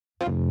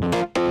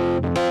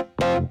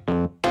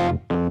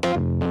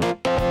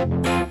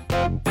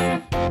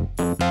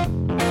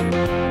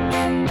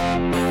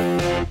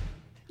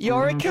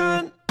You're a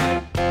cunt.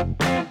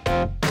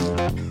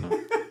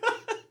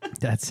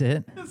 That's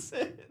it? That's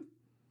it.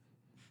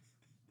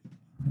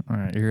 All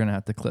right, you're going to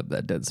have to clip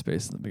that dead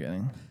space in the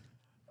beginning.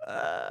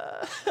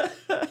 I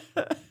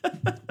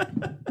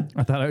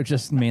thought it was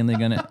just mainly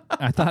going to...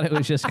 I thought it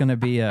was just going to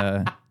be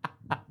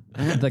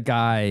the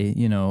guy,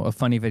 you know, a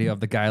funny video of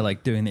the guy,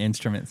 like, doing the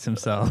instruments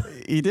himself.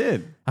 He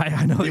did.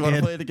 I know he did. You want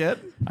to play it again?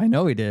 I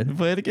know he did.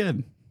 Play it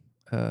again.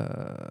 I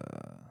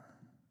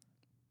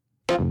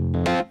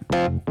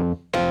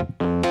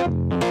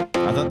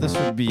thought this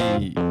would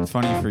be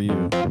funny for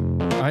you.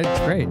 It's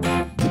great.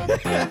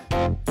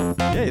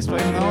 Yeah, he's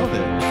playing all of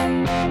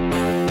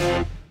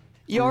it.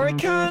 You're a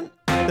cunt.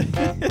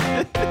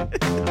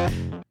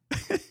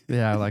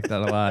 Yeah, I like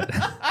that a lot.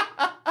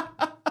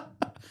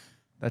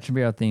 That should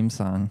be our theme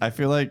song. I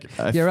feel like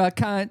you're a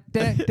cunt.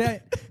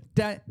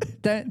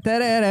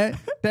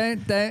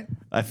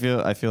 I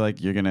feel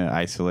like you're gonna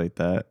isolate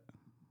that.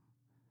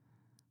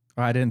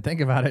 Oh, I didn't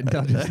think about it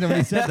until just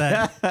nobody said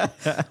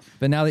that.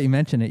 But now that you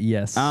mention it,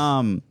 yes.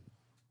 Welcome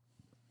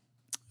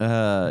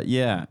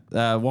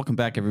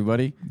back,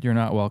 everybody. You're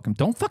not welcome.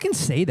 Don't fucking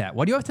say that.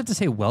 Why do you have to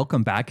say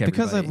welcome back,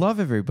 everybody? Because I love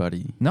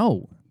everybody.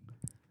 No.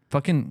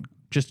 Fucking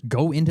just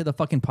go into the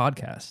fucking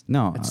podcast.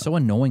 No. It's so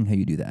annoying how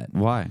you do that.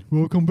 Why?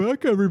 Welcome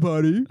back,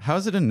 everybody. How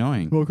is it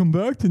annoying? Welcome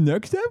back to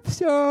next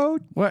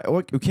episode.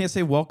 What? You can't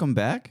say welcome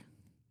back?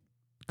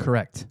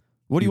 Correct.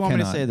 What do you want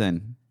me to say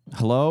then?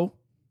 Hello?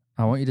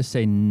 I want you to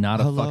say not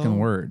a fucking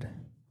word.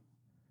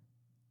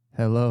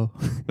 Hello.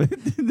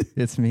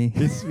 It's me.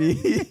 It's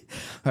me.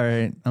 All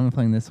right. I'm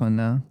playing this one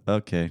now.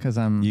 Okay. Because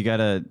you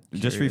gotta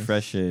just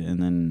refresh it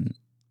and then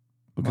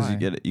because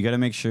you gotta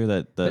make sure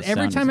that the but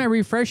every time I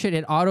refresh it,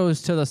 it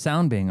autos to the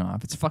sound being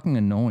off. It's fucking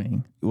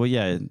annoying. Well,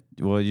 yeah.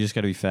 Well, you just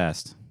gotta be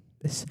fast.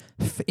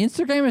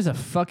 Instagram is a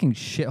fucking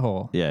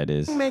shithole. Yeah, it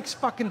is. It makes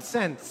fucking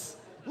sense.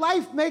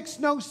 Life makes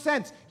no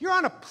sense. You're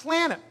on a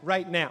planet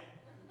right now.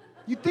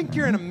 You think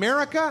you're in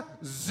America?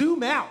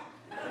 Zoom out.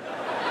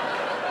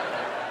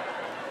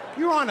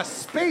 You're on a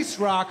space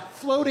rock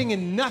floating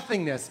in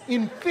nothingness,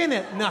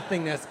 infinite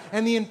nothingness,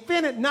 and the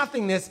infinite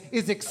nothingness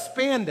is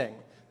expanding.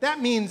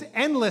 That means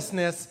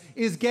endlessness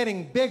is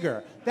getting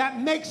bigger. That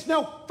makes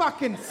no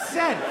fucking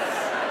sense.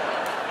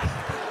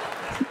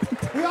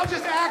 We all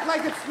just act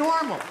like it's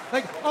normal.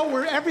 Like, oh,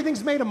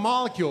 everything's made of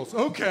molecules.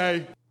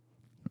 Okay.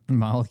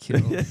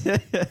 Molecules.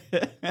 It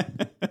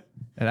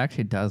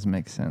actually does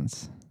make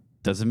sense.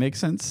 Does it make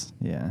sense?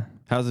 Yeah.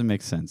 How does it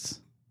make sense?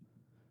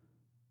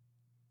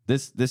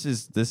 This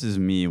is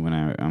me when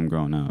I'm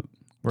growing up.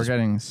 We're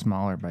getting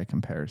smaller by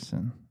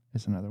comparison.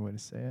 Is another way to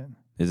say it.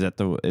 Is that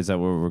what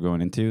we're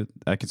going into?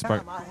 I could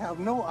spark. I have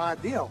no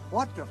idea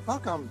what the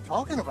fuck I'm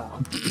talking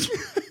about.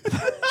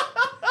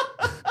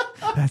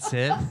 That's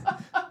it.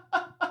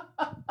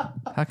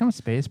 How come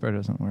Spacebar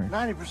doesn't work?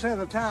 90% of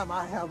the time,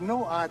 I have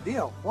no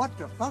idea what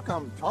the fuck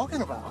I'm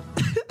talking about.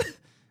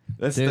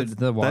 Dude,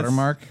 the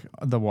watermark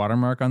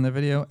on the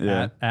video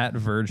at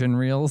Virgin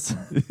Reels.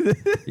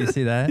 You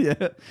see that?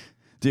 Yeah.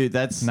 Dude,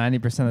 that's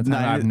 90% of the time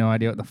I have no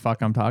idea what the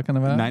fuck I'm talking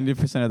about.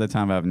 90% of the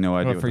time I have no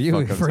idea what the fuck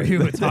I'm saying. For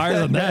you, it's higher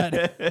than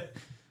that.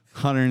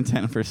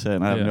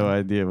 110%. I have no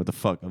idea what the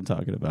fuck I'm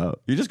talking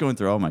about. You're just going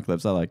through all my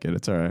clips. I like it.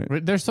 It's all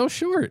right. They're so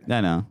short. I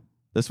know.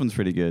 This one's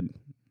pretty good.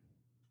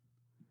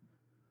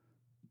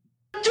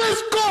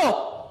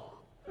 Disco!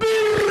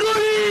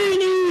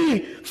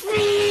 Bergolini!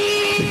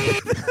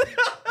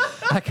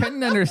 I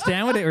couldn't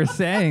understand what they were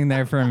saying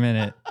there for a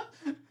minute.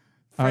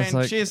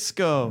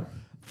 Francisco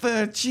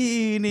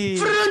Vercini.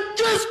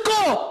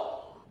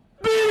 Francesco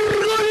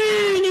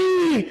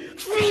Bergolini!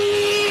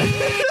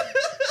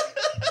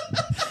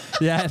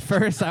 Yeah, at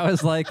first I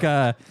was like,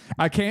 I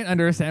can't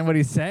understand what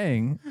he's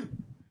saying.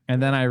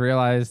 And then I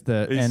realized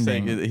the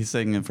ending. He's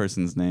saying a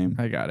person's name.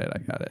 I got it.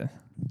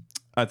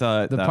 I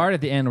thought the part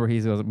at the end where he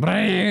goes,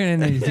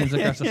 and he zooms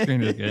across the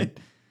screen is good.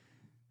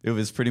 It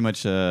was pretty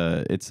much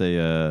it's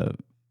a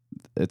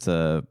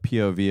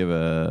POV of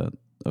a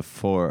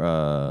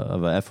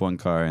F1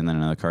 car, and then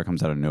another car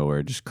comes out of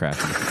nowhere, just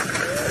crashing.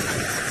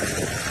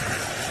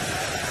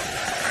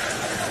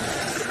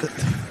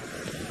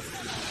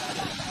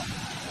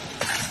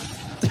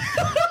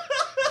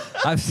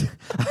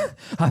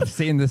 I've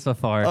seen this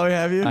before. Oh,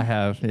 have you? I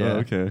have. Yeah. Oh,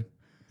 okay.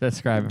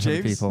 Describe it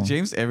for people.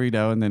 James every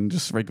now and then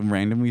just like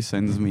randomly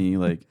sends me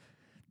like.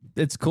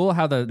 It's cool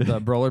how the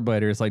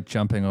rollerblader is like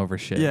jumping over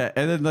shit. Yeah,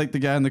 and then like the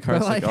guy in the car.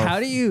 But like, how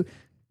do you?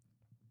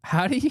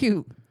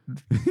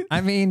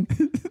 I mean,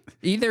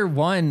 either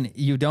one,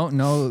 you don't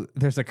know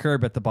there's a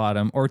curb at the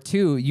bottom, or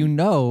two, you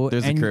know,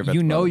 there's and a curb at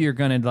you the know bottom. you're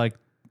gonna like.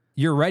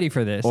 You're ready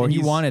for this, or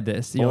you wanted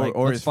this.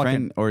 Or his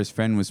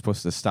friend was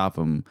supposed to stop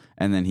him,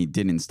 and then he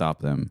didn't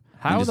stop them.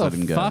 How the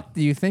fuck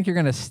do you think you're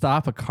gonna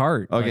stop a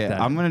cart? Okay, like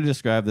that? I'm gonna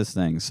describe this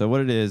thing. So what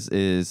it is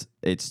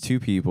it's two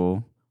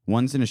people.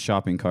 One's in a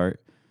shopping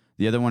cart,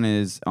 the other one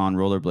is on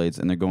rollerblades,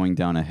 and they're going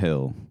down a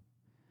hill.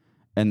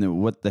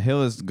 And what the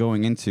hill is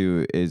going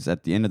into is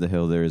at the end of the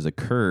hill, there is a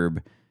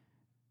curb.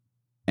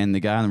 And the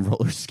guy on the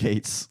roller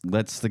skates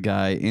lets the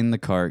guy in the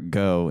cart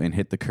go and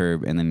hit the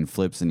curb and then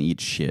flips and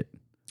eats shit.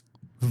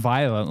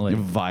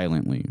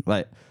 Violently.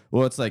 Like,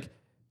 well, think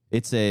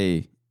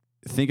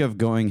of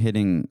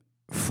hitting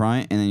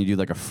front and then you do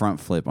like a front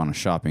flip on a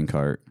shopping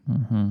cart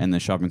and the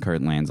shopping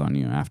cart lands on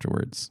you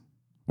afterwards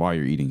while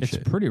you're eating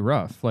shit. It's pretty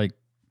rough. Like,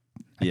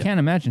 I can't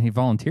imagine he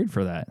volunteered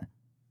for that.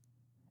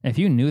 If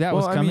you knew that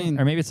was coming,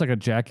 or maybe it's like a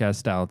Jackass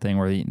style thing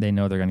where they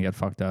know they're going to get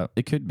fucked up.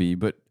 It could be,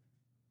 but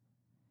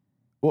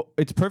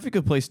it's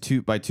perfectly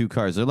placed by two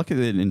cars. They're lucky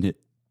they didn't hit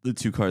the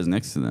two cars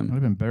next to them. It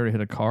would have been better to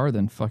hit a car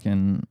than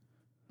fucking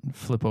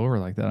flip over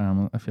like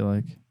that, I feel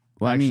like.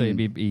 Well, actually,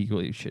 it'd be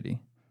equally shitty.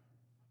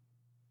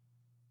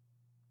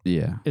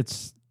 Yeah.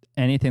 It's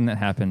anything that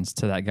happens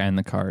to that guy in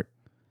the cart.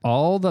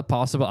 All the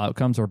possible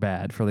outcomes are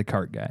bad for the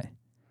cart guy.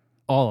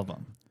 All of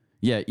them.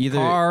 Yeah, either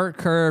car,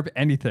 curb,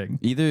 anything.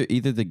 Either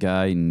the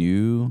guy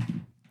knew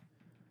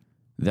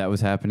that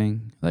was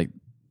happening, like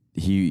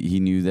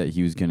he knew that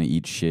he was gonna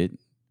eat shit,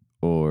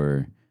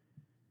 or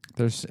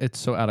it's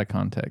so out of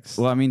context.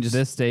 Well, I mean, just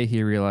this day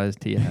he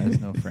realized he has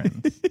no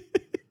friends.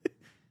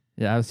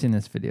 Yeah, I've seen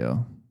this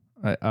video.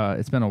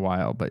 It's been a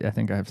while, but I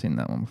think I have seen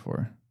that one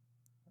before.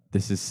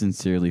 This is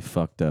sincerely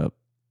fucked up.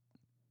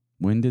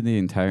 When did the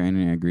entire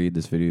internet agree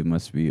this video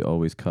must be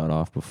always cut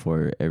off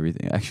before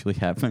everything actually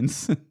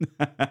happens?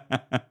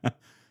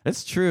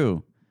 That's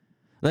true.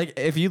 Like,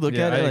 if you look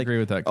at it, I agree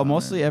with that comment.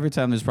 Mostly every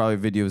time there's probably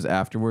videos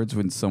afterwards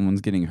when someone's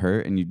getting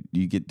hurt and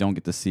you don't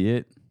get to see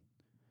it.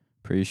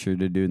 Pretty sure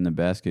the dude in the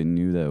basket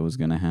knew that was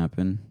going to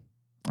happen.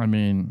 I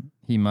mean,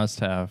 he must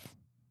have.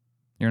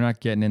 You're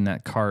not getting in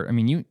that cart. I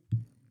mean,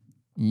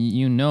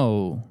 you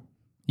know,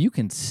 you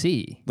can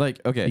see. Like,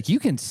 okay. Like, you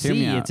can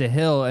see it's a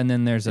hill and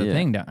then there's a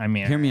thing down. I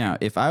mean, hear me out.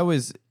 If I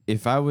was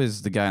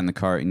the guy in the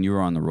cart and you were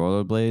on the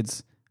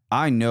rollerblades,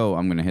 I know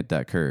I'm going to hit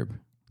that curb.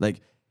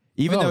 Like,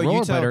 even though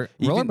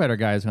rollerblader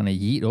guy is going to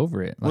yeet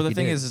over it. Well, the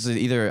thing is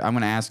either I'm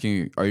going to ask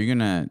you, are you going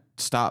to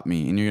stop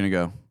me? And you're going to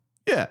go,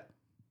 yeah.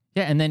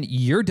 Yeah, and then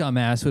your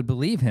dumbass would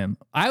believe him.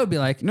 I would be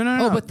like, no.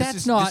 Oh, but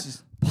that's not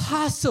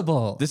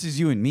possible. This is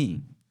you and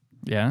me.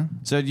 Yeah.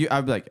 So I'd be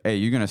like, hey,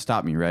 you're going to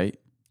stop me, right?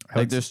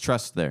 Like, there's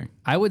trust there.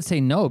 I would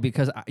say no,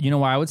 because you know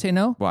why I would say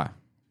no? Why?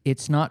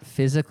 It's not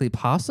physically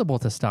possible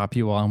to stop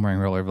you while I'm wearing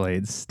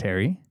rollerblades,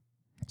 Terry.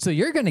 So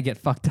you're going to get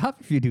fucked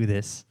up if you do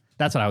this.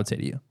 That's what I would say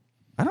to you.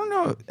 I don't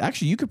know.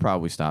 Actually, you could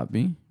probably stop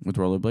me with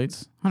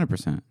rollerblades.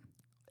 100%.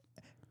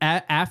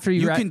 After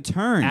you can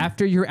turn.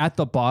 After you're at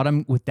the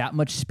bottom with that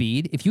much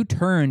speed, if you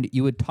turned,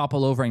 you would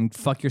topple over and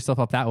fuck yourself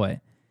up that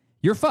way.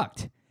 You're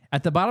fucked.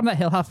 At the bottom of that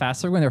hill, how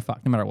fast they're going, they're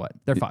fucked no matter what.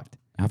 They're fucked.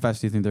 How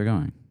fast do you think they're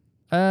going?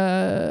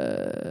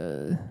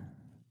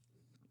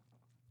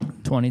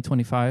 20,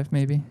 25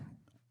 maybe.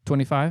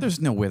 25? There's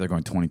no way they're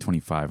going 20,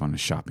 25 on a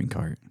shopping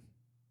cart.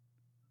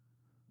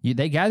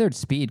 They gathered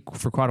speed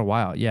for quite a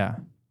while, yeah.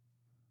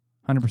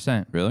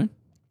 100%. Really?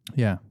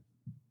 Yeah.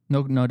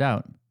 No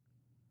doubt.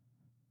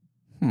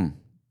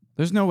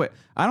 There's no way.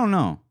 I don't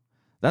know.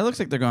 That looks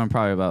like they're going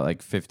probably about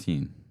like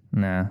 15.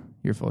 Nah,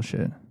 you're full of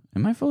shit.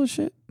 Am I full of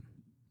shit?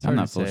 I'm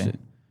not full of shit.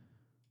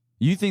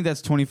 You think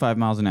that's 25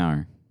 miles an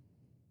hour?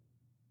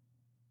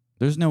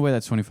 There's no way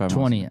that's 25 miles.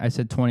 20. I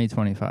said 20,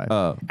 25.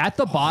 Oh. At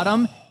the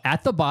bottom,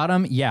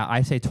 yeah,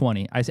 I say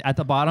 20. I say at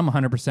the bottom,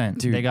 100%.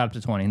 Dude, they got up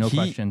to 20, no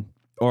question.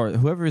 Or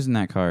whoever is in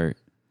that car,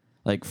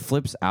 like,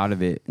 flips out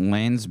of it,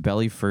 lands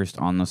belly first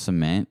on the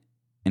cement,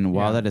 and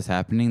while that is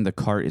happening, the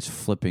cart is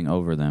flipping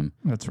over them.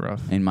 That's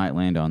rough. And might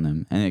land on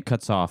them. And it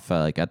cuts off,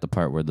 like, at the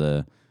part where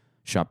the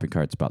shopping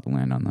cart's about to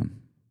land on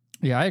them.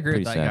 Yeah, I agree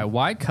with that guy.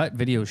 Why cut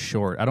videos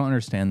short? I don't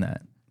understand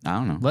that. I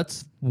don't know.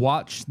 Let's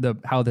watch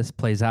how this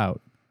plays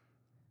out.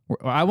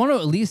 I want to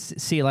at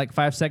least see like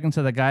 5 seconds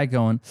of the guy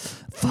going,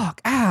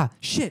 fuck,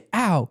 shit,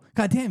 ow,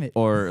 god damn it.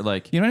 Or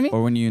like, you know what I mean?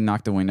 Or when you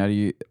knock the wind out of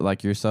you,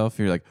 like yourself,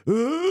 you're like,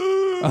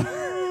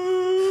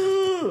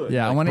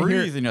 yeah, I want to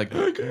hear. And you're like,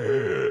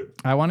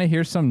 I want to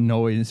hear some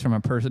noise from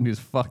a person who's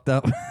fucked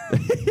up.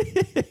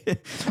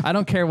 I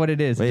don't care what it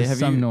is. Wait, just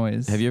some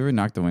noise. Have you ever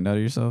knocked the wind out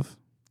of yourself?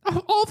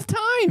 All the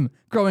time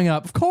growing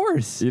up, of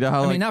course. You know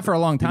how? I mean, not for a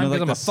long time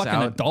because I'm a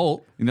fucking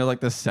adult. You know, like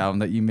the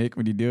sound that you make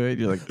when you do it.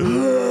 You're like,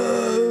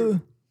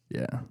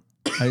 yeah,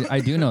 I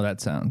do know that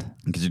sound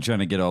because you're trying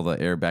to get all the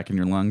air back in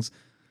your lungs.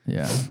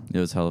 Yeah, it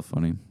was hella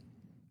funny.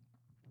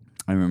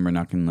 I remember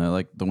knocking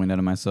the wind out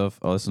of myself.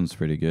 Oh, this one's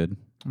pretty good.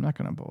 I'm not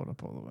gonna pull it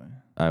up all the way.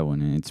 I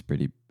wouldn't. It's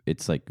pretty.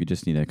 It's like we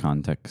just need a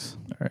context.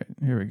 All right,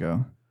 here we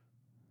go.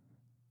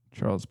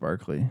 Charles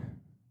Barkley.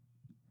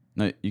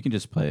 No, you can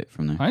just play it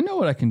from there. I know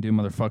what I can do,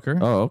 motherfucker.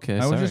 Oh, okay.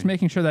 I was just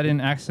making sure that I didn't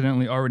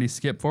accidentally already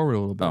skip forward a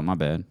little bit. Oh, my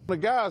bad. The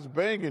guy's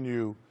banging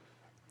you.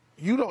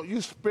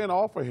 You spin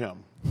off of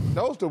him.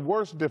 Those are the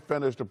worst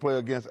defenders to play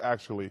against,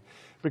 actually,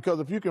 because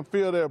if you can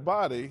feel their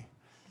body,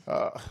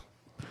 come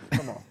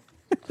on.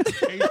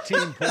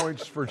 18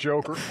 points for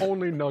Joker,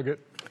 only Nugget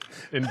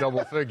in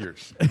double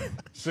figures.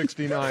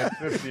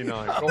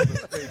 69-59. Golden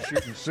State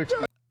shooting 60.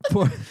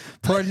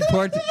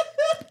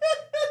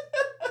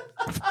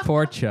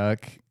 Poor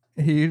Chuck.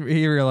 He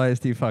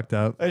realized he fucked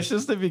up. It's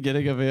just the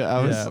beginning of it.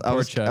 I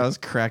was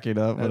cracking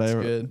up. That's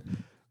good.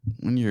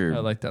 When you're, I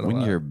like that a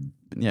lot.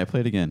 Yeah,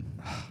 play it again.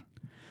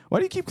 Why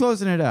do you keep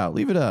closing it out?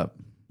 Leave it up.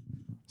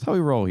 That's how we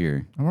roll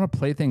here. I want to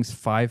play things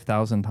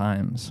 5,000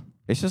 times.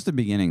 It's just the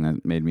beginning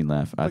that made me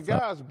laugh. When a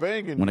guy's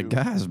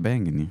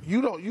banging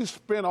you, you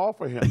spin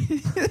off of him.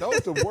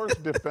 Those are the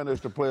worst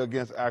defenders to play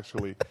against,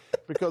 actually,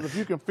 because if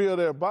you can feel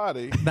their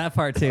body. That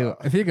part too.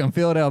 If you can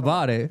feel their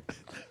body.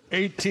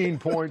 18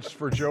 points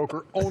for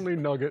Joker, only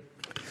nugget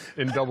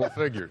in double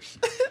figures.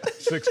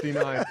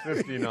 69,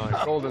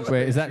 59. Golden State.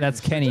 Wait,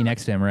 that's Kenny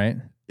next to him, right?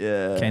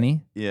 Yeah.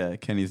 Kenny? Yeah,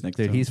 Kenny's next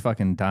to him. Dude, he's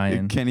fucking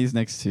dying. Kenny's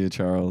next to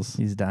Charles.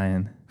 He's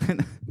dying.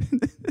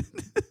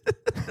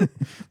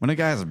 When a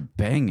guy's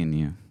banging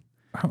you.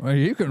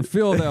 You can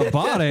feel their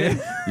body.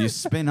 You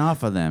spin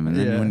off of them, and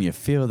then when you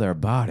feel their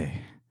body.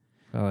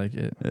 I like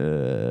it.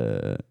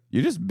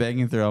 You're just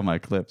banging through all my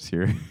clips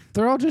here.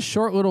 They're all just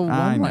short little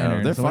I one-liners.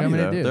 know. They're funny,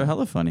 though. Do? They're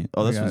hella funny.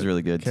 Oh, this one's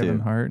really good, Kevin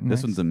too. Hart This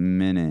next. one's a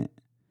minute.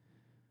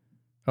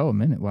 Oh, a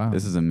minute. Wow.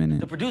 This is a minute.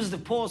 The producers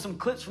have pulled some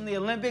clips from the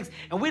Olympics,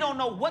 and we don't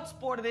know what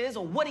sport it is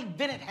or what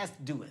event it has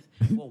to do with.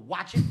 We'll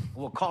watch it, and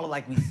we'll call it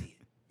like we see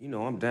it. You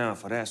know, I'm down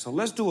for that. So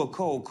let's do a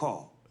cold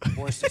call.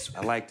 Horses,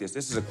 I like this.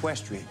 This is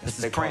equestrian.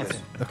 This is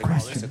prancing. They call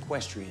this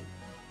equestrian.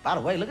 By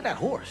the way, look at that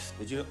horse.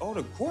 Did you? Oh,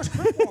 the horse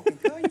crip walking.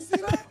 You see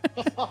that?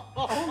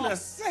 On the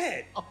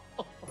set.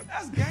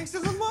 That's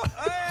gangsters of mother.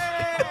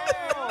 Hey!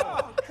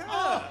 Oh,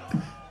 God.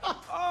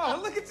 Oh,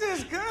 look at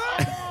this, girl.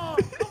 Oh,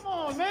 come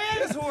on, man.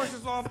 This horse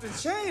is off the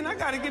chain. I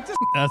gotta get this.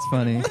 That's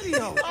funny.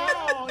 Video.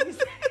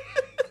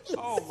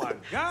 Oh my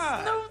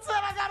God. Snoop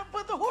said I gotta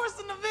put the horse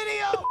in the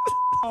video.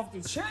 Off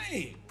the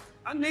chain.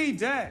 I need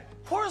that.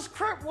 Horse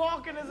crip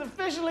walking is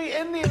officially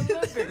in the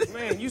Olympics.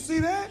 Man, you see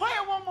that? Play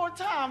it one more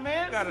time,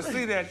 man. You gotta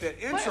see that. The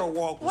intro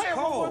walk was Play it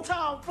one more cold.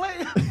 time. Play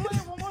it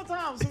one more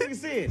time so we can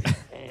see it.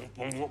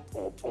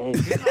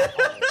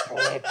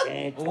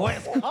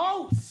 West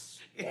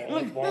Coast.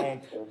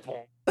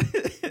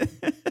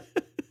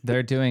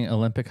 They're doing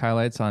Olympic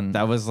highlights on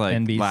That was like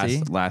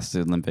NBC. last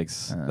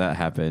Olympics that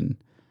happened.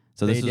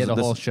 So They did a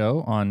whole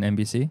show on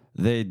NBC.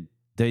 They did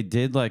they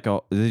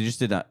just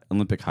did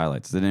Olympic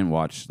highlights. They didn't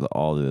watch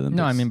all the Olympics.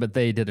 No, I mean, but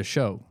they did a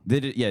show. They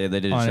did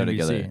a on show NBC.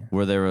 together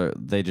where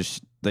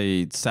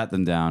they sat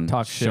them down,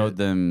 showed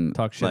them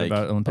talk shit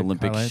about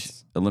Olympic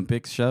highlights.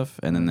 Olympic stuff,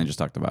 and then they just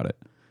talked about it.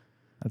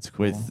 That's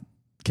cool. With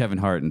Kevin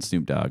Hart and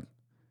Snoop Dogg.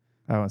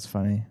 That was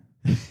funny.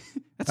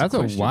 That's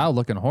a wild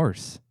looking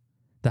horse.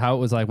 How it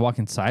was like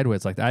walking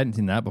sideways. Like I hadn't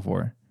seen that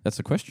before. That's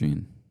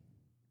equestrian.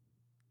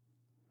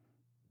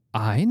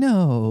 I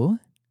know.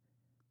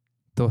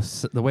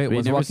 The way it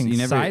was walking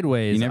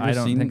sideways. I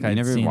don't think I'd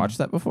never watched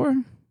that before?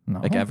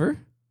 No. Like ever? I'm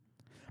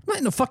not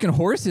into fucking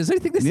horses. What do you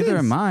think this is? Neither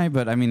am I,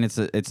 but I mean,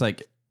 it's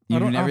like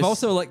I've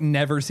also like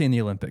never seen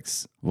the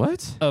Olympics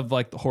what of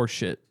like the horse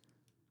shit.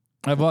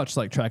 I've watched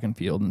like track and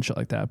field and shit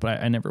like that,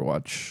 but I never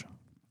watch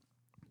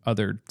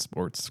other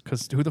sports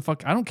because who the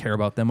fuck? I don't care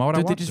about them. Why would I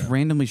watch they just them?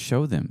 randomly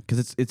show them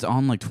because it's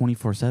on like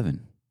 24/7.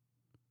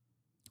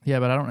 Yeah,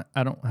 but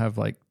I don't have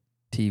like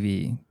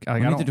TV.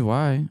 Like, Neither do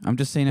I. I'm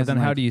just saying. But then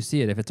how do you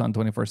see it if it's on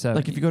 24/7?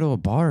 Like if you go to a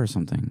bar or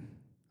something.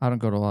 I don't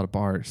go to a lot of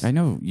bars. I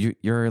know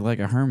you're like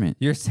a hermit.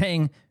 You're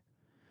saying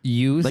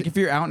like if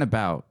you're out and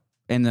about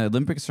and the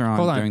Olympics are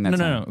on during that time.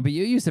 No. But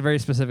you used a very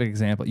specific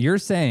example. You're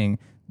saying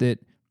that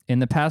in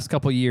the past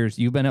couple of years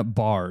you've been at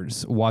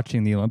bars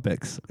watching the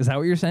Olympics. Is that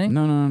what you're saying?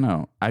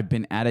 No. I've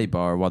been at a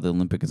bar while the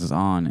Olympics is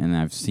on, and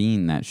I've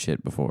seen that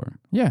shit before.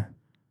 Yeah,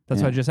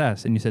 that's what I just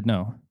asked, and you said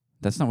no.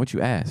 That's not what you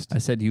asked. I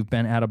said you've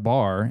been at a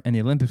bar and the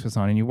Olympics was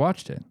on and you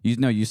watched it.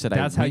 You said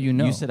that's how you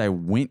know. You said I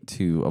went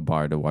to a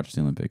bar to watch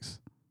the Olympics.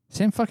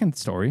 Same fucking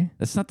story.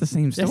 That's not the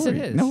same story. Yes, it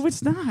is. No,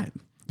 it's not.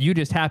 You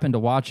just happened to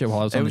watch it while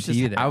I was on the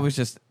TV there. I was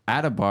just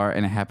at a bar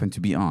and it happened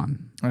to be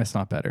on. That's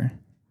not better.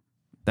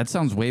 That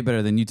sounds way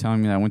better than you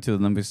telling me that I went to the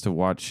Olympics to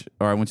watch,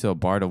 or I went to a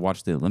bar to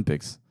watch the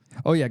Olympics.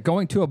 Oh yeah,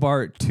 going to a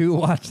bar to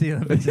watch the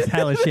Olympics is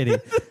hella shitty.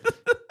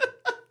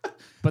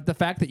 But the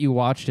fact that you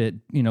watched it,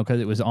 because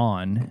it was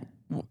on.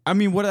 I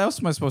mean, what else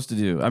am I supposed to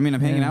do? I mean,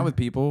 I'm hanging out with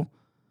people,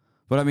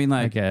 but I mean,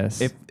 like, I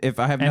guess if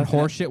I have and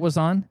horse shit was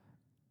on.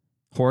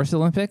 Horse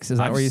Olympics? Is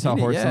that where you saw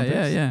horse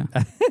Olympics? Yeah.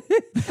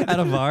 At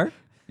a bar?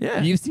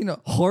 Yeah. You've seen a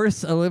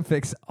horse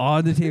Olympics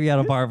on the TV at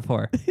a bar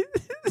before?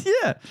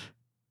 Yeah.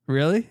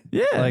 Really?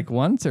 Yeah. Like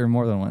once or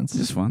more than once?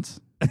 Just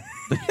once.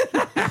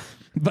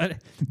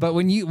 But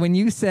when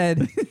you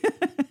said,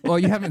 well,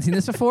 you haven't seen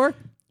this before,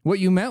 what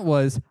you meant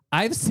was,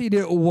 I've seen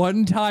it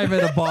one time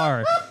at a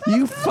bar.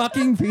 You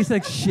fucking piece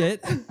of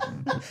shit.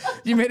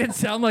 You made it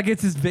sound like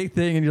it's this big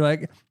thing, and you're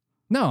like,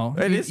 no,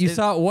 you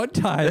saw it one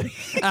time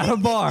at a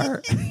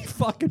bar.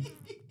 Fucking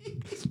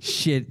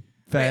shit.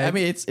 Fag. I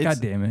mean, it's God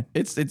damn it.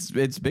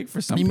 It's big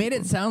for some. You people. made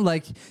it sound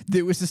like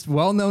it was this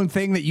well-known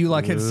thing that you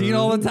like had seen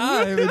all the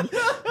time.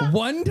 And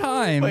one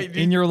time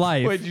in your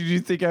life. Wait, did you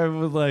think I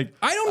was like?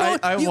 I don't know.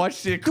 I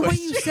watched it. The way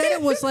you said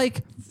it was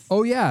like,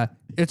 oh yeah,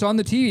 It's on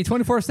the TV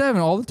 24/7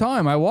 all the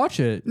time. I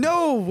watch it.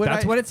 No,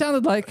 that's what it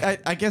sounded like.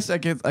 I guess I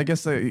can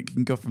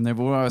go from there.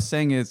 But what I was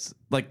saying is,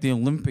 like, the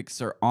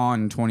Olympics are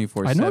on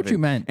 24/7. I know what you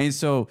meant. And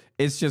so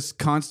it's just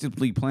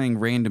constantly playing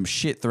random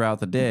shit throughout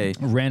the day.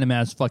 Random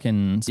ass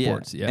fucking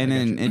sports. Yeah. And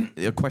then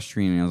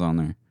equestrian is on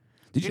there.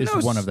 Did you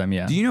know one of them?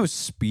 Yeah. Do you know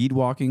speed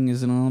walking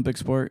is an Olympic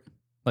sport?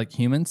 Like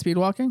human speed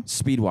walking?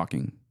 Speed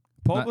walking.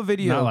 Pull up a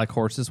video. Not like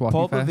horses walking.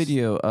 Pull up fast? a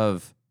video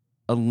of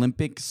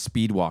Olympic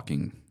speed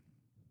walking.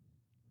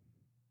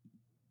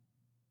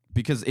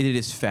 Because it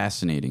is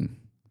fascinating.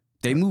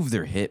 They move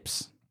their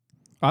hips.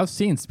 I've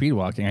seen speed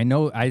walking. I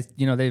know.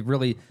 They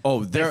really.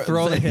 Oh, they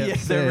throw the hips. Yeah,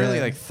 they're really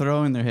like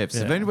throwing their hips.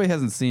 Yeah. If anybody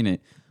hasn't seen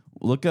it,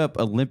 look up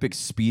Olympic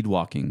speed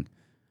walking.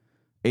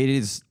 It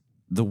is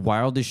the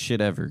wildest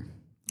shit ever.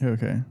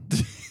 Okay.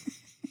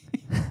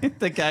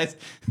 The guys,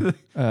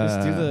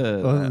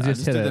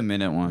 just do the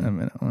minute one. A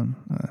minute one.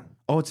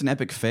 Oh, it's an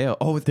epic fail.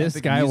 Oh, with this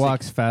epic guy music.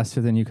 walks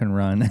faster than you can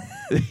run.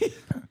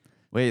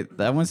 Wait,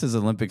 that one says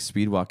Olympic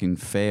speed walking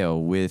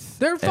fail with.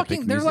 They're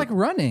like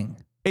running.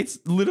 It's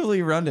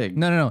literally running.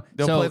 No.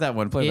 Don't play that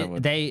one. Play that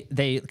one.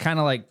 They kind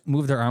of like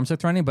move their arms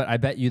with running, but I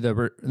bet you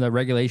the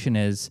regulation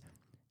is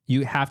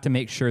you have to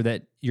make sure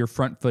that your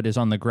front foot is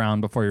on the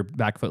ground before your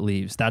back foot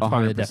leaves. That's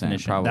probably the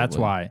definition. Probably. That's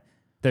why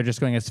they're just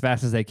going as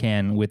fast as they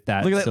can with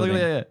that. Look at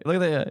that! Look at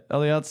that!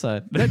 On the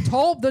outside,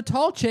 the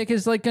tall chick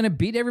is like going to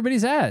beat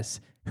everybody's ass.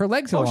 Her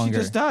legs are longer. She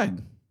just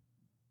died.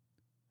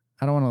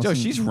 I don't want to. Joe,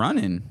 she's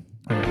running.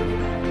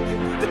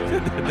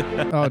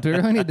 Oh, do we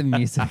really need the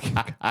music?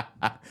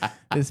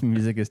 This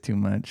music is too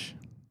much.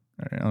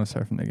 All right, I'm gonna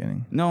start from the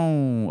beginning.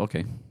 No,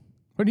 okay.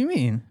 What do you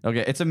mean?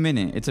 Okay, it's a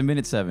minute. It's a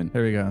minute 7.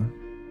 There we go.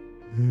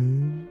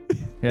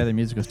 Yeah, the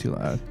music was too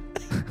loud.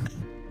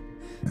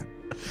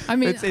 I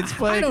mean, it's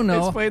playing. I don't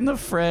know. It's playing the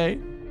fray.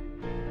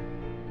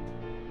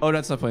 Oh,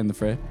 that's not playing the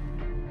fray.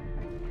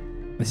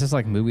 This is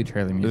like movie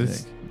trailer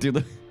music.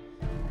 Dude,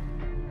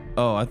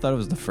 oh, I thought it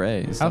was the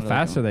fray. How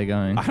fast are they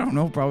going? I don't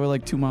know. Probably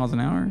like 2 miles an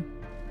hour.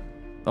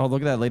 Oh,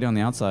 look at that lady on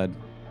the outside.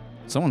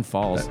 Someone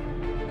falls.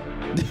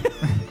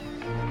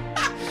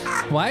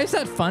 Why is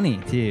that funny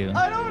to you?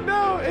 I don't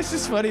know. It's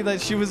just funny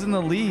that she was in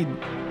the lead.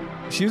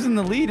 She was in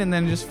the lead and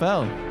then just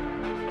fell.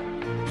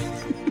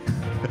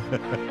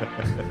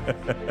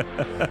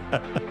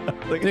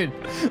 Dude,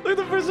 look at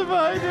the person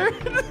behind her.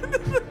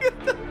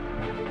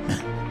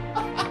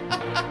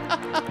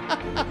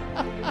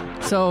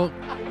 So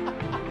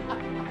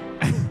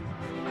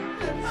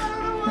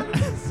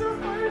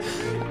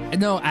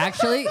no,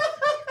 actually,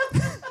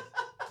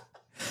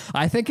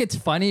 I think it's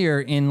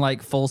funnier in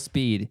like full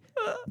speed.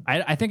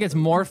 I think it's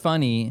more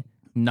funny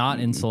not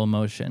in slow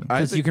motion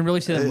because you can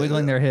really see them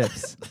wiggling their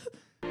hips.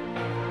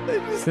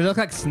 They look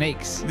like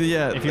snakes.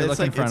 Yeah, if you're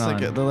looking front on.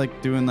 They're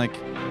like doing like,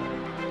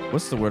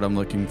 what's the word I'm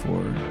looking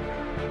for?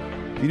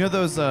 You know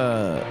those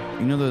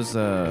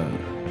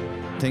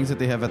things that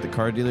they have at the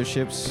car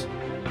dealerships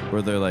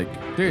where they're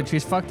like, dude,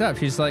 she's fucked up.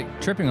 She's like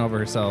tripping over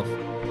herself.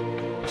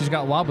 She's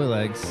got wobbly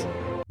legs.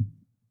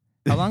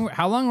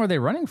 How long were they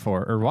running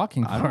for or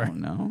walking for? I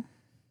don't know.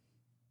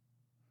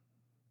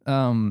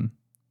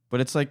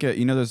 But it's like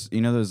those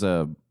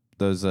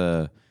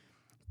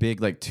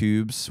big like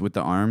tubes with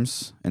the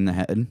arms and the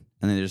head, and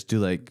they just do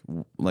like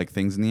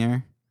things in the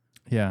air.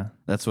 Yeah,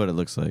 that's what it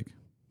looks like.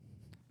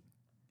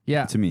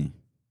 Yeah, to me,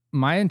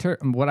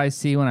 what I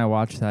see when I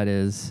watch that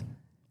is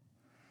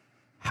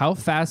how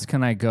fast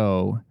can I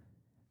go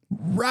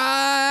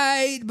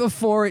right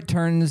before it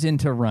turns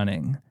into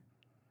running.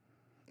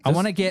 I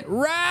want to get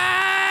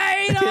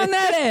right on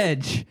that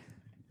edge,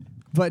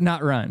 but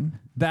not run.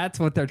 That's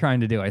what they're trying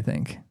to do, I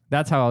think.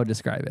 That's how I would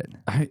describe it.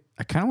 I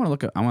kind of want to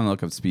look up. I want to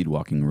look up speed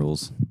walking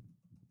rules.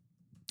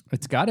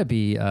 It's got to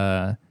be.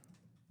 You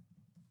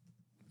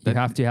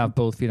have to have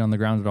both feet on the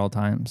ground at all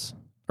times,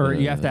 or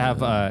you have to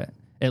have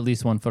at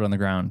least 1 foot on the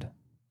ground.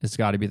 It's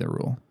got to be the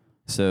rule.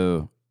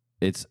 So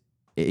it's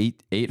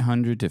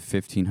 800 to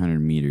 1,500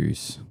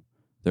 meters.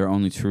 There are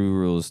only 2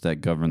 rules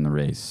that govern the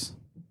race.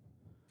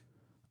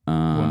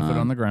 1 foot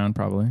on the ground,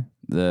 probably.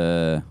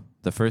 The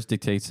first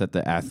dictates that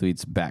the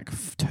athlete's back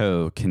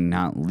toe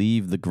cannot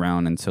leave the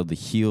ground until the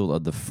heel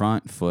of the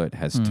front foot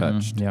has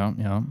touched.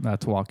 Yeah,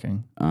 that's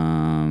walking.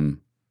 And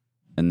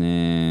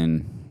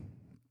then,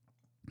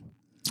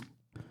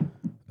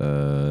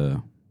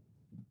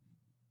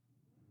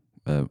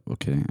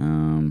 okay.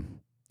 And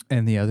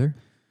the other?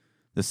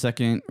 The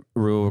second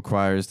rule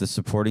requires the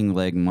supporting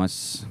leg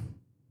must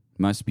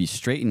be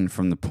straightened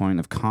from the point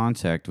of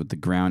contact with the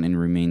ground and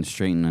remain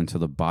straightened until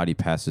the body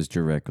passes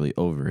directly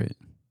over it.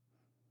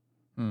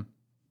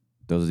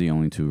 Those are the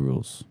only 2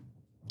 rules.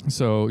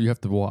 So you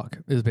have to walk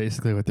is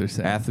basically what they're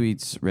saying.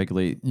 Athletes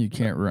You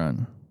can't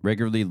run.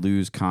 Regularly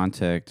lose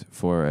contact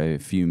for a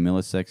few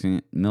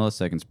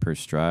milliseconds per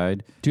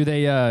stride. Do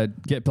they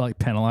get like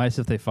penalized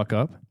if they fuck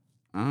up?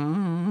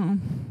 I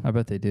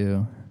bet they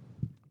do.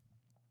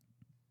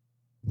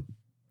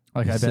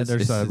 Like I bet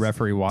there's a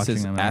referee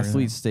watching them.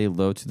 Athletes stay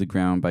low to the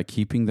ground by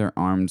keeping their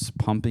arms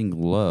pumping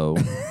low,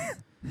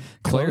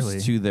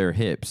 close to their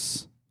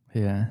hips.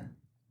 Yeah.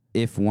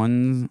 If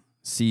one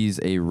sees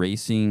a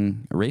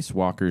race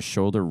walker's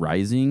shoulder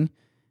rising,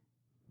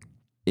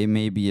 it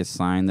may be a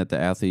sign that the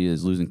athlete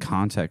is losing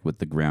contact with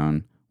the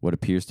ground. What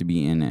appears to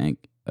be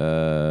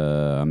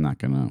I'm not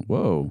gonna.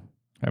 Whoa.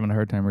 Having a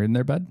hard time reading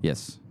there, bud?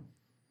 Yes.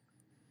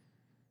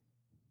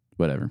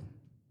 Whatever.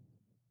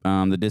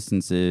 The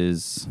distance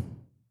is.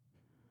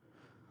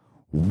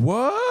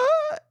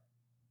 What?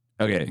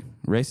 Okay.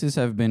 Races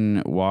have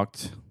been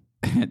walked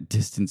at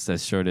distance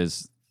as short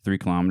as 3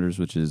 kilometers,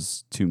 which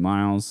is 2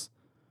 miles.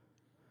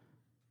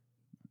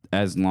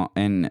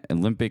 And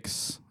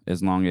Olympics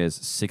as long as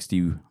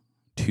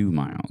 62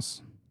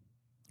 miles.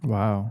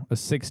 Wow. A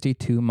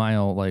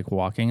 62-mile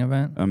walking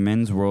event? A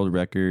men's world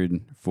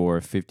record for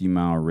a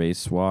 50-mile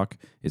race walk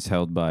is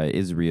held by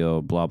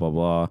Israel, blah, blah,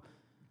 blah.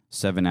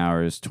 7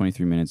 hours,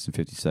 23 minutes, and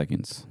 50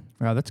 seconds.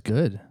 Wow, that's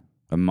good.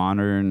 A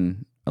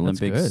modern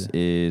Olympics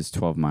is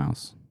 12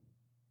 miles.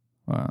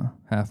 Wow.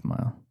 Half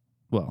mile.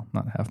 Well,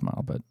 not half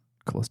mile, but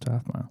close to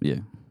half mile. Yeah.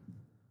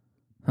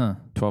 Huh.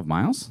 12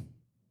 miles?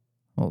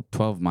 Well,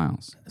 12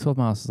 miles. 12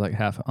 miles is like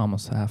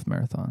almost a half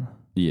marathon.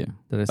 Yeah.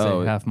 Did I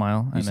say half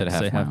mile? You said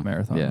half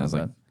marathon. Yeah, I was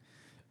like,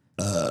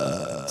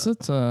 so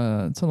it's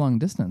a long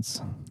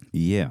distance.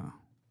 Yeah.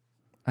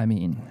 I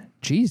mean,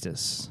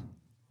 Jesus.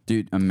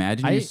 Dude,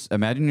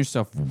 imagine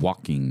yourself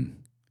walking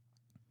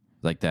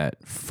like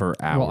that for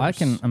hours. Well, I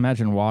can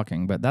imagine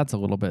walking, but that's a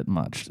little bit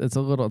much. It's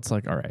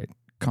like, all right,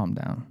 calm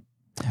down.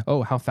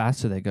 Oh, how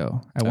fast do they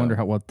go? I wonder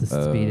what the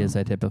speed is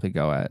they typically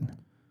go at.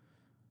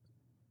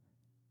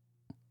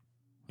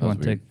 You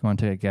want to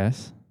take a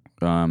guess?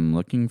 I'm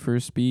looking for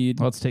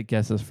speed. Let's take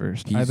guesses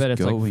first. I bet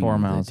it's like 4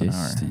 miles an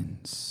hour.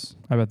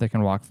 I bet they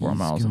can walk 4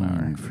 miles an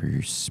hour.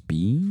 For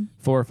speed?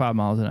 4 or 5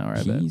 miles an hour,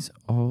 I bet. He's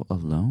all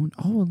alone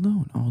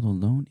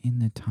in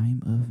the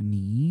time of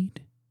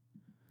need.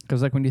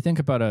 Because when you think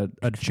about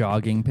a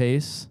jogging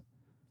pace,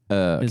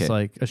 it's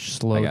like a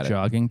slow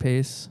jogging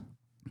pace.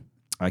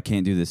 I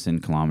can't do this in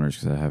kilometers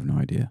because I have no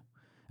idea.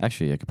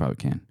 Actually, I probably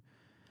can.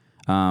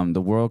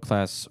 The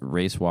world-class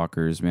race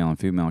walkers, male and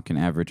female, can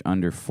average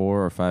under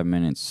 4 or 5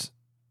 minutes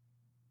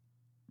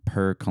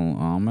per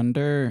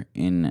kilometer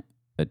in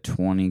a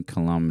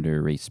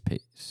 20-kilometer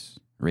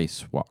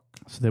race walk.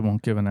 So they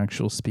won't give an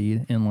actual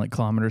speed in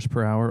kilometers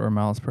per hour or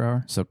miles per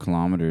hour? So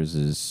kilometers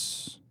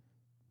is...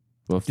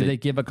 Well, Do they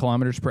give a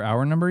kilometers per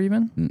hour number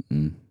even?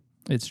 Mm-mm.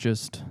 It's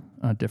just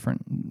a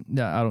different...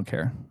 Yeah, I don't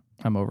care.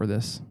 I'm over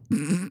this.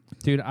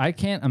 Dude, I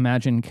can't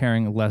imagine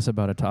caring less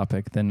about a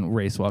topic than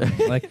race walking.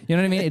 You know what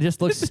I mean? It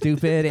just looks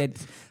stupid.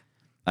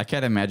 I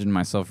can't imagine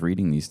myself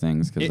reading these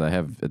things because I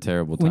have a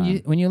terrible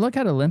time. When you look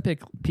at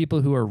Olympic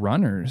people who are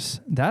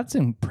runners, that's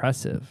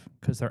impressive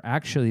because they're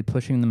actually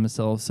pushing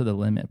themselves to the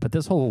limit. But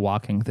this whole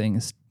walking thing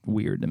is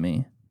weird to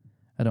me.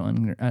 I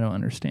don't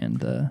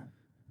understand the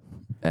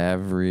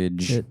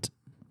average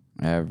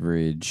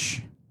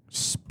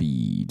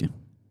speed.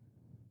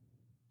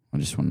 I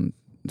just want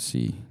to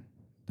see.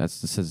 It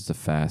says it's the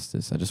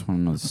fastest. I just want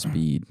to know the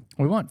speed.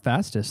 We want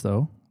fastest,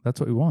 though. That's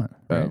what we want.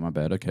 Right? Oh, my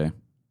bad. Okay.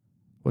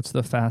 What's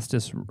the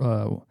fastest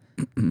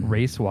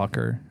race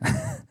walker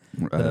that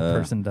a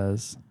person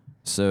does?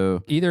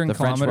 So either in the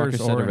French kilometers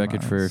walker set or a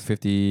record for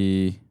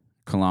 50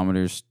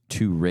 kilometers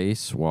to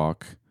race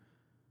walk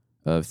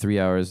of 3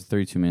 hours,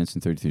 32 minutes,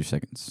 and 33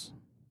 seconds.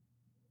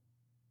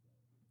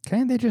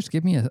 Can't they just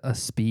give me a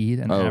speed,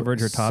 an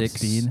average or top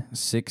speed?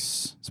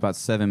 It's about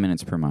 7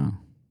 minutes per mile.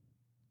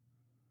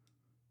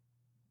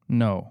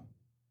 No.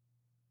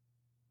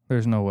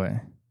 There's no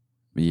way.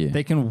 Yeah.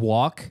 They can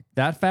walk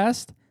that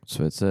fast?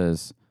 So it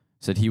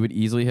said he would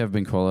easily have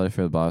been qualified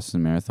for the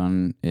Boston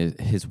Marathon.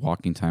 His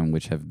walking time,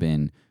 which have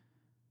been,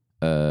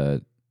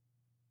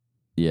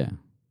 yeah.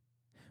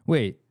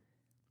 Wait,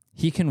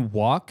 he can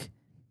walk?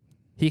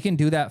 He can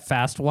do that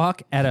fast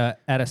walk at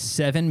a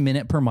 7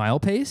 minute per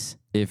mile pace?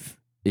 If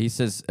he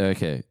says,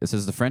 okay, it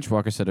says the French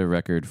walker set a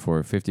record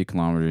for 50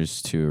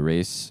 kilometers to a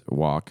race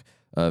walk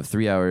of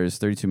 3 hours,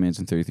 32 minutes,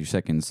 and 33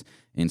 seconds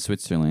in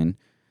Switzerland.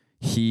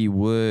 He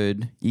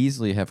would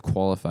easily have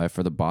qualified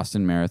for the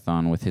Boston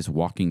Marathon with his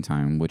walking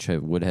time, which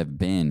would have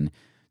been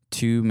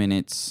 2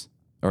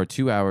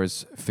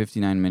 hours,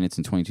 59 minutes,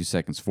 and 22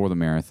 seconds for the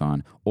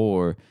marathon,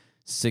 or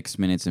 6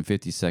 minutes and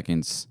 50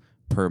 seconds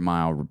per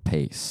mile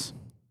pace.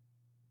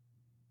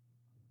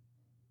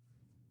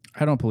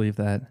 I don't believe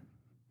that.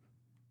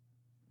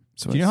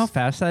 So do you know how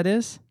fast that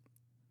is?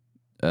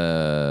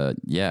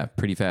 Yeah,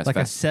 pretty fast. Like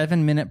a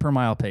 7 minute per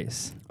mile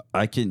pace.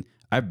 When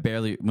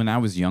I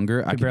was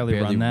younger, I could barely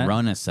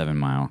run a 7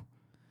 mile.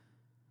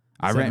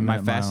 I ran my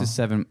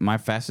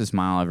fastest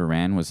mile I ever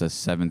ran was a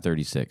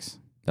 7:36.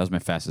 That was my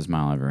fastest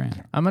mile I ever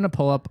ran. I'm going to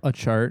pull up a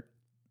chart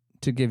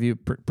to give you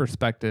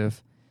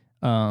perspective.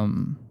 Are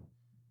you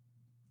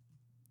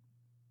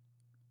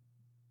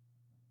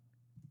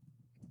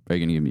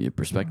going to give me a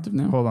perspective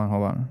now? Hold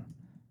on.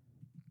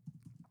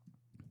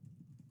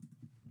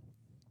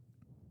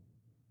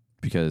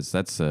 Because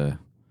that's I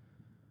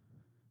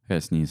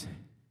gotta sneeze.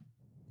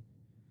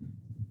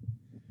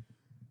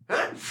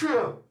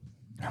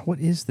 What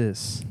is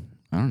this?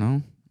 I don't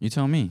know. You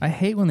tell me. I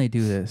hate when they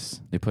do this.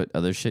 They put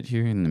other shit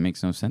here and it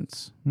makes no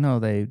sense. No,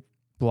 they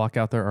block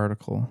out their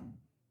article.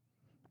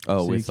 Oh,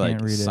 so with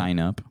like sign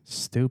up.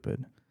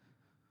 Stupid.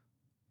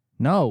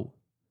 No.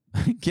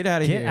 Get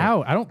out of here. Get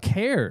out. I don't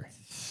care.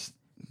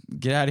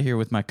 Get out of here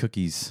with my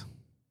cookies.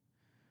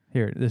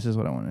 Here, this is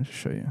what I wanted to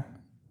show you.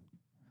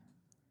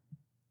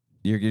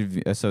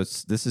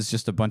 This is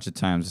just a bunch of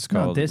times. It's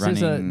called this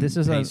running is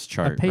a pace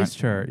chart. A pace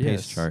chart.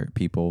 Pace chart.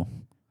 People,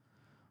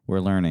 we're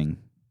learning.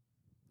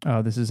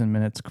 Oh, this is in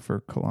minutes per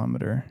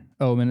kilometer.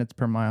 Oh, minutes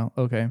per mile.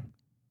 Okay.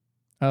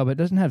 Oh, but it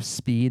doesn't have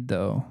speed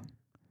though.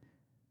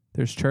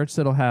 There's charts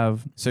that'll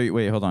have. So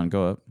wait, hold on.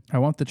 Go up. I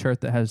want the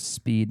chart that has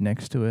speed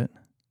next to it.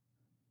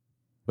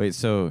 Wait,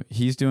 so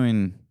he's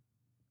doing.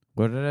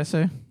 What did I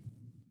say?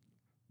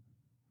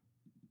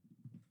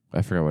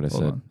 I forgot what I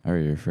said. On. I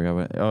already forgot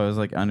what. Oh, it was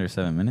like under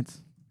 7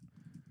 minutes.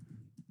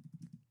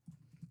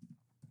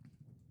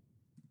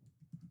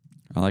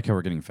 I like how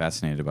we're getting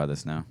fascinated by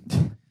this now.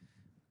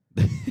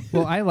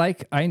 Well,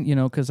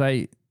 because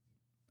I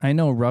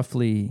know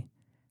roughly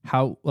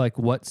how, like,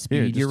 what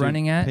speed you're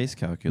running at. Pace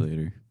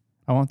calculator.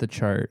 I want the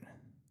chart.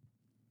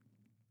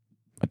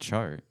 A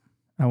chart.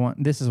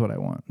 This is what I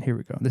want. Here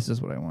we go. This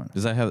is what I want.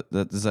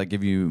 Does that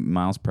give you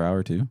miles per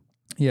hour too?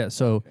 Yeah.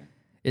 So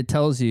it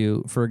tells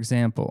you, for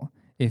example,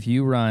 if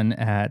you run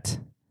at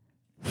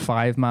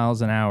 5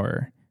 miles an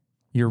hour,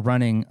 you're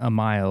running a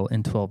mile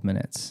in 12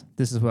 minutes.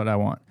 This is what I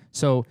want.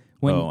 So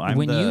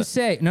when you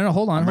say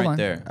hold on, right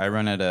there. I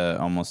run at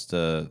almost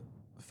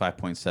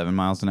 5.7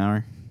 miles an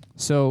hour.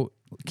 So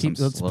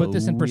let's put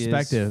this in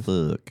perspective.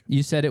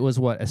 You said it was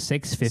what, a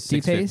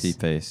 650 pace? 650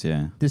 pace,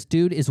 yeah. This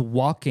dude is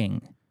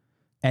walking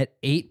at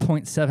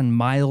 8.7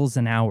 miles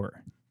an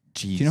hour.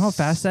 Jeez. Do you know how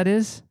fast that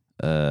is?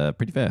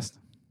 Pretty fast.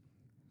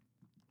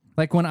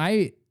 Like when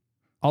I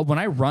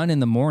run in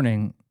the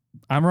morning,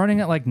 I'm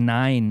running at like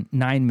 9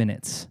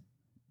 minutes,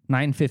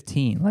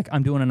 9:15. Like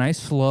I'm doing a nice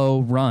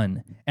slow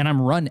run, and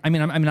I'm running. I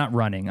mean, I'm not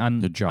running.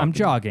 I'm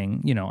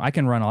jogging. You know, I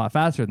can run a lot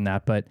faster than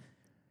that, but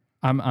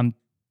I'm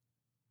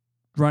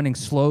running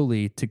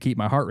slowly to keep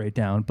my heart rate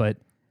down. But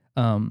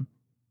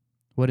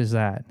what is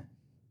that?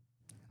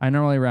 I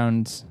normally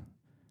round,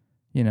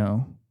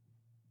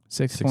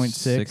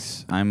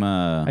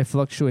 6.6. I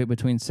fluctuate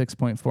between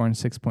 6.4 and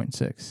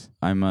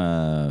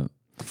 6.6.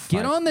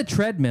 Get on the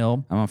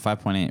treadmill. I'm on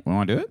 5.8.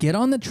 Want to do it? Get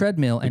on the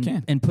treadmill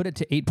and put it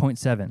to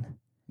 8.7.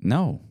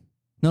 No,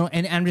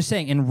 and I'm just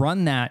saying, and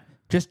run that.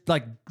 Just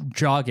like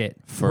jog it,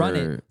 run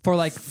it for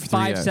like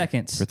 5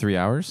 seconds for 3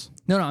 hours.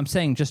 No, I'm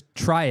saying just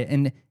try it,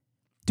 and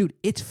dude,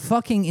 it's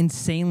fucking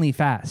insanely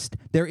fast.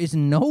 There is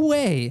no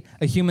way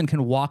a human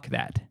can walk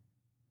that.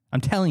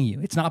 I'm telling you,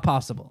 it's not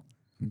possible.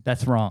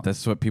 That's wrong.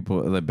 That's what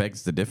that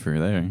begs to differ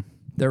there.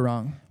 They're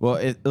wrong. Well,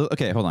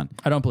 okay, hold on.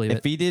 I don't believe it.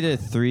 If he did a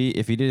 3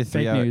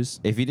 hour, news.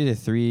 If he did a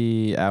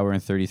 3 hour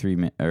and 33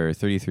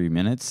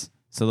 minutes,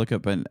 so look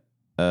up and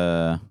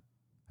I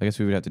guess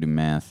we would have to do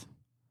math.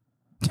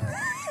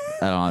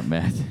 I don't want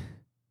math.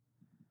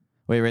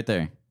 Wait, right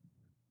there.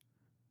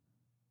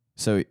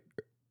 So,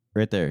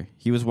 right there,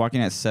 he was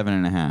walking at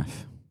 7.5.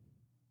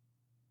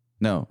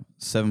 No,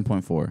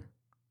 7.4.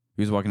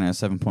 He was walking at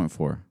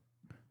 7.4.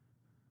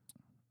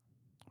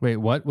 Wait,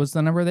 what was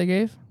the number they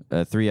gave?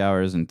 3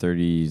 hours and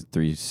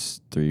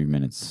 33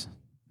 minutes.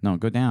 No,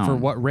 go down. For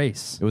what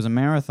race? It was a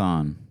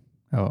marathon.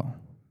 Oh.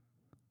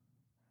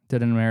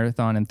 Did a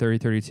marathon in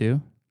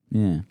 30:32?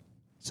 Yeah.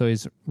 So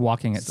he's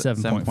walking at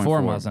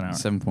 7.4 miles an hour.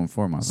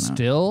 7.4 miles an hour.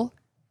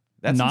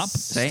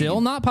 Still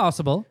not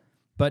possible,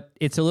 but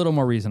it's a little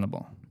more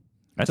reasonable.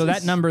 So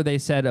that number they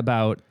said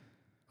about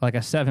like a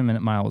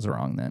 7-minute mile was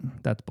wrong then.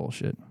 That's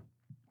bullshit.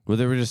 Well,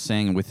 they were just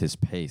saying with his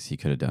pace, he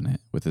could have done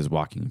it with his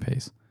walking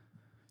pace.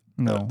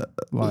 No,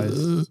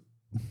 lies.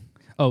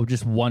 Oh,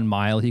 just 1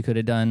 mile he could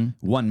have done?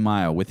 1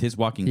 mile with his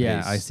walking pace.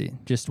 Yeah, I see.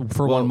 Just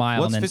for 1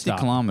 mile and then what's 50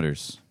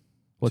 kilometers?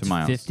 What's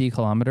 50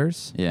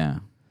 kilometers? Yeah,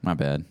 my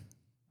bad.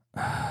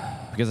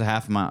 Because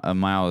a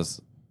mile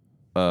is,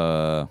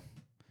 hold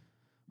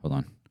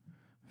on,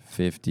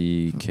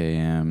 50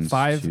 km.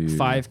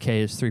 5K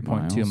is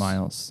 3.2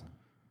 miles.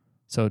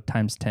 So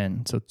times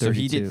 10, so 32. So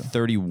he did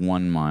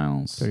 31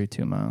 miles.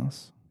 32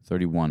 miles.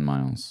 31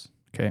 miles.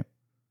 Okay.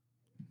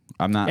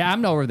 I'm not. Yeah,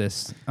 I'm over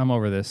this.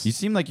 You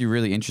seem like you're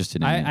really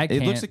interested in it.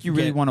 It looks like you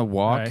really want to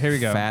walk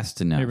fast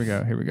enough. Here we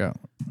go.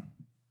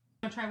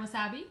 Want to try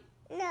wasabi?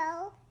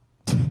 No.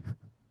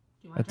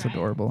 That's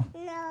adorable.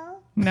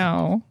 No.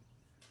 No.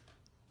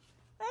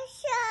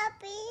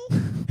 Wasabi.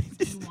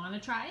 You want to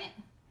try it?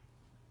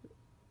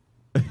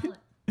 Smell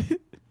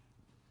it.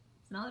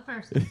 Smell it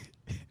first.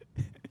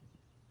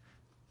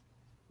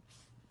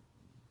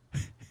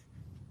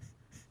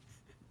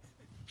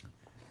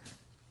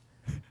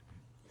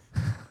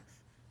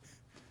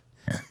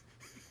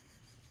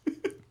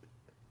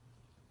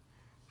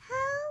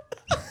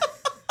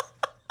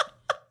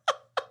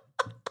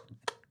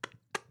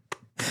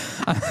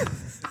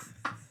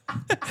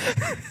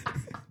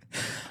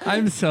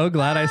 I'm so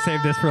glad I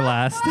saved this for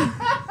last.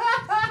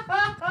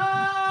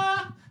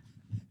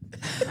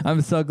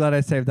 I'm so glad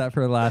I saved that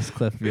for the last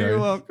clip. You're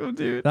welcome,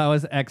 dude. That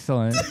was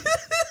excellent.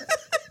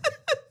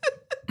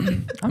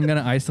 I'm going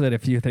to isolate a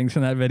few things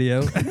from that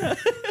video.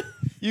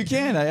 You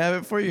can. I have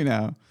it for you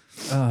now.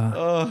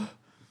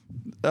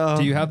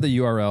 Do you have the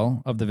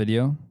URL of the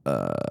video?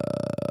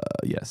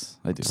 Yes,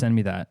 I do. Send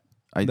me that.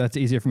 That's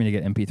easier for me to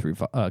get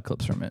MP3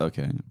 clips from it.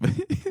 Okay.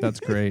 That's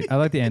great. I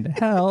like the end.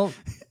 Help.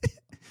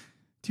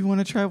 Do you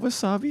want to try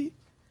wasabi?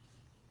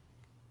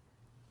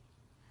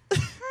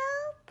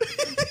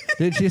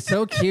 Dude, she's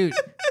so cute.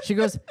 She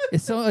goes,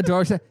 it's so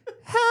adorable. She's like,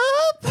 help.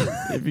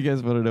 If you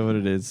guys want to know what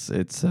it is,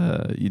 it's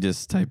you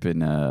just type in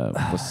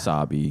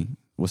wasabi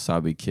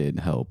kid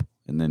help,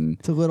 and then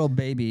it's a little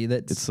baby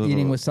that's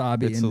eating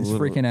wasabi and is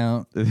freaking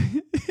out.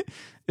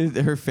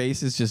 Her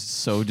face is just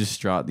so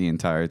distraught the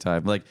entire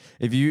time. Like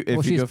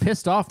she's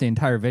pissed off the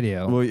entire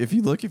video. Well, if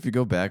you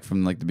go back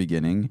from like the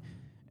beginning,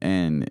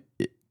 and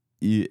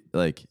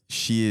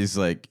she is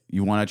like,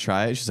 you want to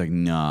try it? She's like,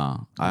 nah,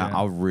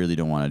 I really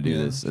don't want to do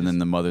this. And then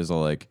the mother's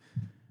all like,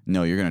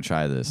 no, you're gonna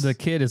try this. The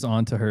kid is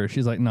onto her.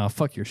 She's like, nah,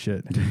 fuck your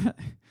shit. The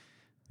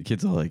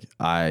kid's all like,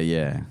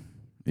 yeah.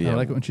 I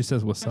like it when she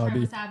says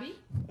wasabi. Wasabi?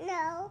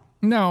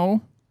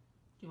 No. Do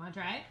you want to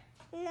try it?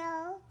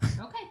 No.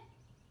 Okay.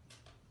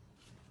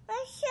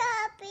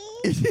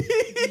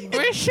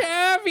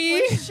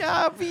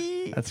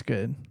 Wasabi. That's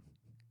good.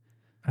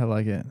 I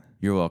like it.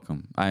 You're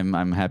welcome.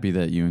 I'm happy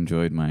that you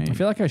enjoyed my. I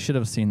feel like I should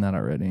have seen that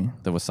already.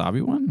 The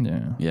wasabi one?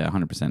 Yeah. Yeah,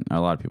 100%.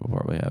 A lot of people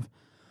probably have.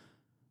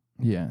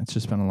 Yeah, it's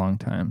just been a long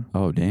time.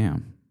 Oh,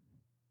 damn.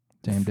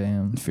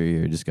 Damn.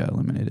 Furia just got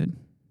eliminated.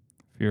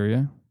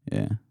 Furia?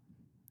 Yeah.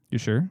 You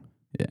sure?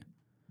 Yeah.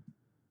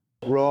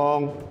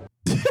 Wrong.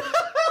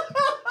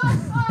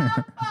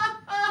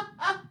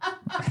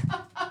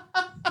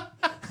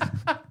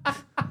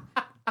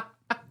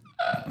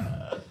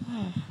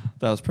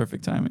 That was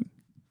perfect timing.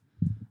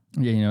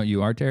 Yeah, you know what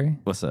you are, Terry?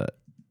 What's that?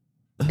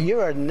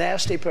 You're a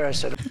nasty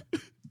person.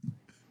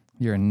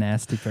 You're a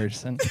nasty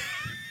person.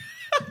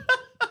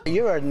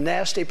 You're a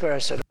nasty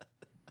person.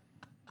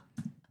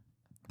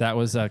 That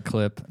was a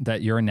clip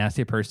that you're a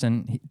nasty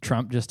person.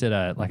 Trump just did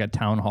a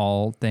town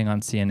hall thing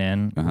on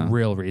CNN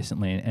real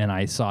recently, and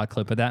I saw a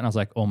clip of that, and I was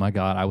like, oh my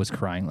God, I was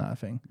crying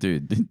laughing.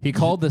 Dude. He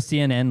called the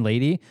CNN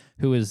lady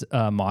who was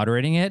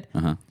moderating it.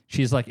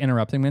 She's like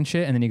interrupting him and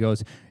shit, and then he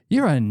goes,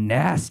 you're a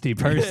nasty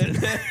person.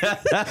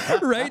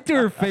 Right to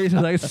her face. It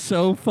was like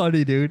so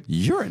funny, dude.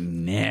 You're a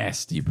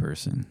nasty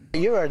person.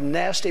 You're a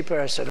nasty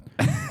person.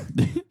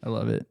 I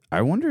love it.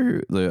 I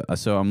wonder,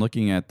 so I'm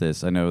looking at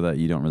this. I know that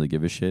you don't really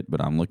give a shit,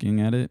 but I'm looking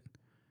at it.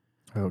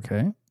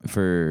 Okay.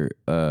 For,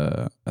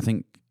 I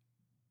think,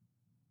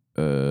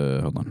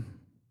 hold on.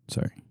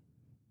 Sorry.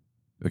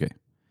 Okay.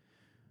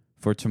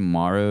 For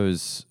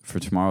tomorrow's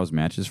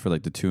matches for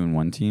like the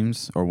 2-1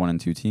 teams or 1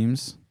 and 2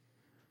 teams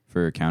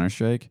for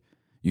Counter-Strike,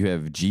 you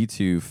have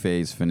G2,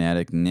 FaZe,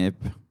 Fnatic,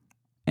 Nip,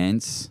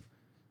 Ents,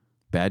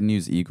 Bad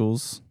News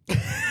Eagles.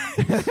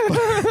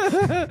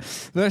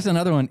 There's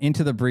another one,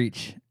 Into the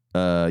Breach.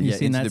 Yeah,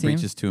 Into the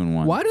Breach is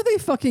 2-1. Why do they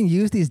fucking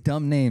use these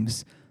dumb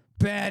names?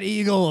 Bad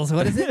Eagles.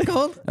 What is it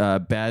called?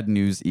 Bad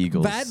News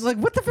Eagles.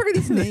 What the fuck are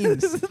these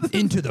names?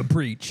 Into the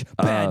Breach.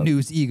 Bad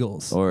News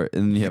Eagles.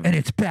 And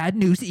it's Bad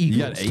News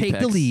Eagles. Take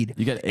the lead.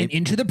 You got and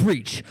Into the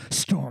Breach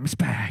storms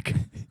back.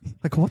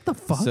 Like, what the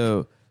fuck?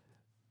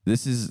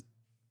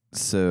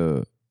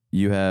 So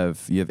you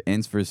have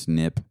Ents versus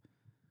Nip,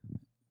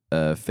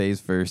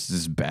 FaZe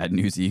versus Bad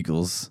News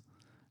Eagles,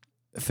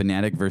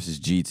 Fnatic versus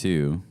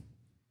G2,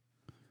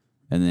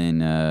 and then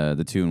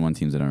the 2-1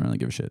 teams that I don't really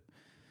give a shit.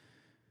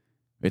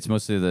 It's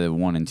mostly the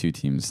 1 and 2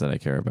 teams that I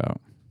care about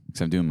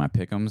because I'm doing my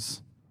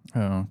pick'ems.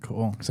 Oh,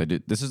 cool. Because I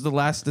did. This is the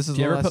last. Do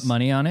you ever put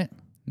money on it?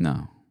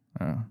 No.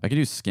 Oh. I could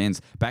do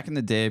skins back in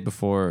the day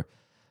before,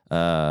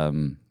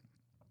 like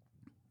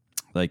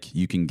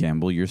you can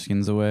gamble your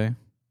skins away.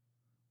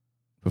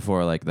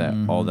 Before like that,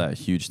 all that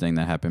huge thing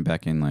that happened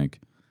back in like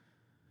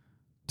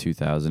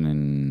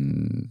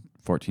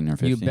 2014 or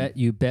 15.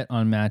 You bet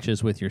on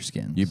matches with your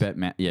skins. You bet,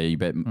 you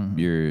bet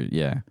your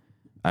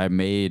I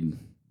made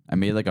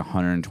like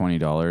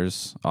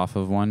 $120 off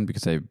of one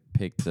because I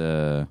picked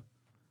Cloud9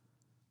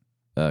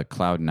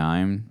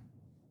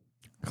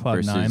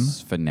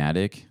 versus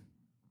Fnatic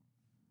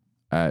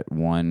at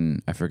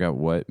one. I forgot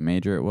what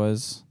major it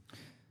was,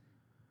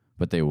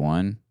 but they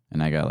won,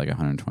 and I got like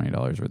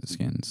 $120 worth of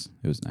skins.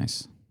 It was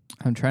nice.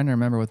 I'm trying to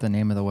remember what the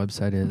name of the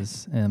website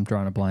is, and I'm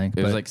drawing a blank.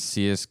 It was like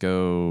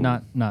CSGO.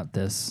 Not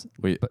this.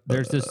 Wait, but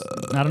there's this.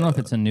 I don't know if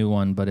it's a new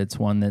one, but it's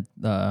one that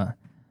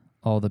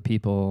all the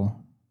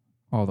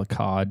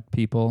COD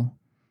people,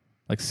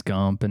 like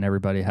Scump and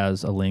everybody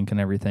has a link and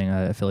everything,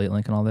 affiliate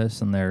link and all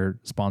this, and they're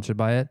sponsored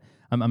by it.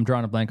 I'm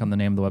drawing a blank on the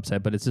name of the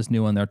website, but it's this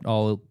new one they're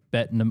all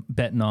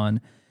betting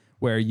on,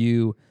 where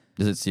you.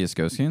 Is it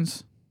CSGO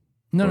skins?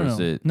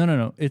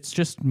 No. It's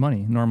just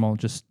money, normal,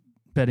 just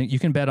betting. You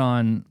can bet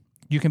on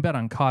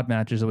COD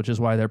matches, which is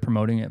why they're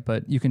promoting it,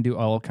 but you can do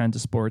all kinds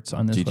of sports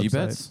on this GG website.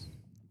 bets?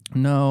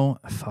 No,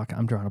 fuck,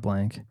 I'm drawing a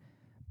blank.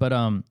 But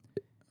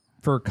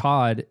for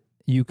COD,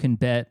 you can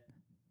bet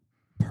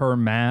per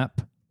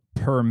map,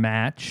 per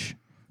match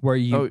where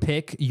you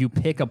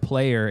pick a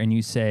player and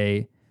you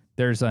say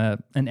there's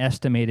an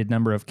estimated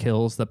number of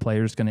kills that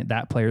player's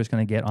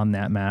gonna get on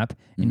that map,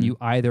 and you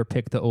either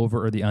pick the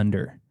over or the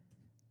under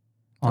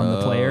on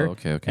the player.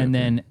 And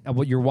then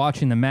what you're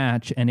watching the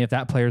match, and if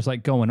that player's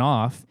like going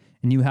off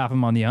and you have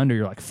him on the under,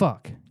 you're like,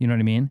 fuck. You know what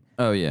I mean?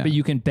 Oh yeah. But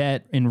you can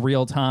bet in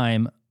real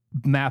time,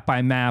 map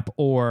by map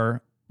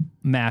or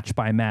match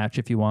by match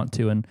if you want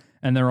to,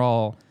 and they're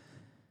all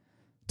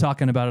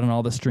talking about it on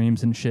all the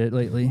streams and shit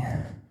lately.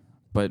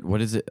 But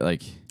what is it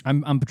like?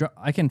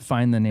 I can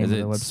find the name of the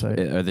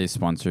website. Are they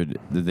sponsored?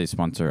 Did they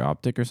sponsor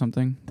Optic or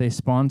something? They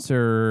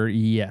sponsor,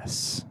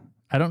 yes.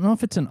 I don't know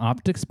if it's an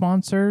Optic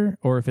sponsor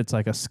or if it's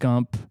like a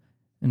Scump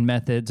and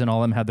Methods and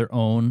all of them have their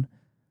own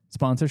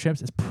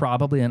sponsorships. It's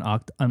probably an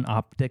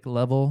Optic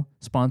level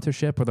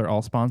sponsorship where they're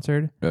all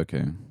sponsored.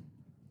 Okay.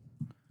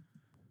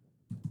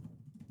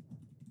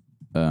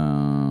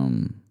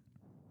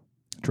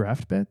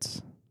 Draft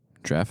bits?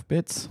 Draft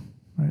bits?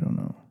 I don't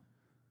know.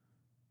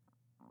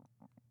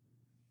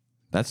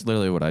 That's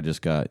literally what I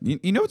just got.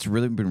 You know what's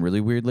really been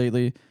really weird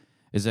lately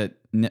is that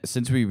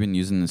since we've been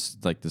using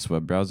this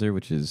web browser,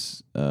 which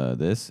is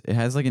it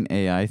has like an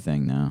AI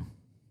thing now.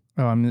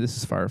 Oh, I mean, this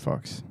is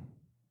Firefox.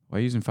 Why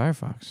are you using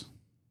Firefox?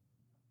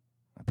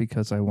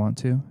 Because I want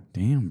to.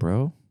 Damn,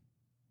 bro.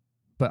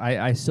 But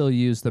I still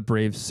use the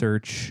Brave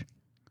search.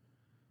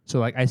 So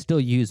like I still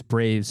use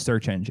Brave's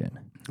search engine.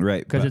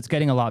 Right. Because it's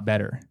getting a lot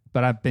better.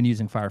 But I've been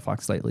using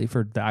Firefox lately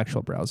for the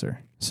actual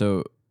browser.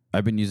 So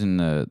I've been using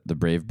the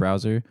Brave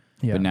browser.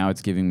 Yeah. But now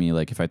it's giving me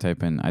like if I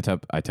typed in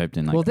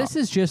like well, this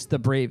is just the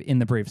Brave in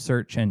the Brave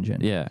search engine.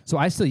 Yeah. So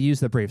I still use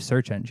the Brave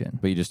search engine.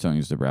 But you just don't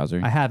use the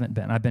browser? I haven't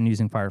been. I've been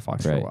using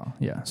Firefox for a while.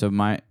 Yeah. So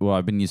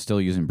I've been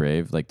still using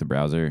Brave, like the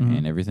browser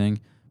and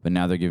everything, but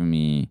now they're giving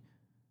me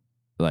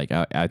like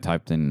I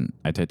typed in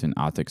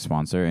Optic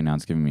sponsor and now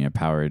it's giving me it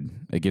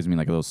gives me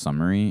like a little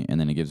summary and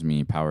then it gives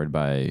me powered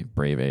by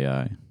Brave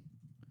AI.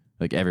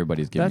 Like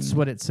everybody's giving That's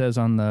what it says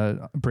on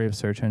the Brave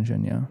search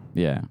engine, yeah.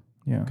 Yeah.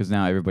 Yeah. Because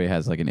now everybody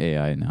has like an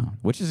AI now,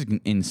 which is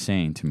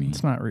insane to me.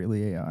 It's not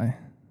really AI.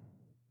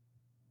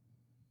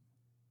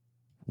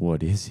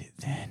 What is it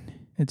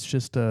then? It's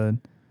just a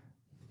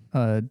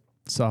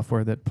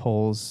software that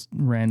pulls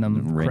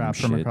random crap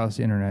from across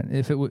the internet.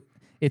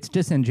 It's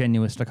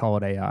disingenuous to call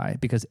it AI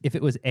because if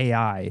it was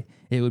AI,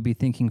 it would be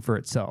thinking for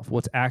itself.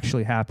 What's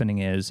actually happening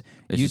is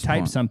you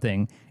type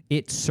something,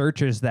 it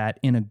searches that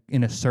in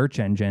a search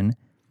engine,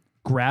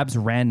 grabs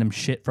random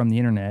shit from the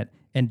internet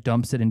and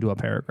dumps it into a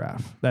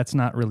paragraph. That's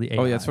not really AI.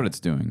 Oh, yeah, that's what it's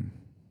doing.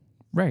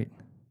 Right.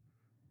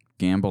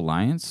 Gamble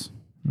Alliance?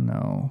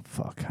 No,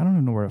 fuck. I don't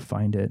even know where to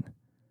find it.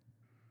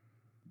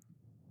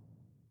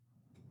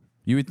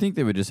 You would think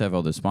they would just have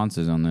all the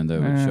sponsors on there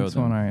that would show that's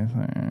them. What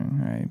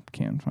I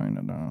can't find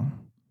it now.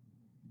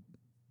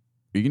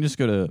 You can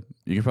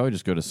probably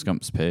just go to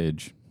Scump's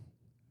page.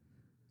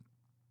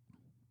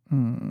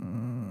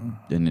 And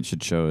it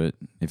should show it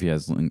if he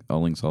has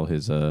links all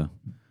his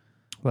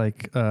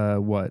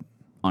what?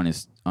 On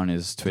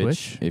his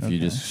Twitch? If you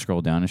just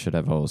scroll down, it should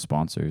have all his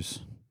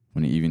sponsors.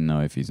 Even though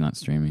if he's not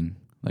streaming,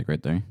 like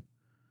right there.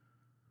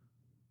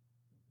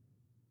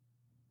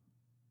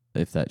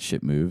 If that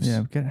shit moves.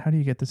 Yeah, how do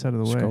you get this out of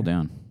the way? Scroll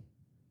down.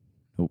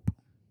 Nope.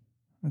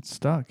 It's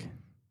stuck.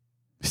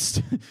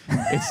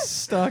 It's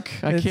stuck.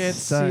 I can't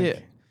see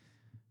it.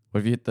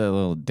 What if you hit the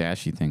little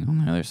dashy thing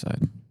on the other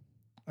side?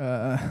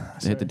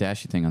 Hit the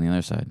dashy thing on the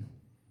other side.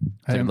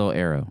 It's like a little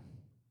arrow.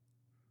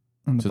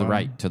 To the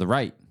right. To the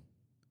right.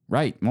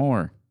 Right.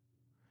 More.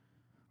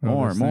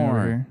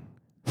 More.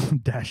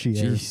 Dashy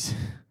arrow. Jeez.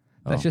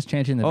 That's just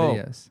changing the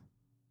videos.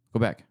 Go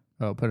back.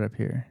 Oh, put it up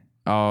here.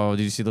 Oh,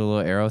 did you see the little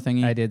arrow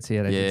thingy? I did see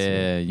it.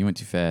 Yeah, you went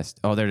too fast.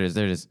 Oh, there it is.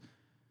 There it is.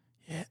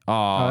 Yeah.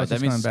 Oh,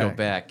 that means go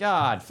back.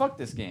 God, fuck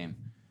this game.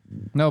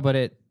 No, but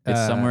it's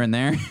somewhere in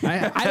there.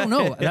 I don't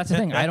know. That's the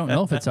thing. I don't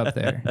know if it's up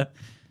there.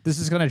 This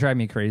is gonna drive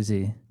me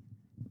crazy.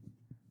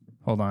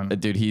 Hold on,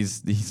 dude.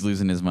 He's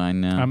losing his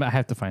mind now. I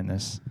have to find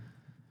this.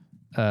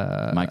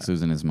 Mike's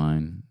losing his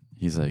mind.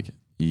 He's like,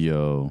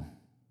 yo,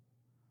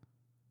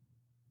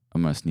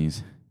 I'm gonna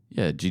sneeze.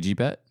 Yeah, GG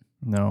bet.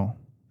 No.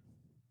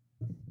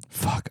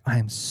 Fuck,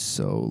 I'm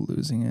so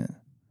losing it.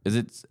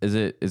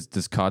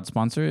 Does COD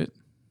sponsor it?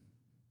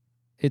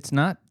 It's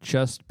not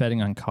just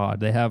betting on COD.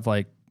 They have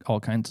like all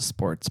kinds of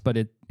sports, but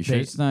they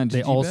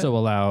also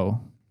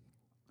allow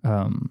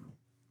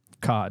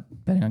COD,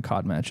 betting on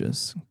COD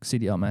matches,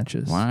 CDL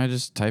matches. Why don't I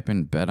just type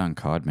in bet on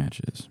COD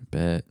matches?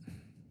 Bet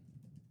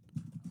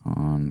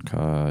on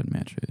COD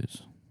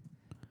matches.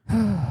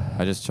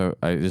 I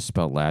just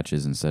spelled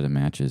latches instead of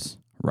matches.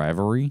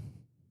 Rivalry,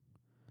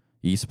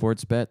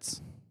 esports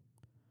bets,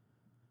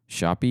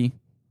 Shopee,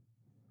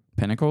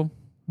 Pinnacle,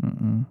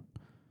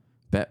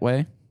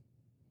 Betway.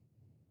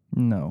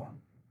 No,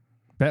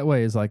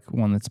 Betway is like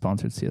one that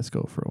sponsored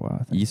CS:GO for a while.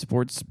 I think.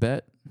 Esports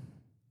bet.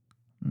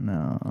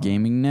 No.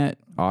 Gaming Net,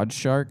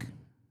 OddsShark.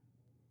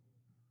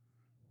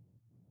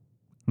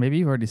 Maybe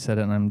you've already said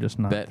it, and I'm just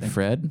not.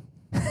 Betfred.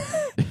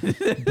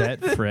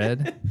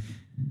 Betfred.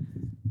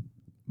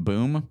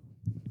 Boom.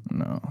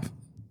 No.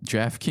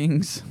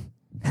 DraftKings.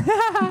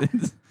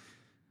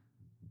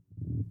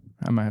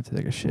 I might have to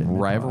take a shit.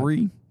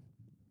 Rivalry.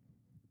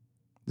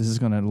 This is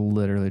gonna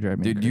literally drive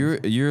me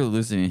Dude, crazy. you're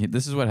listening.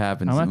 This is what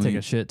happens. I'm gonna take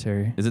a shit,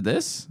 Terry. Is it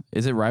this?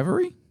 Is it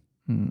Rivalry?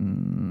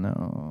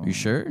 No. You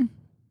sure?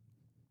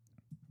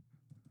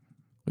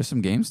 There's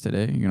some games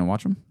today. You gonna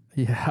watch them?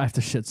 Yeah, I have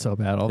to shit so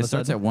bad. All It of a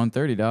starts sudden. at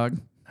 1:30, dog.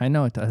 I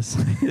know it does.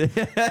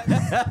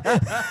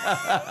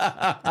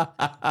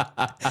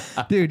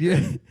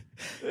 Dude,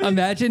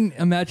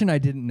 imagine I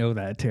didn't know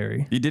that,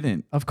 Terry. You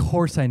didn't. Of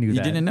course I knew You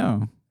that. didn't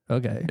know.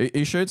 Okay. Are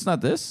you sure it's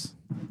not this?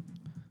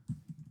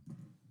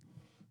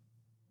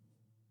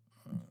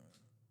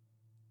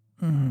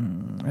 I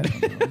don't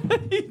know.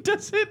 He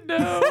doesn't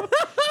know.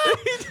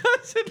 He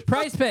doesn't.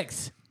 Prize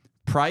Picks.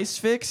 Prize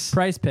Fix?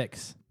 Prize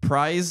Picks.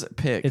 Prize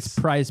Picks. It's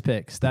Prize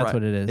Picks. That's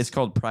what it is. It's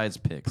called Prize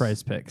Picks.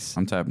 Prize Picks.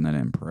 I'm typing that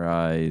in.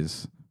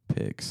 Prize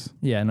Picks.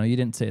 Yeah, no, you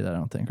didn't say that, I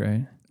don't think,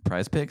 right?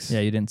 Prize Picks? Yeah,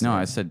 you didn't say No,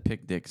 that. I said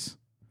pick dicks.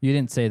 You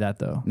didn't say that,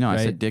 though. No, right?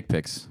 I said dick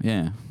pics.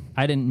 Yeah.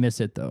 I didn't miss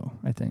it, though,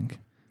 I think.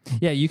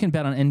 Yeah, you can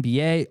bet on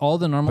NBA, all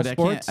the normal But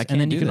sports, I can't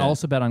and then you do can that.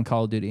 also bet on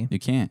Call of Duty. You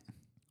can't.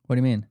 What do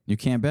you mean? You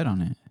can't bet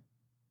on it.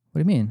 What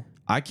do you mean?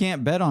 I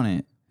can't bet on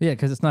it. Yeah,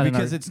 because it's not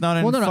Because it's not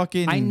in well, no,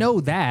 fucking... I know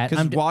that.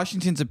 Because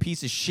Washington's a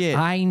piece of shit.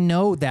 I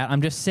know that.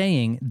 I'm just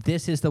saying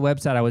this is the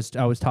website I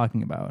was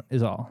talking about,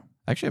 is all.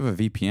 I actually have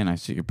a VPN. I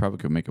see you probably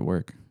could make it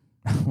work.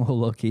 Well,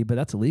 low-key, but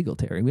that's illegal,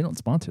 Terry. We don't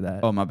sponsor that.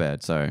 Oh, my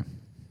bad. Sorry.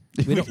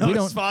 We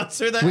don't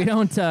sponsor that. We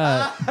don't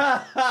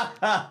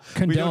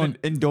condone. We don't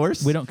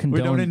endorse. We don't condone.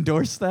 We don't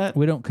endorse that.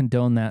 We don't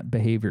condone that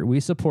behavior. We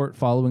support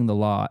following the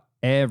law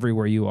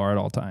everywhere you are at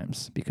all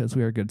times because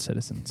we are good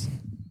citizens.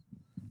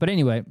 But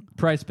anyway,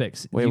 Prize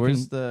Picks. Wait,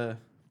 where's the?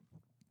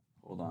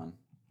 Hold on.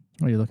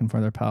 What are you looking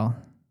for there, pal?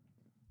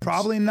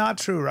 Probably not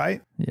true,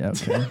 right? Yeah.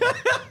 Okay.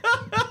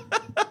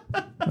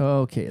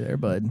 Okay, there,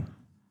 bud.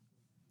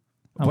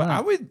 But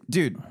I would,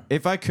 dude.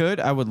 If I could,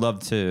 I would love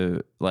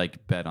to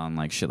like bet on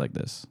like shit like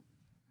this.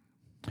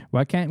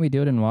 Why can't we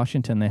do it in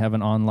Washington? They have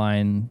an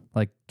online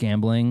like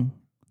gambling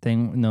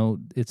thing. No,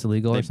 it's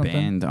illegal or something. They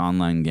banned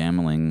online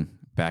gambling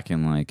back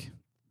in like.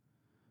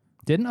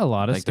 Didn't a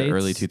lot of like states the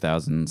early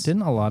 2000s?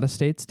 Didn't a lot of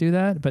states do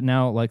that? But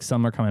now like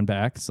some are coming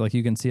back. So like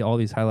you can see all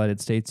these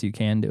highlighted states you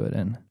can do it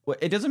in. Well,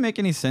 it doesn't make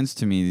any sense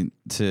to me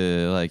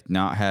to like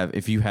not have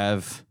if you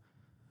have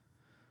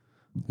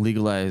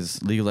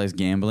legalized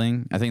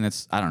gambling. I think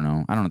that's I don't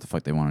know what the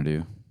fuck they want to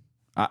do.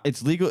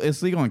 It's legal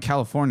in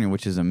California,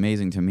 which is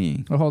amazing to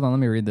me. Oh, hold on, let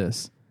me read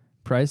this.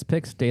 Prize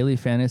Picks daily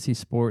fantasy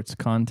sports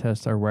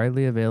contests are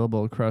widely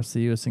available across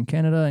the US and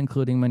Canada,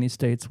 including many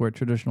states where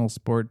traditional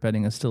sport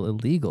betting is still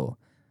illegal,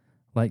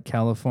 like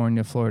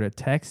California, Florida,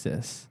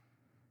 Texas.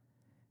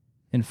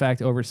 In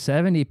fact, over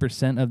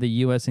 70% of the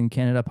US and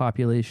Canada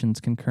populations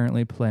can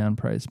currently play on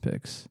Prize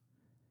Picks.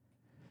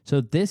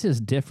 So this is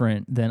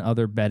different than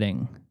other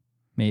betting,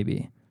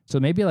 maybe. So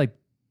maybe like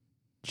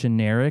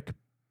generic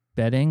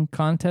betting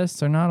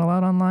contests are not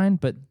allowed online,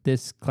 but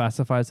this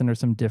classifies under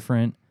some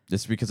different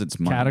just because it's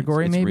money.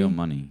 Category, it's maybe? real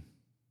money.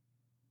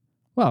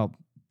 Well,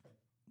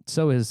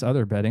 so is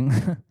other betting.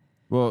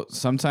 Well,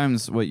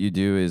 sometimes what you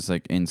do is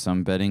like in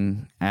some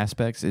betting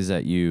aspects is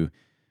that you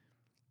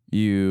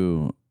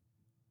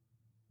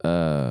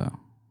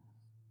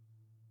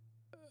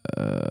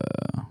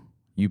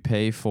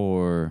pay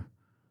for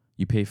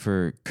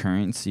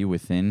currency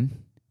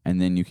within,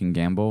 and then you can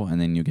gamble,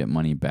 and then you get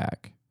money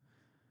back.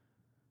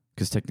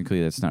 Because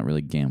technically, that's not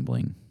really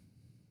gambling.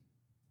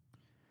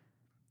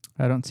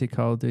 I don't see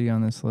Call of Duty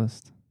on this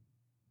list.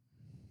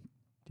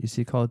 Do you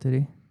see Call of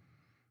Duty?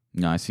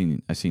 No, I see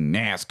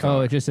NASCAR.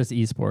 Oh, it just says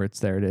esports.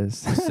 There it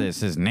is. It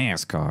says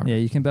NASCAR. Yeah,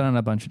 you can bet on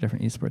a bunch of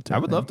different esports. I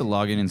would love to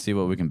log in and see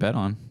what we can bet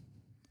on,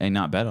 and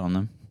not bet on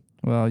them.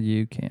 Well,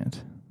 you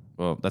can't.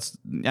 Well,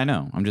 I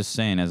know. I'm just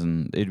saying,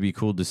 it'd be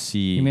cool to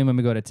see. You mean when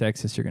we go to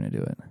Texas, you're going to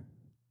do it?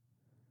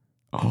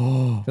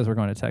 Oh, because we're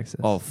going to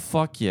Texas. Oh,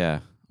 fuck yeah!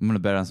 I'm gonna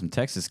bet on some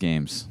Texas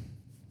games.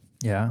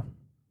 Yeah.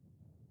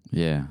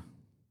 Yeah.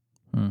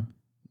 I'm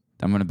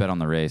gonna bet on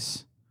the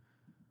race.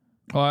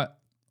 What?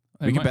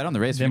 We can bet on the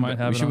race.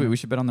 We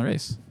should bet on the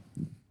race.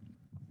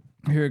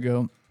 Here we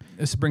go.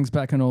 This brings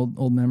back an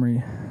old memory.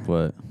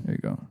 What? There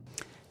you go.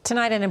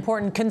 Tonight, an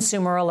important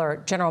consumer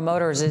alert. General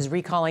Motors is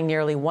recalling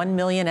nearly 1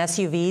 million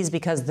SUVs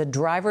because the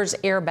driver's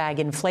airbag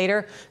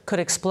inflator could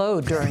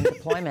explode during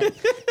deployment.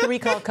 The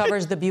recall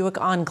covers the Buick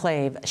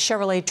Enclave,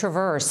 Chevrolet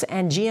Traverse,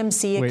 and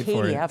GMC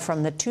Acadia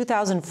from the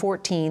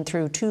 2014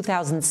 through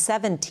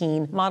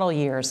 2017 model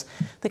years.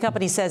 The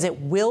company says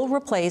it will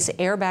replace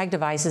airbag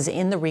devices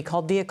in the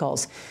recalled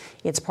vehicles.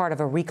 It's part of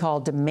a recall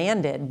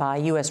demanded by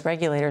U.S.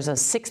 regulators of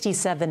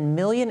 67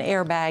 million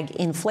airbag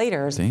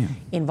inflators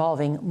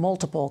involving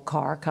multiple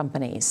car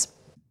companies.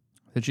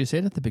 Did she say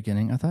it at the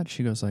beginning? I thought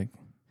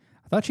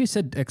she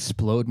said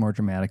explode more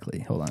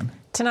dramatically. Hold on.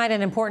 Tonight,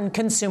 an important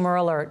consumer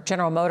alert.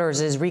 General Motors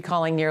is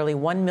recalling nearly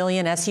 1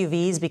 million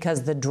SUVs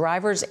because the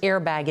driver's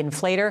airbag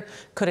inflator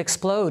could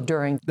explode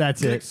during...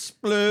 That's it.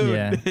 Explode.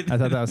 Yeah, I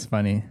thought that was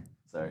funny.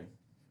 Sorry.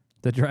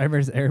 The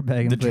driver's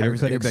airbag inflator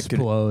could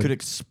explode. Could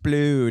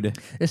explode.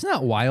 It's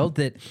not wild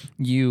that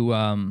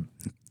you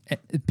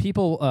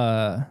people.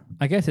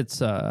 I guess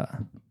it's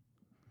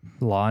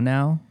law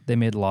now. They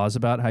made laws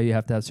about how you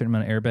have to have a certain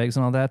amount of airbags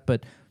and all that.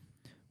 But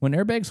when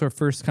airbags were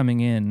first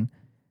coming in,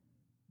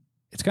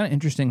 it's kind of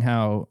interesting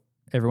how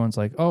everyone's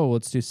like, "Oh,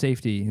 let's do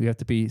safety. We have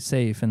to be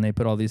safe," and they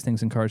put all these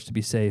things in cars to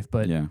be safe.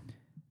 But yeah,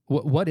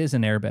 what is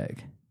an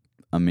airbag?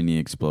 A mini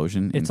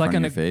explosion in front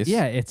of your face?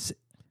 Yeah, it's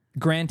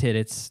granted,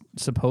 it's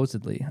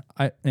supposedly,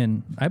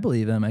 I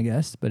believe them, I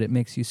guess, but it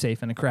makes you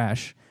safe in a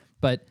crash.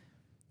 But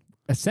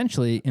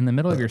essentially, in the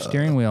middle of your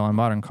steering wheel on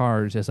modern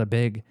cars is a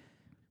big,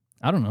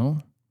 I don't know,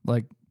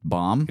 like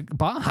bomb?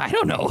 I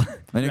don't know.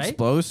 An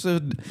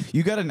explosive.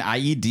 You got an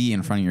IED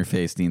in front of your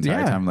face the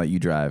entire time that you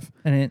drive.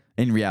 And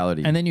in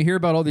reality. And then you hear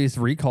about all these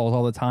recalls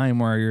all the time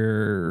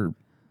where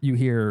you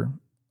hear,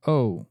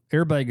 oh,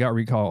 airbag got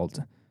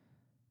recalled.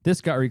 This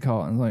got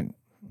recalled. And like,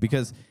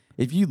 because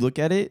if you look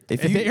at it,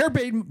 if the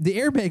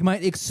airbag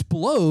might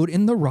explode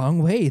in the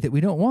wrong way that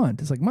we don't want.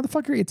 It's like,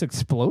 motherfucker, it's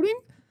exploding?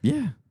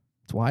 Yeah.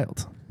 It's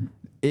wild.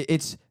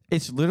 It's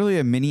literally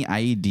a mini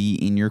IED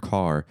in your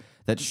car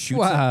that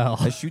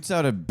shoots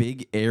out a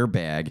big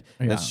airbag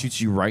that shoots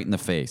you right in the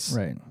face.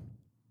 Right.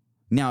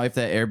 Now, if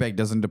that airbag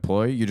doesn't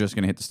deploy, you're just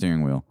going to hit the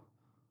steering wheel.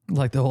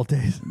 Like the old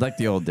days. Like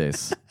the old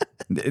days.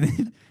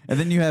 And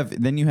then you have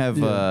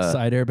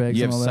side airbags.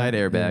 You have side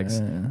airbags.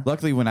 Yeah.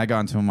 Luckily, when I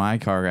got into my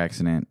car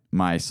accident,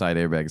 my side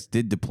airbags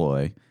did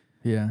deploy.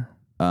 Yeah.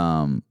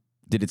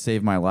 Did it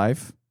save my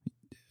life?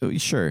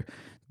 Sure.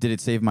 Did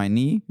it save my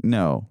knee?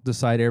 No. The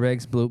side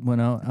airbags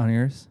went out on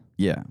yours?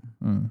 Yeah.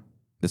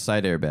 The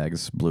side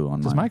airbags blew on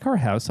mine. Does my car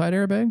have side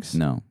airbags?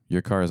 No.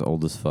 Your car is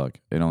old as fuck.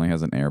 It only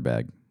has an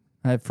airbag.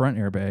 I have front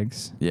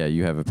airbags. Yeah,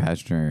 you have a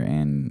passenger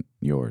and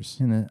yours.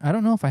 And I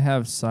don't know if I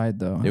have side,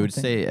 though. It would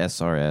say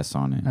SRS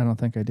on it. I don't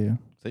think I do.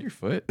 Is that your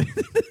foot?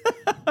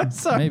 I'm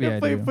sorry. Maybe I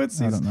do. I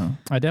don't know.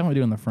 I definitely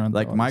do in the front.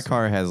 Like, though, my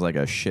car has like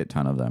a shit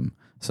ton of them.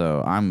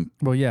 So I'm...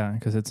 Well, yeah,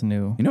 because it's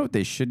new. You know what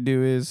they should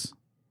do is,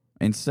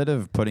 instead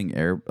of putting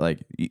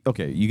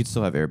okay, you could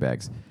still have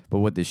airbags, but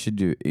what they should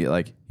do,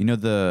 like,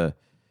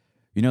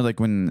 like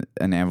when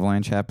an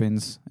avalanche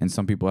happens and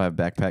some people have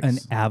backpacks. An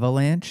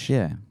avalanche?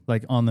 Yeah.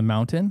 Like on the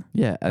mountain?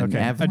 Yeah. Okay.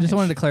 I just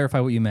wanted to clarify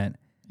what you meant.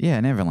 Yeah,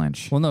 an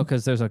avalanche. Well, no,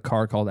 because there's a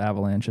car called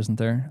Avalanche, isn't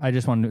there? I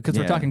just wanted to, because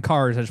we're talking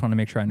cars, I just want to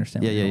make sure I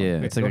understand. Yeah.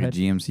 It's like a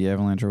GMC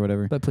avalanche or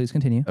whatever. But please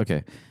continue.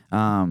 Okay.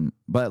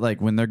 But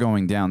like when they're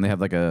going down, they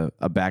have like a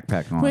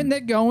backpack on. When they're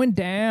going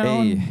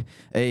down.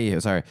 Hey,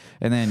 sorry.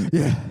 And then.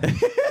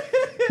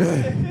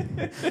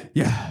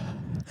 Yeah.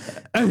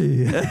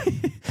 Hey.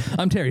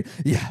 I'm Terry.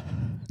 Yeah.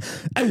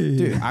 Hey.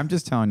 Dude, I'm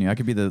just telling you, I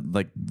could be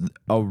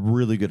a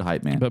really good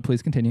hype man. But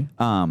please continue.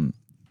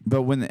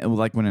 But when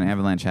an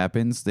avalanche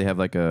happens, they have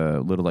like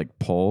a little like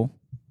pole.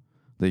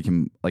 They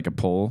can like a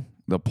pole.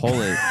 They'll pull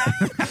it.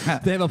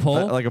 They have a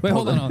pole. Wait,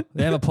 hold on.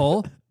 They have a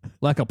pole,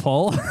 like a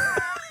pole.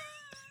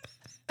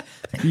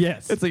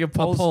 Yes, it's like a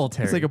pole.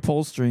 Terry. It's like a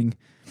pole string,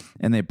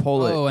 and they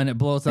pull it. Oh, and it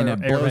blows up.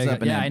 And it blows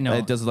up. And I know.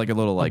 It does like a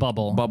little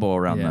bubble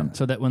around them,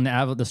 so that when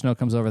the snow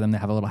comes over them, they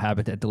have a little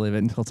habitat to live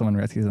in until someone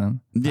rescues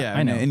them. Yeah,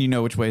 I know. And you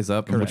know which way's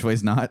up and which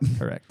way's not.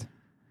 Correct.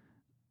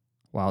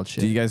 Wild shit.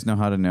 Do you guys know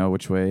how to know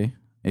which way?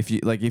 If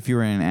you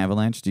were in an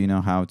avalanche, do you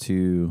know how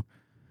to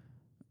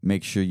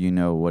make sure you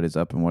know what is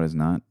up and what is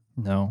not?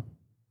 No.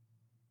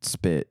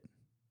 Spit.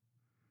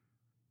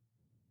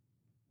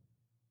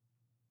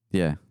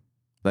 Yeah.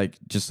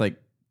 Just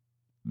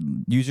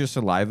use your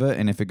saliva,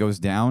 and if it goes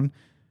down,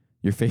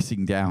 you're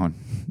facing down.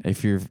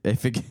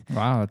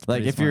 Wow, it's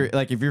if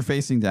you're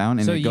facing down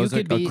and it goes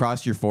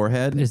across your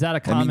forehead, is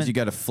that that means you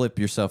got to flip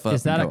yourself up.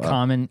 Is that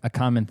a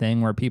common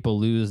thing where people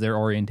lose their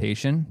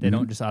orientation? They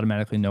don't just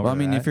automatically know. Well, I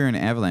mean, if you're in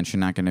an avalanche,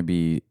 you're not going to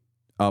be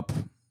up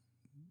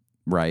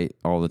right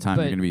all the time.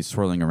 You're going to be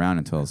swirling around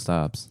until it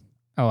stops.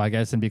 Oh, I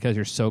guess, and because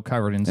you're so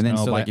covered in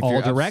snow by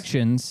all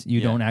directions, you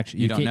don't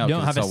actually you don't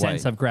have a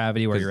sense of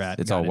gravity where you're at.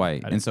 It's all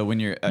white, and so when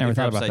you're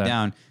upside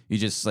down, you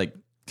just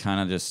kind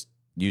of just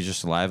use your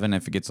saliva, and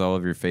if it gets all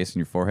over your face and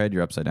your forehead,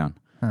 you're upside down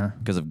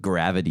because of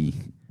gravity.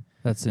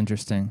 That's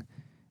interesting.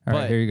 All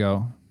right, here you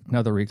go.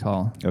 Another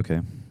recall.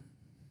 Okay.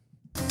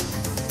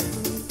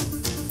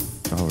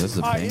 Oh, this is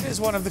a pain. It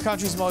is one of the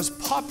country's most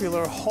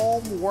popular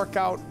home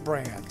workout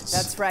brands.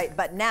 That's right.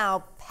 But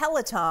now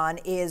Peloton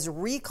is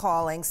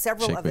recalling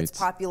several of its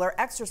popular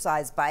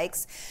exercise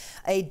bikes.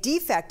 A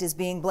defect is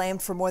being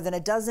blamed for more than a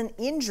dozen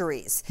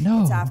injuries.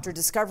 No. It's after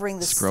discovering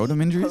the Scrotum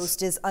seat injuries?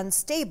 post is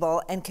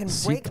unstable and can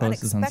break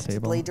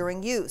unexpectedly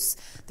during use.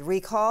 The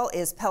recall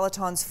is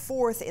Peloton's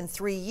fourth in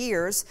 3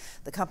 years.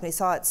 The company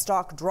saw its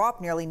stock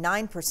drop nearly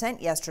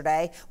 9%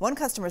 yesterday. One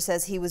customer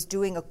says he was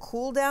doing a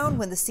cool down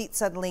when the seat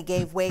suddenly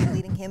gave way,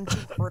 leading him to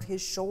hurt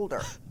his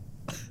shoulder.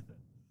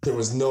 There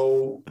was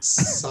no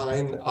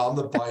sign on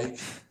the bike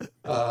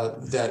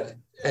that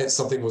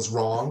something was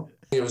wrong.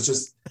 It was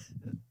just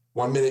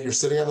 1 minute you're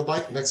sitting on the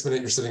bike, next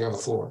minute you're sitting on the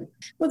floor.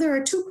 Well, there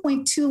are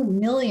 2.2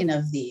 million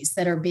of these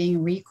that are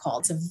being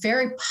recalled. It's a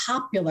very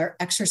popular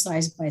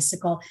exercise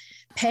bicycle.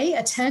 Pay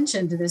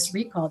attention to this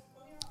recall.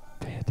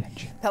 Pay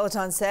attention.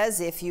 Peloton says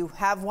if you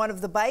have one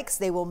of the bikes,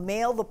 they will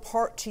mail the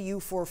part to you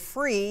for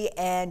free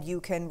and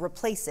you can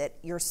replace it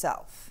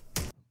yourself.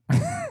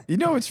 You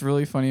know what's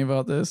really funny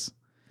about this?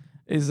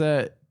 Is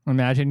that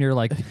imagine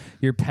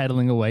you're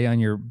pedaling away on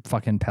your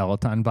fucking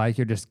Peloton bike.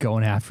 You're just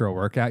going after a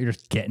workout. You're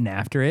just getting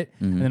after it.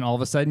 Mm-hmm. And then all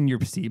of a sudden your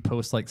seat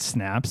post like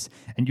snaps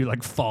and you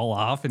like fall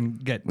off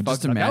and get fucked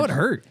up. Imagine, That would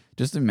hurt.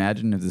 Just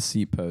imagine if the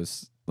seat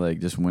post like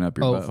just went up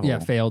your butthole. Yeah,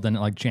 failed and it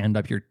like jammed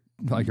up your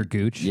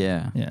gooch.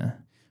 Yeah. Yeah.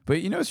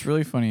 But you know what's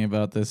really funny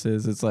about this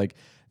is it's like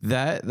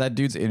that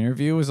dude's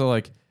interview was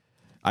like,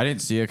 I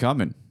didn't see it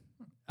coming.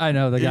 I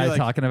know the guy like,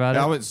 talking about it.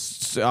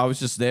 I was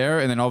just there,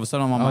 and then all of a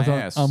sudden I'm on my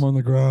ass. I'm on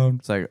the ground.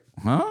 It's like,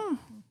 huh?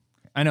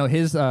 I know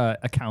his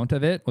account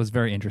of it was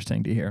very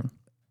interesting to hear.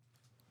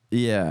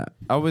 Yeah,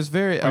 I was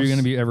very. Are you going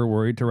to be ever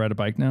worried to ride a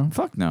bike now?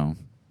 Fuck no.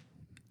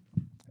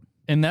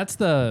 And that's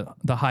the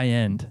high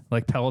end.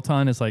 Like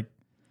Peloton is like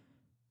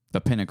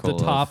the pinnacle.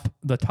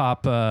 The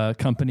top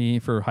company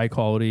for high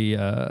quality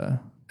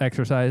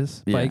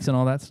exercise bikes and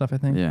all that stuff. I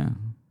think. Yeah.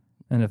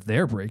 And if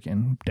they're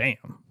breaking,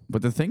 damn.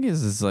 But the thing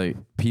is like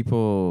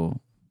people,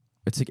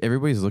 it's like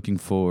everybody's looking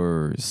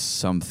for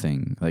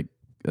something like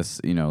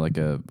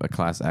a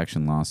class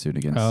action lawsuit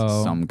against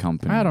some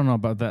company. I don't know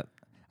about that.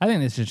 I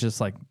think this is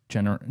just like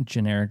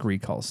generic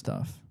recall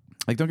stuff.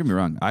 Like, don't get me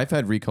wrong. I've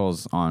had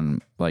recalls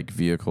on like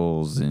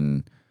vehicles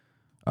and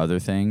other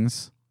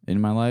things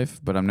in my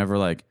life, but I'm never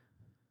like,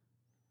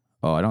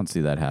 oh, I don't see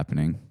that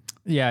happening.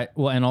 Yeah.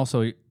 Well, and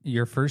also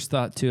your first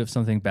thought too, if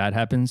something bad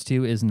happens to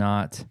you, is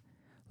not,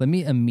 let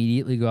me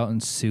immediately go out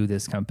and sue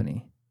this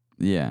company.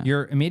 Yeah.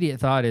 Your immediate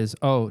thought is,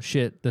 oh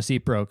shit, the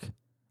seat broke.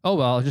 Oh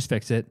well, I'll just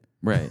fix it.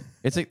 Right.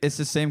 It's like it's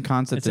the same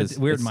concept. It's a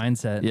weird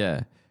mindset.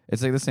 Yeah.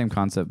 It's like the same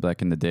concept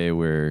back in the day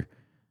where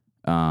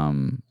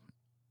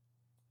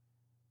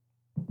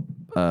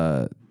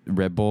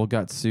Red Bull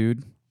got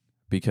sued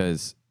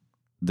because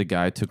the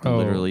guy took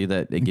literally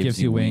that it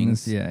gives you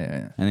wings. Yeah.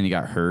 And then he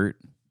got hurt.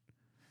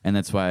 And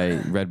that's why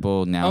Red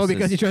Bull now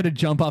because he tried to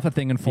jump off a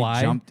thing and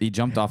fly. He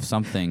jumped off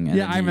something.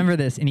 And I remember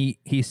this. And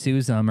he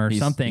sues them or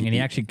something, and he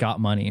actually got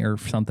money or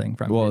something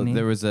from. Well,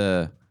 there was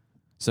it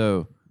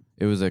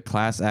was a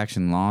class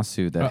action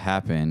lawsuit that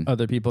happened.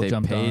 Other people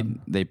jumped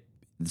on.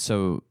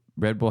 So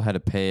Red Bull had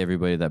to pay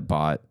everybody that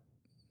bought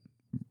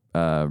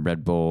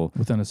Red Bull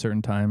within a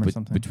certain time or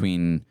something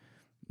between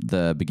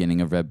the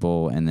beginning of Red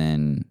Bull and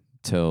then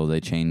till they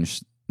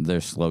changed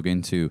their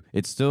slogan to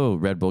it's still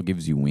Red Bull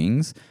gives you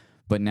wings.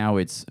 But now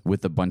it's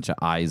with a bunch of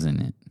eyes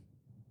in it.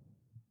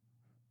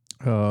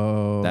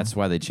 Oh. That's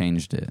why they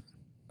changed it.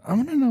 I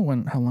want to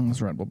know how long has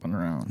Red Bull been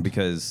around?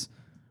 Because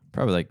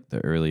probably like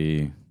the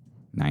early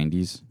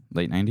 90s,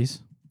 late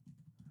 90s.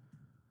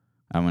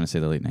 I want to say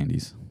the late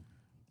 90s.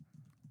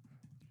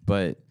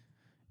 But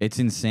it's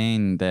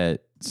insane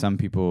that some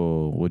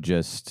people would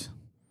just...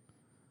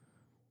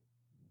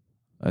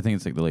 I think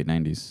it's like the late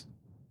 90s.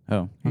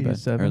 Oh, my bad.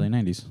 Early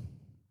 90s.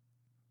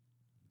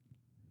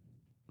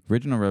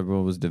 Original Red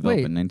Bull was developed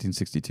in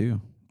 1962.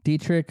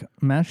 Dietrich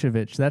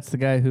Mateschitz, that's the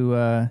guy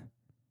who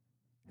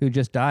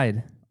just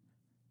died.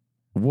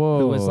 Whoa.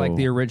 Who was like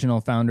the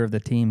original founder of the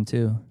team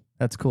too.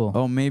 That's cool.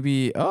 Oh,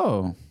 maybe.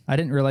 Oh. I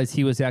didn't realize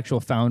he was the actual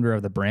founder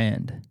of the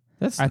brand.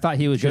 I thought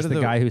he was just the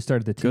guy who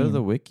started the team. Go to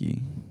the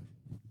wiki.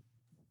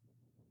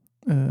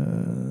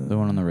 The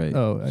one on the right.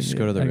 Oh, just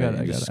go to the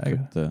right. Just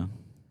click the...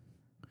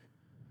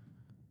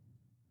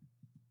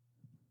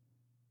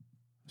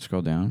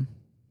 Scroll down.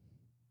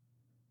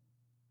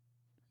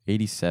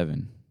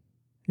 87.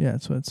 Yeah,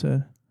 that's what it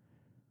said.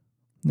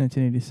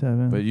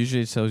 1987. But it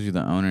usually tells you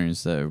the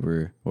owners that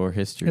were, or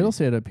history. It'll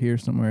say it up here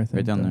somewhere, I think.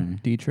 Right down there.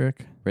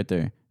 Dietrich. Right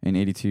there. In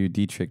 82,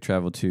 Dietrich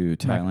traveled to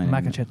Thailand.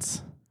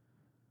 Mateschitz.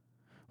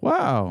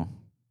 Wow.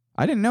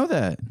 I didn't know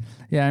that.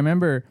 Yeah, I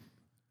remember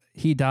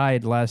he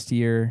died last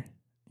year,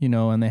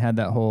 and they had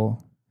that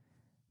whole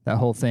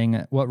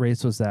thing. What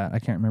race was that? I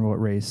can't remember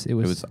what race. It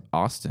was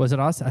Austin. Was it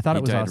Austin? I thought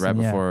it was Austin.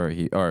 He died right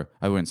before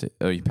I wouldn't say,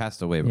 he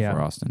passed away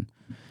before Austin.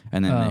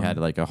 And then they had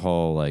like a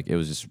whole, it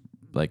was just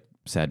like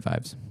sad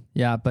vibes.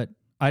 Yeah, but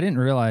I didn't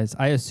realize.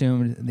 I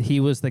assumed he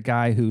was the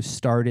guy who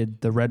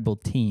started the Red Bull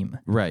team.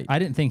 Right. I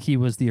didn't think he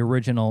was the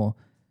original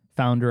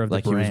founder of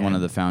the brand. Like he was one of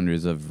the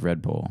founders of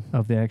Red Bull.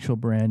 Of the actual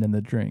brand and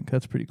the drink.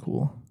 That's pretty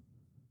cool.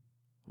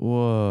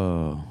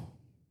 Whoa.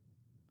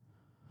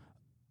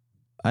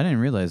 I didn't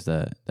realize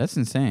that. That's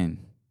insane.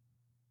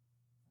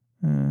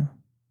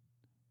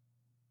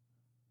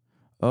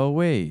 Oh,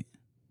 wait.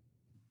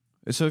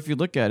 So if you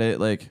look at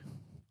it,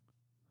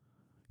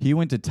 he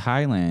went to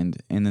Thailand,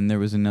 and then there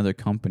was another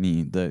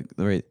company,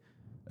 a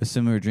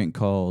similar drink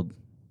called...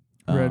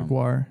 Red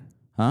Guar.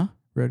 Huh?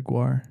 Red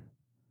Guar.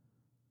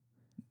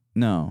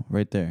 No,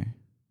 right there.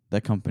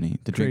 That company.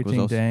 The drink was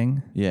also...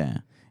 Dang. Yeah.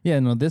 Yeah,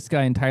 no, this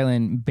guy in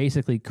Thailand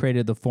basically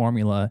created the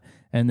formula,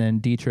 and then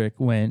Dietrich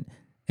went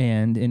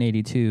and in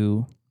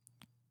 82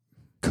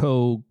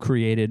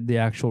 co-created the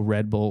actual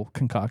Red Bull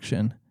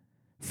concoction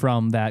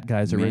from that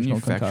guy's original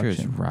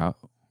concoction.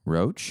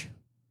 Roach?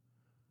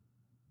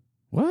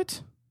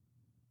 What?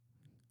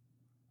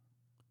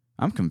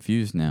 I'm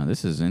confused now.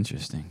 This is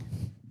interesting.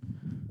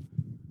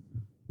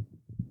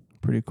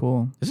 Pretty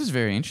cool. This is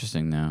very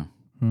interesting now.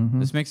 Mm-hmm.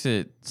 This makes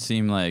it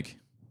seem like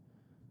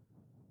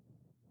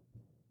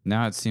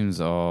now it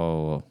seems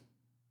all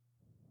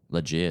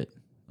legit.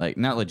 Like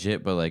not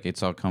legit, but like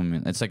it's all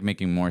coming. It's like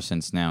making more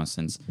sense now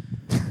since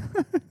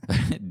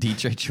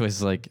Dietrich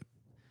was like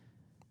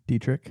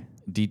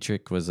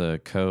Dietrich was a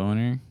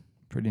co-owner.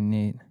 Pretty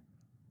neat.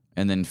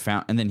 And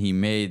then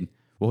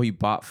he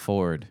bought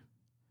Ford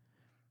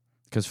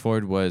because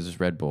Ford was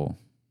Red Bull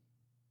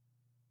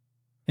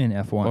in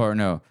F1. Or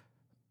no,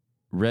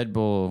 Red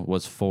Bull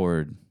was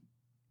Ford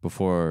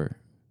before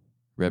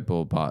Red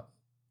Bull bought.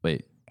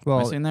 Wait, am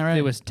I saying that right?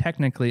 It was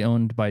technically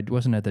owned by,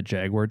 wasn't it the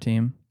Jaguar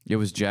team? It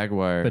was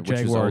Jaguar, but which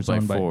Jaguar was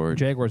owned by Ford.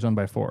 Jaguar's owned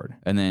by Ford.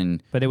 And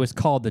then, but it was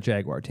called the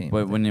Jaguar team.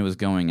 But when it was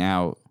going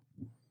out,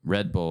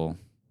 Red Bull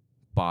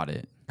bought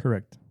it.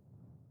 Correct.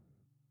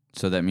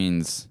 So that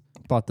means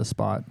bought the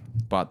spot.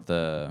 Bought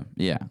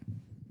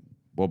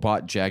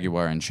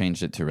Jaguar and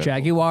changed it to Red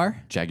Bull.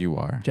 Jaguar.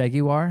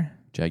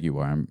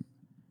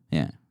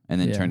 Yeah.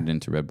 And then turned it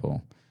into Red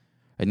Bull.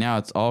 And now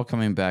it's all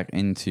coming back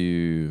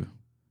into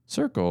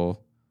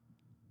circle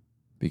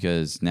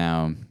because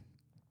now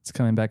it's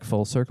coming back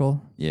full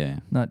circle. Yeah.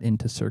 Not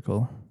into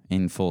circle.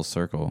 In full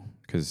circle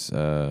because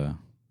all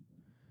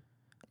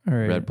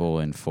right. Red Bull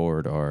and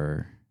Ford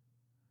are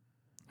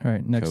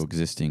next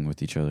coexisting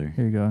with each other.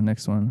 Here you go.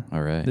 Next one.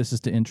 All right. This is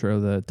to intro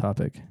the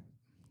topic.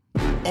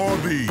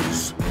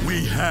 Arby's,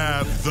 we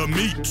have the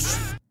meat.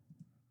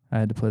 I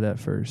had to play that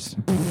first.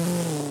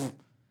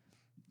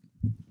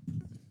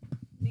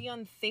 The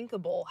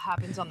unthinkable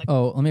happens on the...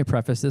 Oh, let me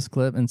preface this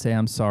clip and say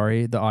I'm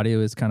sorry. The audio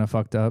is kind of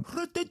fucked up.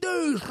 Copy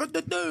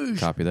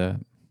that.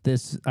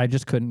 This, I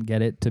just couldn't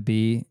get it to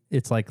be,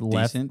 it's like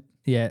left. Decent?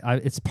 Yeah,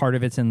 it's part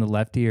of it's in the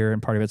left ear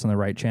and part of it's on the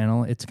right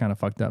channel. It's kind of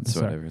fucked up. It's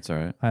whatever. It's all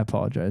right. I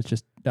apologize.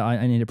 Just,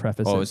 I need to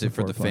preface it. Oh, is it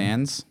for the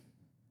fans?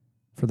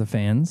 For the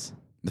fans?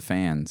 The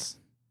fans.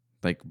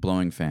 Like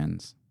blowing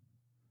fans.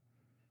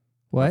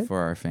 What? Or for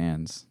our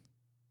fans.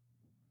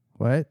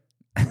 What?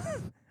 I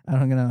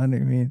don't know what you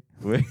mean.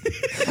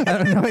 I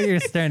don't know what you're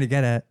starting to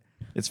get at.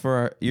 It's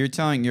for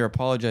you're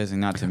apologizing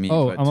not to me.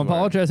 Oh, but I'm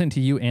apologizing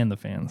to you and the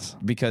fans.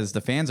 Because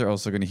the fans are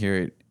also going to hear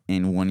it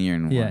in 1 year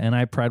and one. Yeah, and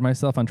I pride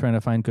myself on trying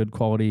to find good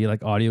quality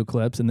like audio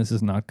clips, and this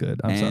is not good.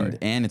 I'm sorry.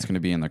 And it's going to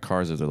be in their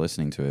cars as they're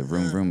listening to it.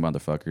 Vroom, vroom,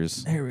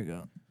 motherfuckers. Here we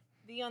go.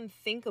 The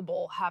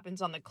unthinkable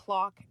happens on the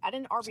clock at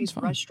an Arby's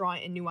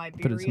restaurant in New But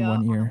it's Iberia in 1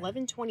 on year.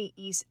 1120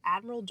 East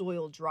Admiral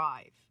Doyle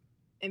Drive.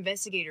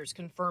 Investigators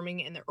confirming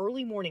in the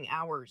early morning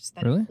hours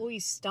that Really?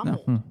 employees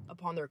stumbled No.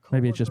 upon their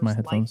Maybe it's just my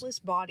coworker's headphones. lifeless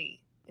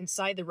body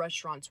inside the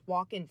restaurant's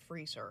walk-in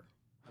freezer.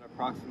 At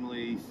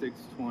approximately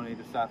 6:20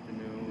 this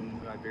afternoon,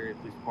 the Iberia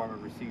Police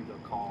Department received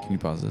a call Can you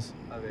pause this?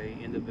 of a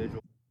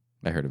individual.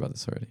 I heard about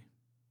this already.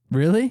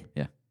 Really?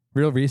 Yeah.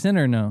 Real recent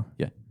or no?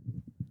 Yeah.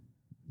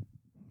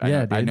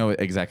 Yeah, I dude. know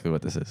exactly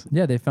what this is.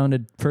 Yeah, they found a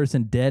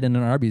person dead in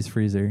an Arby's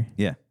freezer.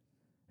 Yeah.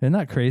 Isn't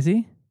that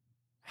crazy?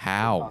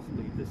 How?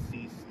 Possibly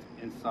deceased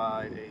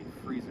inside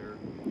a freezer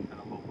at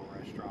a local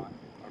restaurant.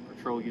 Our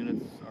patrol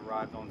units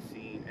arrived on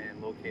scene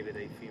and located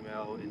a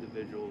female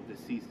individual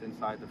deceased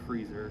inside the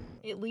freezer.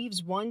 It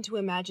leaves one to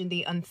imagine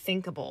the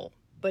unthinkable.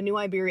 But New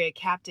Iberia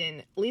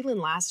Captain Leland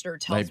Laster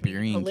tells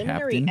Liberian me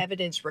preliminary captain?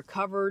 evidence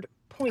recovered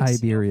points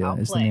Iberia to foul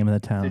is the play. name of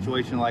the town.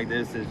 Situation like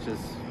this is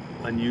just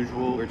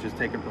unusual. We're just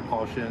taking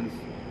precautions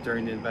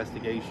during the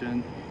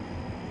investigation.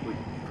 We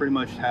pretty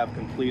much have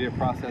completed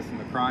processing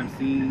the crime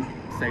scene.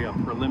 Say a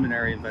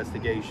preliminary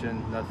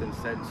investigation, nothing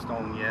set in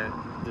stone yet.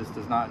 This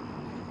does not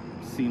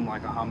seem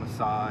like a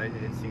homicide.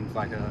 It seems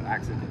like an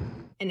accident.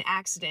 An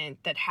accident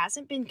that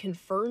hasn't been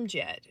confirmed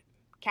yet.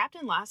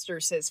 Captain Laster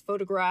says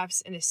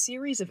photographs and a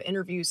series of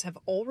interviews have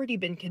already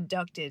been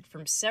conducted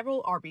from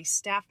several Arby's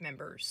staff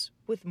members,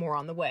 with more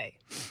on the way.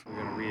 We're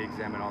going to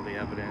re-examine all the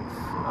evidence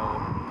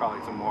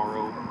probably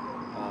tomorrow.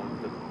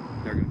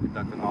 They're going to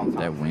conduct an autopsy.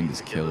 That wind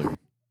is killer.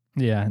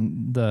 Yeah,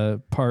 and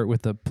the part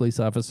with the police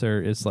officer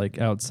is like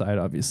outside,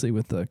 obviously,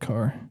 with the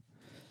car.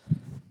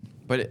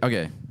 But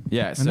okay,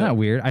 yeah. Isn't that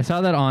weird? I saw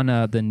that on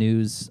the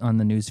news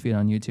feed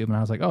on YouTube, and I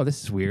was like, "Oh,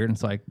 this is weird." And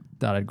so I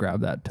thought I'd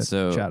grab that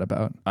to chat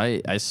about.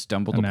 I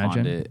stumbled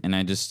upon it, and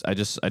I just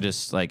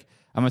like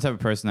I'm the type of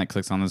person that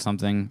clicks onto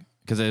something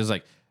because it was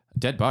like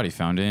dead body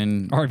found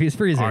in Arby's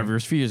freezer.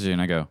 Arby's freezer,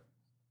 and I go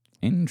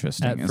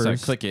interesting. At and so I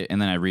first. click it,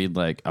 and then I read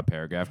like a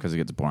paragraph because it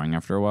gets boring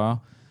after a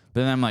while.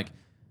 But then I'm like,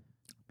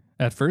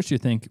 At first, you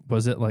think,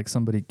 was it like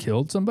somebody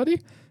killed somebody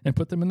and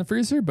put them in the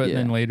freezer? But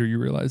then later you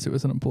realize it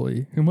was an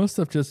employee who must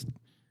have just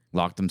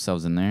locked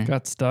themselves in there.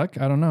 got stuck.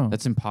 I don't know.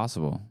 That's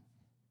impossible.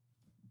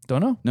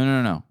 Don't know.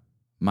 No,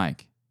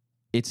 Mike.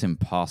 It's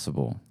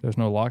impossible. There's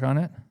no lock on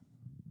it?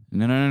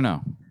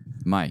 No,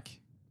 Mike.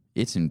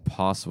 It's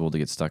impossible to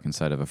get stuck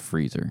inside of a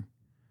freezer.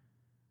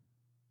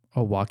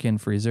 A walk-in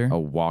freezer? A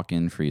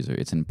walk-in freezer.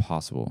 It's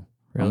impossible.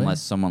 Really?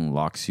 Unless someone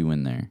locks you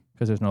in there.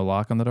 Because there's no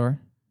lock on the door?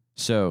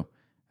 So,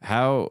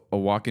 how a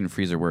walk-in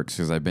freezer works,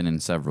 because I've been in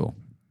several,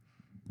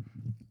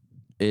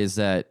 is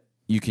that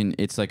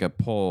it's like a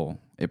pole.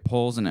 It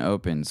pulls and it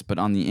opens, but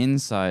on the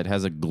inside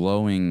has a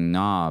glowing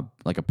knob,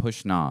 like a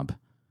push knob,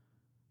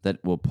 that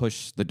will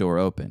push the door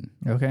open.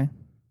 Okay.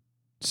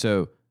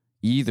 So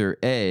either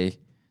A,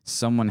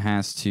 someone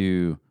has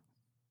to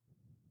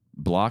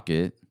block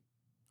it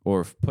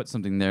or put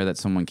something there that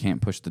someone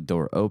can't push the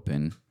door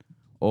open,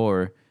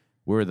 or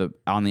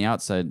on the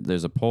outside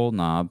there's a pull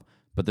knob,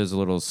 but there's a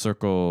little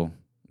circle,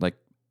 like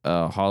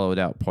a hollowed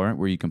out part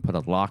where you can put a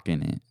lock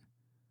in it.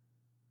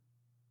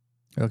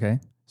 Okay.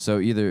 So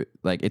either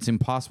like it's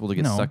impossible to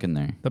get stuck in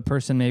there. The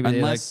person maybe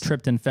they like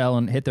tripped and fell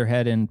and hit their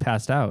head and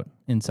passed out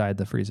inside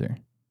the freezer,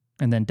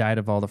 and then died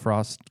of all the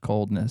frost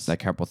coldness. Like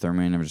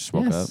hypothermia and never just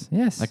woke up.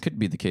 Yes, that could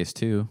be the case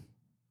too.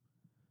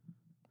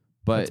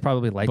 But it's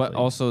probably likely. But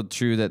also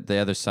true that the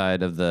other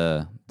side of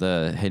the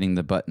hitting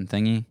the button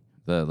thingy,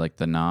 the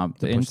knob,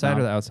 the inside knob,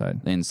 or the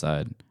outside, the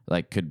inside,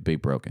 like could be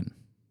broken.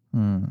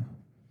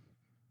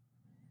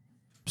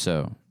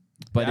 So.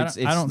 But it's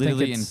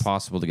literally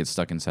impossible to get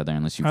stuck inside there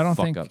unless you fuck up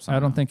something. I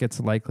don't think it's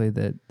likely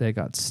that they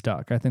got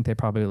stuck. I think they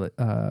probably,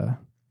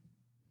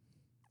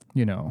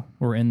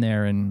 were in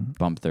there and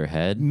bumped their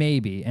head,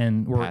 maybe,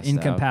 and were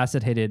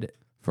incapacitated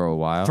for a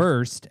while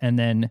first, and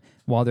then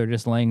while they're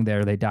just laying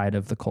there, they died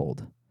of the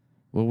cold.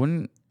 Well,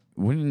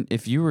 wouldn't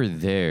if you were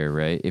there,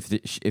 right?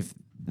 If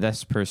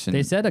this person,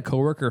 they said a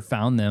coworker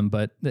found them,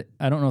 but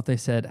I don't know if they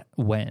said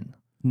when.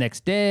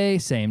 Next day,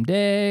 same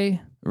day.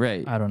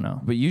 Right. I don't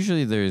know. But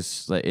usually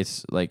there's like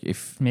it's like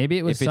if maybe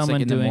it was if someone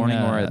it's like in the doing morning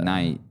or at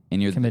night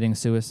and you're committing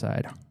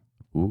suicide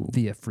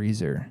via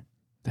freezer.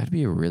 That'd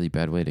be a really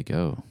bad way to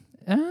go.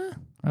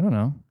 I don't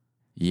know.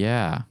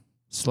 Yeah.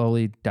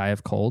 Slowly die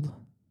of cold.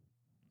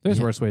 There's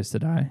worse ways to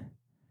die.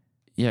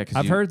 Yeah, because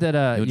I've heard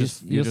that you'll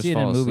just see it in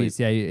fall movies.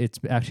 asleep. Yeah, it's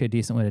actually a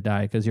decent way to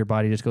die because your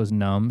body just goes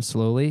numb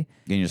slowly,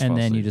 and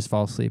then you just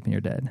fall asleep and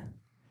you're dead.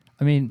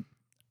 I mean,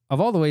 of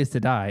all the ways to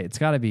die, it's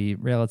got to be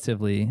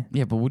relatively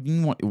but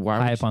wouldn't you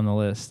want high up on the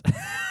list.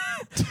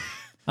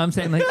 I'm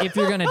saying, like, if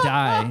you're gonna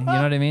die, you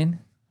know what I mean?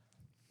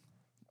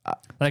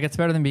 Like, it's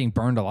better than being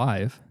burned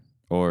alive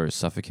or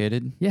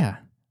suffocated. Yeah,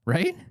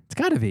 right. It's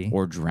got to be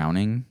or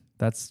drowning.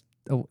 That's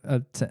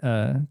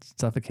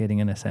suffocating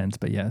in a sense,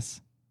 but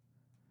yes,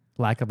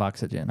 lack of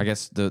oxygen. I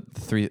guess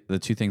the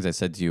two things I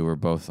said to you were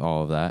both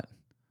all of that.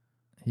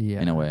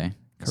 Yeah, in a way,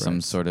 correct. Some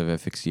sort of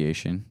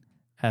asphyxiation,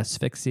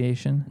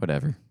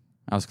 whatever.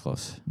 I was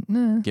close.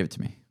 Nah. Give it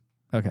to me.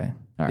 Okay.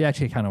 Right. You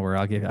actually kind of were.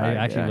 I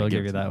actually will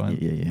give you that one.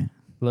 Yeah.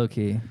 Low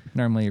key.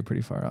 Normally you're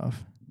pretty far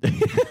off.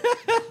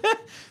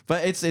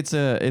 But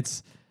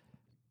it's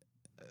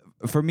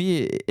for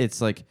me. It's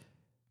like,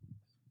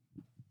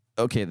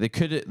 okay, they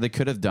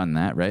could have done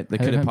that, right? They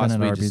could have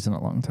possibly been at Arby's in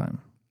a long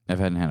time. I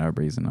hadn't had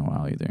Arby's in a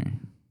while either.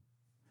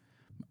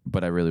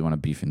 But I really want a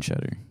beef and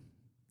cheddar.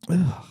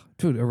 Ugh,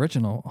 dude,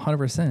 original,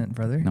 100%,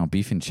 brother. No,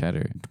 beef and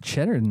cheddar.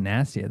 Cheddar is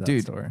nasty at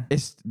that store.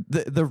 It's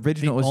the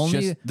original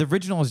the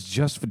original is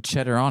just with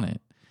cheddar on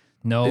it.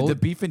 No, the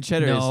beef and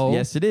cheddar is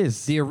yes, it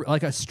is.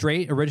 Like a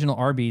straight original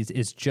Arby's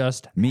is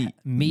just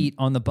meat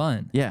on the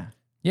bun. Yeah.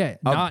 Yeah,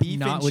 a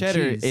beef and cheddar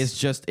is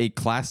just a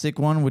classic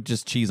one with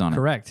just cheese on it.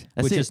 Correct.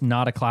 Which is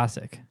not a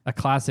classic. A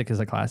classic is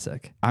a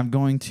classic. I'm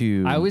going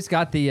to. I always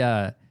got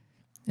the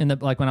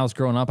like when I was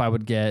growing up, I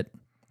would get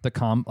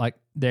the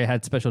they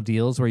had special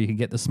deals where you could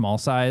get the small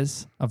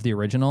size of the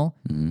original,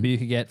 but you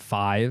could get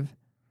 5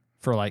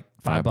 for like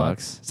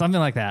 $5, something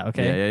like that.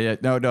 Okay. Yeah.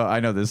 No, I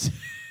know this.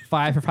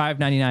 5 for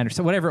 $5.99 or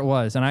so, whatever it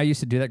was. And I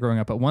used to do that growing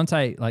up. But once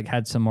I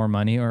had some more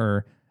money,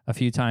 or a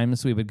few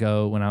times we would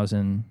go when I was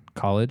in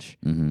college,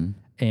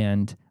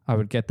 and I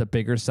would get the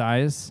bigger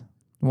size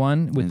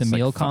one with the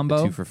meal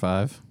combo. 2 for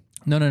 $5.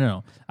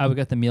 No. I would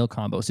get the meal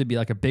combo. So it'd be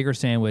like a bigger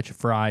sandwich,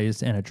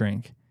 fries, and a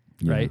drink,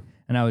 right?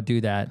 And I would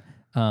do that.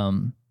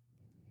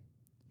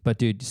 But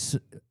dude,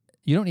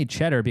 you don't need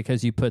cheddar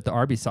because you put the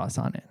Arby's sauce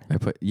on it.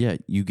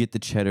 You get the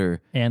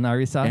cheddar and the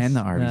Arby's sauce and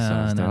the Arby's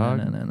sauce, dog.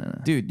 No.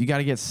 Dude, you got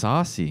to get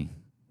saucy.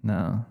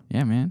 No.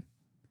 Yeah, man.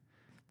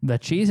 The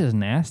cheese is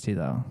nasty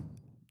though.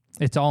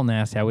 It's all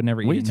nasty. I would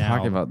never eat it now. What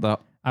are you talking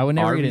about? I would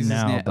never Arby's eat it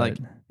now. But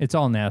it's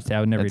all nasty.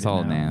 I would never eat it now.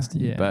 It's all nasty.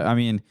 Yeah. But I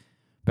mean,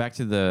 back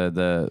to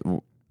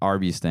the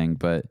Arby's thing,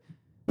 but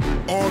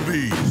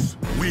Arby's,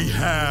 we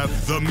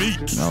have the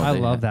meat. I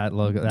love that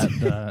logo,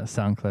 that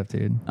sound clip,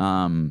 dude.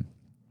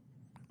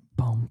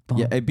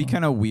 Yeah, it'd be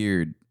kind of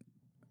weird.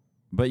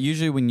 But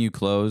usually when you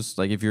close,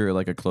 like if you're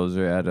like a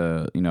closer at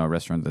a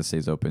restaurant that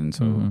stays open,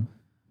 so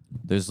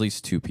there's at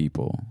least 2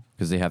 people,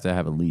 because they have to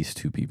have at least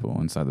 2 people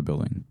inside the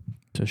building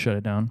to shut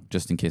it down,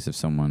 just in case if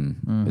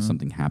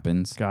something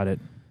happens. Got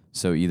it.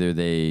 So either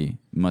they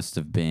must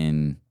have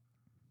been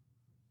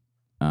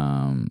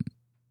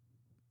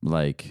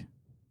like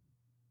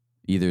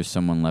either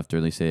someone left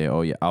early, say,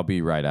 oh yeah, I'll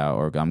be right out,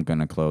 or I'm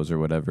gonna close or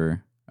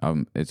whatever.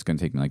 It's gonna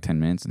take me like 10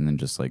 minutes, and then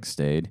just like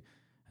stayed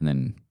and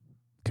then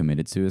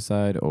committed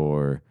suicide,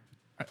 or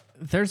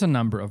there's a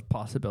number of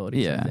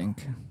possibilities. I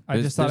think I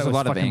just thought it was a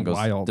lot of fucking angles.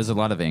 wild. There's a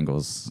lot of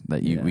angles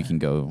that we can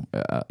go,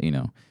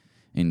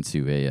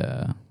 into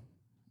a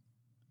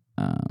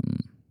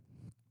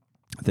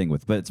thing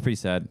with, but it's pretty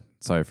sad.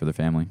 Sorry for the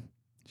family.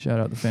 Shout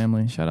out the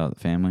family. Shout out the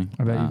family.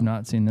 I bet you've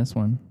not seen this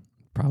one.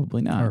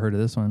 Probably not. Or heard of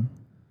this one.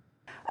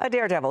 A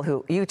Daredevil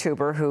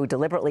YouTuber who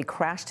deliberately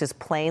crashed his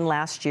plane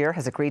last year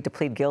has agreed to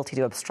plead guilty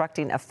to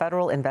obstructing a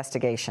federal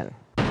investigation.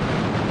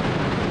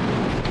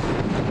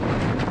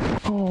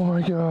 Oh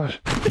my God.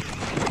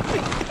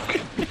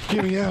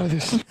 Get me out of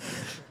this.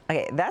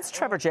 Okay, that's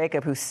Trevor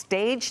Jacob, who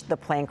staged the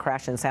plane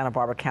crash in Santa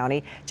Barbara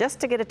County just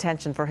to get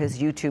attention for his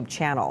YouTube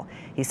channel.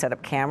 He set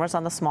up cameras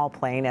on the small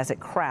plane as it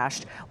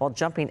crashed while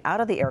jumping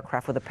out of the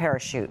aircraft with a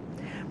parachute.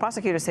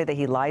 Prosecutors say that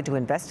he lied to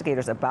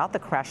investigators about the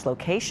crash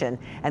location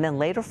and then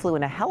later flew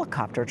in a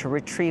helicopter to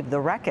retrieve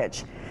the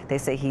wreckage. They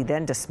say he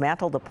then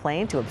dismantled the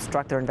plane to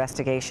obstruct their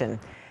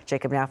investigation.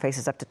 Jacob now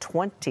faces up to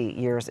 20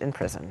 years in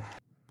prison.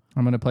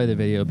 I'm going to play the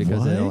video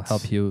because it'll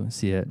help you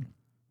see it.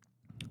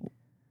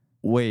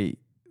 Wait.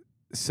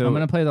 So I'm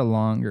gonna play the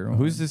longer one.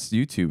 Who's this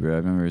YouTuber?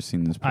 I've never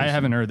seen this person. I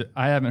haven't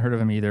heard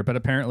of him either. But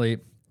apparently,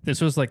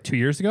 this was like 2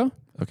 years ago.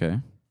 Okay.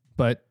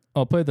 But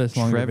I'll play this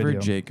longer Trevor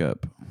video.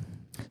 Jacob.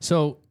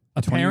 So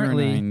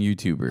apparently,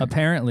 YouTuber.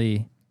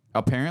 Apparently.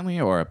 Okay.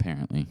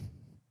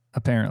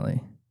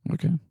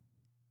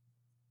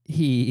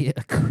 He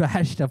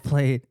crashed a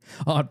plane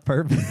on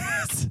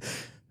purpose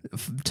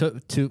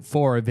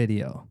for a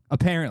video.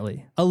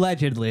 Apparently,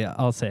 allegedly,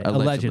 I'll say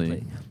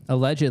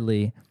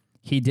allegedly.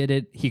 He did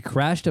it. He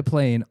crashed a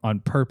plane on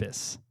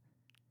purpose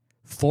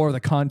for the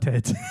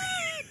content.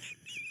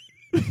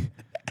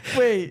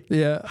 Wait.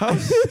 Yeah. How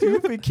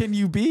stupid can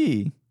you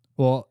be?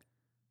 Well,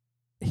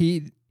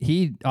 he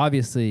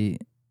obviously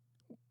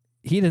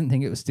he didn't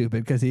think it was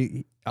stupid because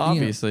he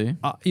obviously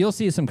you'll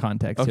see some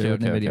context to it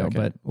in the video.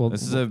 Okay. But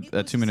this is a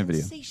 2-minute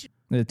video.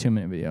 The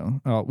 2-minute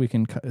video. Oh, we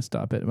can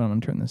stop it. But I'm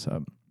gonna turn this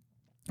up.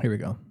 Here we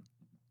go.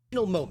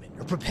 Moment,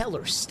 a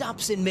propeller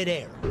stops in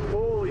midair.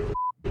 Holy.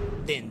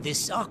 Then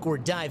this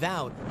awkward dive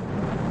out.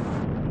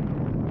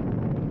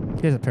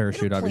 He has a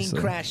parachute, plane obviously.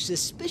 Crash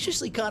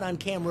suspiciously caught on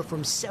camera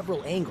from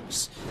several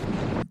angles.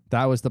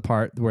 That was the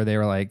part where they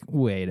were like,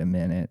 "Wait a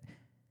minute,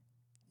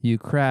 you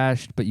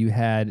crashed, but you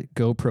had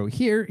GoPro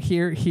here,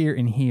 here, here,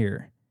 and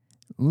here.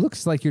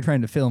 Looks like you're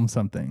trying to film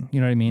something." You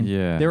know what I mean?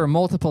 Yeah. There were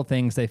multiple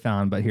things they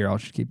found, but here I'll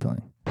just keep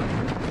playing.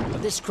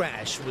 But this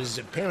crash was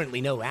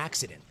apparently no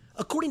accident.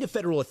 According to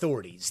federal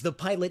authorities, the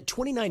pilot,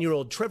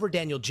 29-year-old Trevor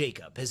Daniel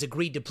Jacob, has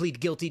agreed to plead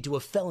guilty to a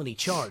felony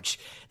charge.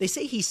 They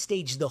say he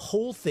staged the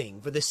whole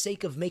thing for the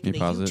sake of making a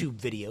YouTube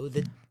video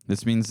that...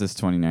 This means this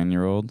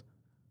 29-year-old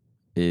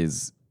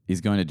he's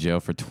going to jail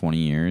for 20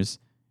 years.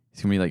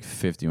 He's going to be like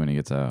 50 when he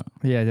gets out.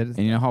 Yeah. And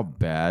you know how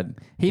bad?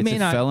 He may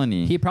not...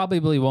 felony. He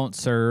probably won't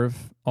serve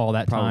all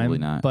that time. Probably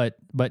not.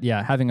 But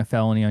yeah, having a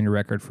felony on your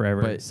record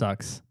forever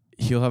sucks.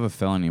 He'll have a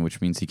felony, which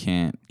means he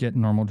can't get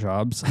normal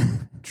jobs.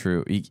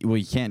 True.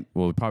 He can't.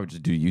 Well, he'll probably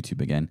just do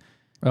YouTube again.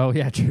 Oh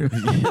yeah, true.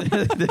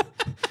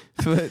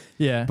 But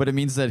yeah, but it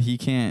means that he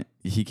can't.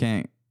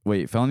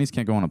 Wait, felonies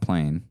can't go on a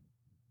plane,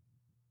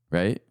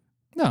 right?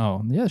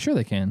 No. Yeah, sure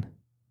they can.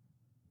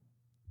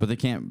 But they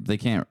can't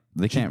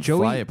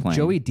fly a plane.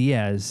 Joey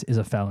Diaz is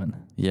a felon.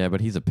 Yeah,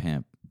 but he's a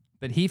pimp.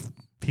 But he's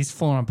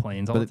flown on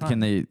planes all the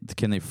time.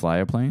 Can they fly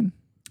a plane?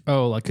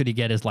 Oh, like could he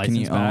get his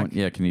license back?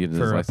 Yeah, can he get his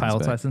for license a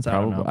pilot's back? license? I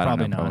don't know.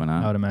 Probably not.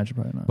 I would imagine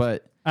probably not.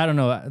 But I don't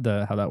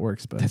know how that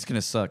works. But that's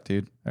gonna suck,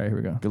 dude. All right, here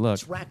we go. Good luck.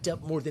 It's racked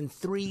up more than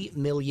 3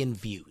 million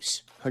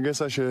views. I guess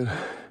I should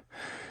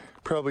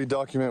probably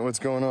document what's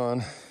going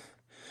on.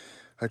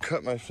 I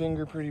cut my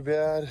finger pretty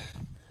bad.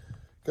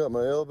 Got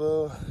my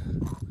elbow.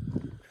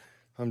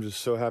 I'm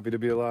just so happy to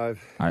be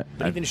alive. But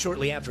even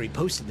shortly after he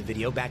posted the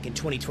video back in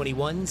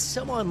 2021,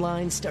 some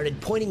online started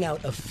pointing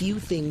out a few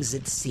things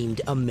that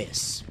seemed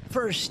amiss.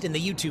 First, in the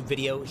YouTube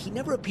video, he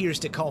never appears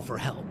to call for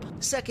help.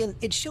 Second,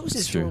 it shows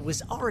his door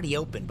was already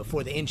open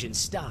before the engine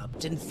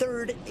stopped. And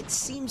third, it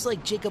seems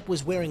like Jacob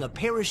was wearing a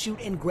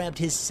parachute and grabbed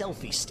his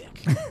selfie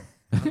stick.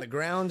 On the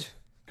ground.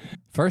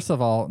 First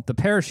of all, the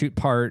parachute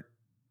part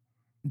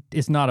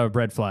is not a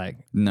red flag.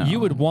 No. You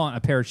would want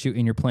a parachute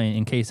in your plane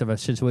in case of a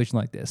situation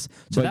like this.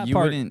 So but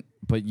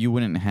you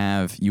wouldn't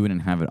have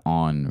it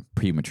on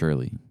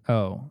prematurely.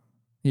 Oh.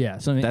 Yeah.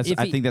 So I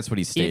think that's what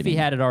he's stating. If he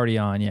had it already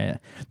on, yeah.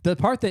 The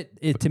part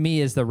that to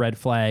me is the red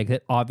flag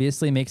that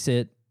obviously makes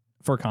it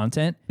for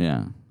content.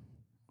 Yeah.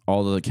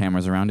 All the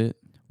cameras around it?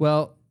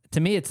 Well, to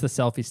me it's the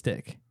selfie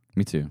stick.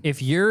 Me too.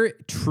 If you're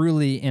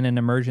truly in an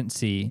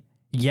emergency,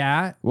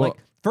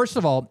 first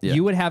of all,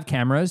 you would have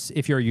cameras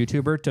if you're a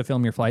YouTuber to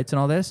film your flights and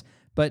all this.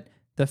 But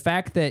the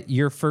fact that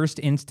your first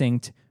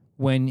instinct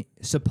when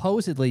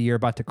supposedly you're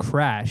about to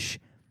crash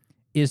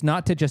is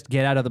not to just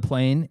get out of the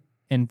plane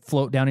and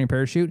float down in your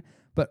parachute,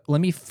 but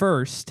let me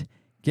first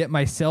get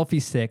my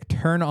selfie stick,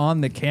 turn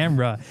on the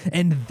camera,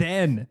 and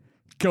then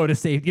go to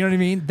safety. You know what I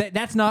mean?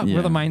 That's not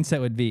where the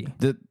mindset would be.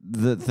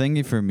 The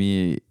thing for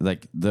me,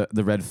 like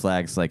the red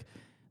flags, like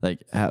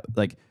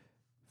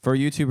for a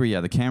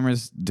YouTuber,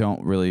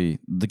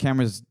 the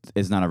cameras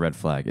is not a red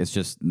flag. It's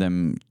just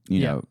them,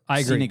 you know,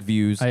 scenic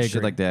views,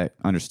 shit like that.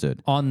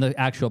 Understood. On the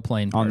actual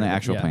plane part. On the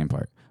actual plane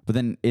part. But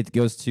then it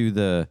goes to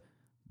the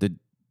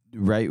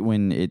right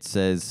when it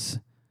says,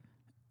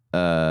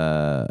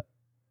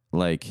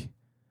 like,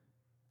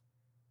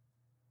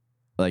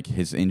 like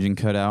his engine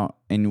cut out,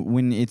 and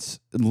when it's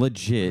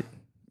legit,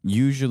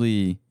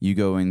 usually you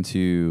go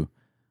into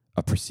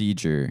a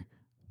procedure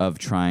of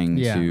trying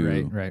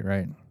to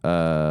right.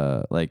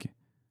 Like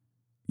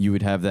you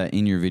would have that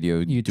in your video.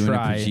 You doing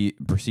try. a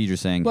procedure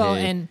saying, Well,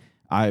 hey, and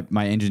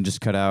my engine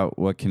just cut out.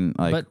 What can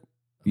like?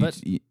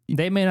 But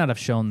they may not have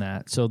shown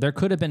that. So there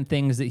could have been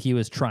things that he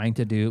was trying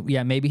to do.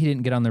 Yeah, maybe he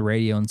didn't get on the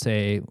radio and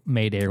say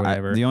Mayday or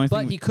whatever.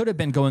 But he could have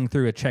been going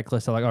through a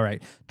checklist of like, all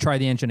right, try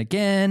the engine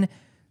again.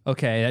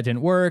 Okay, that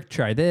didn't work.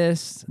 Try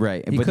this.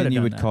 Right. He But could then have you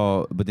done would that.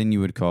 call. But then you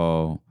would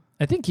call.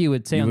 I think you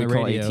would say you on would the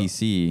call radio.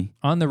 ATC.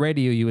 On the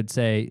radio, you would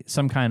say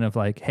some kind of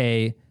like,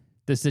 hey,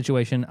 this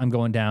situation, I'm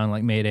going down,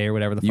 like Mayday or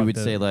whatever the fuck. You would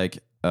say like,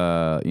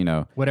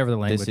 whatever the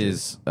language this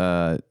is.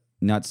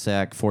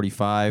 Nutsack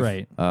 45.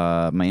 Right.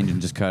 My engine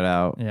just cut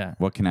out. Yeah.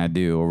 What can I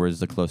do? Or where's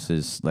the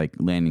closest like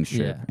landing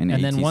strip? Yeah. And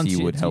then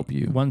ATC would help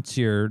you. Once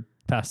you're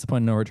past the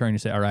point of no return, you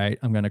say, all right,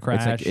 I'm going to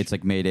crash. It's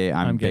like Mayday.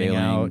 I'm getting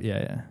bailing. out.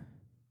 Yeah.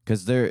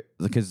 Because there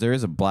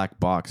is a black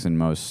box in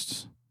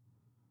most.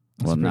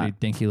 It's a pretty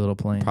dinky little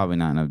plane. Probably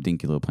not in a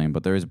dinky little plane,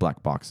 but there is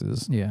black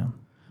boxes. Yeah.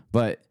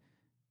 But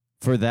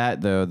for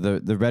that though,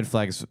 the red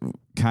flags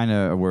kind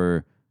of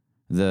were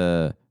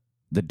the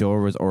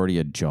door was already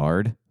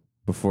ajar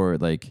before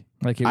like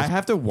it was, I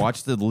have to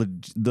watch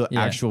the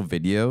actual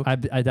video. I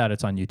doubt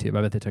it's on YouTube.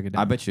 I bet they took it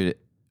down. I bet you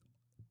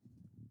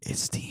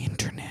it's the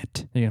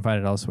internet. You can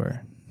find it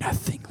elsewhere.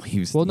 Nothing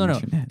leaves well, the no,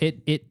 internet.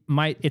 It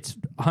might. It's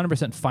 100%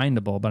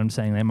 findable, but I'm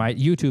saying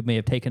YouTube may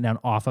have taken down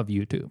off of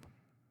YouTube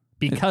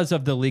because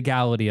of the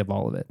legality of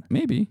all of it.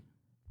 Maybe.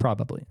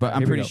 Probably. But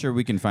I'm pretty sure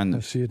we can find I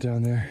see it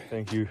down there.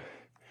 Thank you,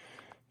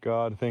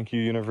 God. Thank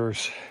you,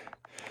 universe.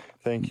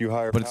 Thank you,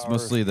 higher But it's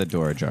mostly the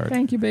door ajar.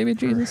 Thank you, baby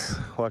Jesus.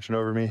 Watching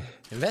over me.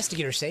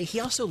 Investigators say he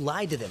also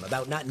lied to them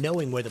about not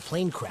knowing where the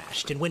plane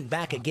crashed and went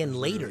back again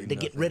later to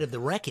get rid of the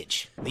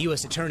wreckage. The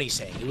U.S. attorney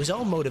saying it was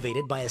all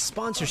motivated by a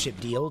sponsorship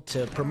deal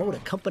to promote a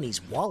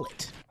company's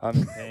wallet. I'm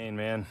in pain,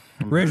 man.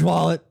 Ridge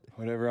wallet.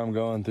 Whatever I'm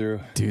going through.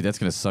 Dude, that's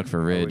going to suck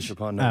for Ridge. I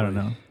don't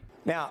know.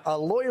 Now, a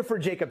lawyer for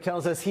Jacob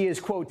tells us he is,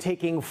 quote,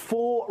 taking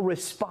full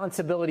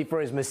responsibility for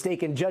his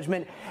mistaken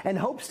judgment and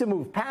hopes to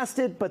move past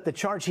it, but the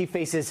charge he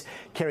faces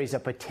carries a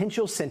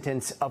potential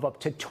sentence of up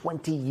to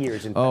 20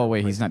 years in Oh,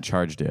 wait, he's not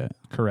charged yet.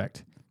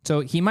 Correct. So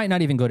he might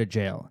not even go to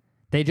jail.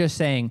 They just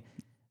saying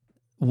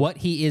what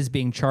he is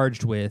being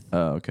charged with,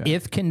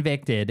 if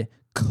convicted,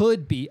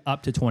 could be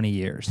up to 20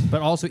 years.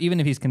 But also, even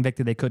if he's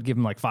convicted, they could give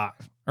him like 5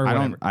 or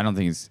whatever. I don't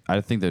think I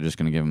think they're just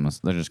going to give him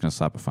they're just going to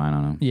slap a fine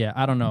on him. Yeah,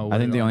 I don't know. I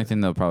think the only thing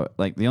they'll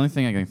probably the only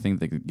thing I can think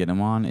they could get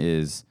him on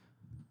is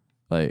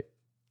like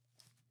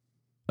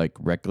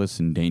reckless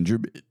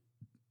endangerment.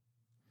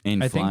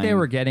 I think they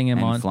were getting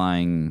him on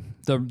flying.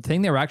 The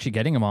thing they were actually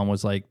getting him on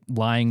was like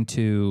lying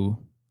to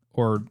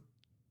or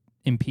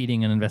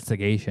impeding an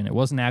investigation. It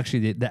wasn't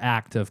actually the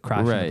act of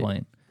crashing the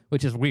plane,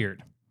 which is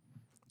weird.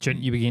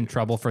 Shouldn't you be in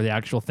trouble for the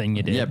actual thing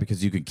you did? Yeah,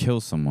 because you could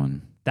kill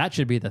someone. That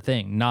should be the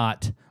thing,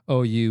 not,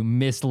 oh, you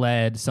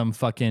misled some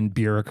fucking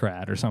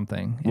bureaucrat or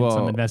something in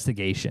some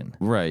investigation.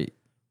 Right.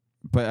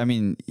 But, I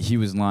mean, he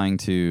was lying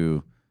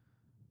to,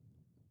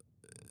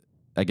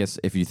 I guess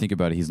if you think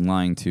about it, he's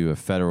lying to a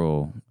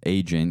federal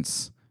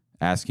agents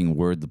asking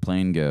where'd the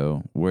plane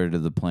go, where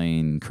did the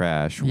plane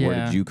crash,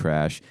 where did you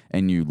crash,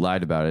 and you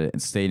lied about it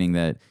and stating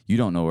that you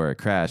don't know where it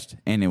crashed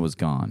and it was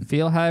gone.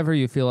 Feel however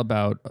you feel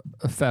about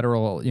a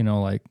federal,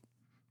 like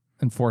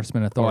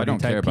enforcement authority I don't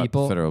type care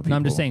people. about federal people. No,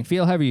 I'm just saying,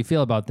 feel however you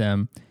feel about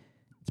them.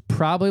 It's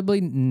probably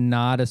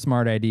not a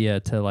smart idea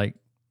to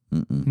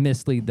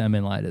mislead them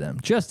and lie to them.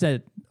 Just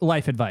a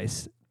life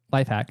advice,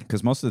 life hack.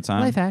 Because most of the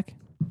time, life hack.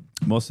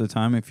 Most of the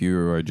time, if you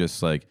are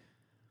just like,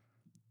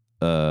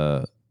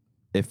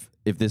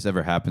 if this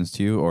ever happens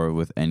to you or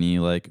with any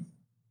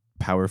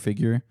power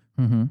figure,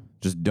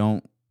 just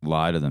don't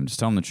lie to them. Just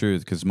tell them the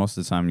truth, because most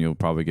of the time you'll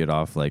probably get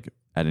off at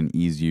an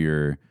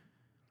easier,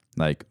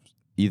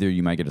 either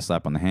you might get a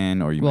slap on the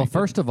hand or you. Well,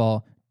 first of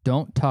all,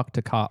 don't talk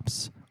to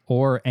cops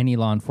or any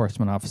law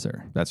enforcement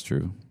officer. That's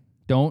true.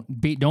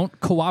 Don't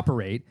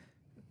cooperate.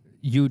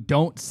 You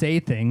don't say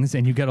things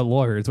and you get a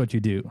lawyer is what you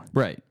do.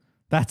 Right.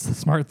 That's the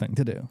smart thing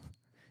to do,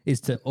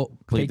 is to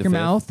take your fifth.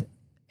 mouth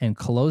and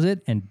close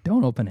it and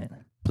don't open it.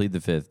 Plead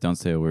the fifth. Don't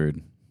say a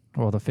word.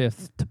 Well, to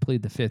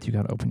plead the fifth, you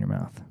got to open your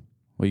mouth.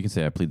 Well, you can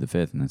say I plead the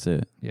fifth, and that's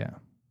it. Yeah.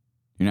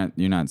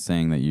 You're not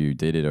saying that you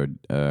did it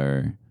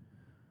or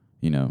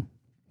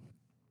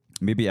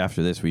maybe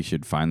after this we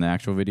should find the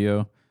actual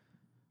video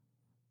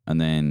and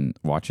then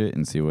watch it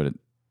and see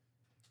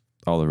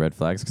all the red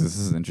flags, because this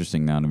is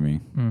interesting now to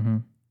me. Mm-hmm.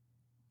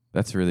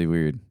 That's really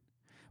weird.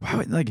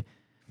 Wow,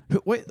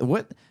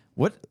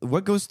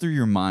 what goes through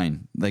your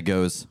mind that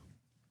goes?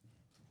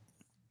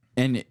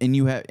 And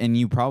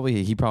he probably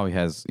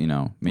has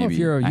maybe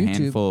you're a YouTube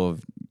handful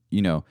of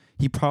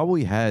he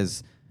probably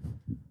has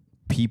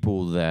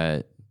people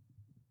that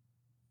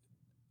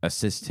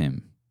assist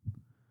him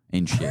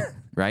in shit,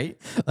 right?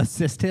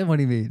 Assist him? What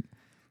do you mean?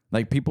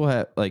 People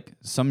have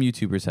some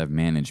YouTubers have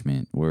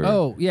management where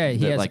he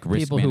has risk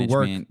people who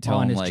work management, tell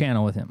on him, his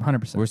channel with him.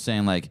 100%. We're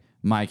saying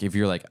Mike, if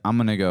you're like, I'm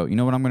going to go, you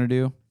know what I'm going to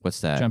do? What's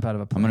that? Jump out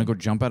of a plane. I'm going to go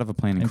jump out of a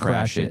plane and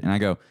crash it. And I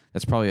go,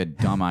 that's probably a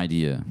dumb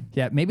idea.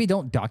 Yeah, maybe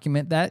don't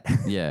document that.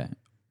 Yeah.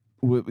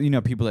 You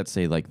know, people that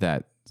say like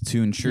that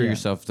to ensure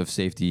yourself of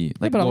safety.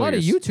 Like, but lawyers, a lot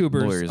of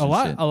YouTubers, shit.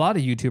 a lot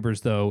of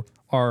YouTubers though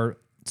are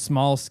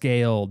small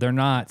scale. They're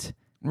not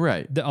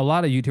right. A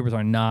lot of YouTubers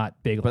are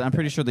not big. But I'm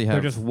pretty sure they have.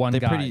 They're just one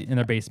guy in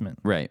their basement.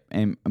 Right,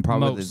 and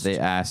probably Most. they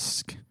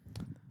ask.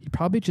 He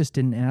probably just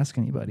didn't ask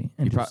anybody,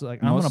 and just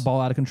like, I'm gonna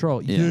ball out of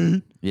control. Yeah,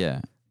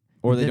 yeah.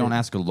 Or they don't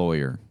ask a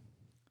lawyer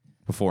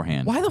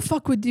beforehand. Why the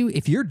fuck would you?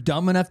 If you're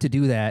dumb enough to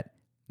do that,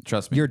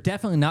 trust me, you're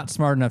definitely not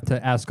smart enough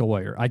to ask a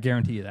lawyer. I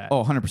guarantee you that.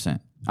 Oh, 100%.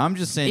 I'm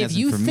just saying. If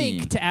you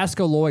think to ask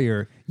a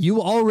lawyer,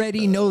 you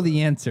already know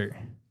the answer.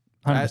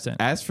 100%.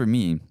 As for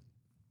me,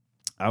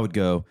 I would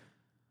go.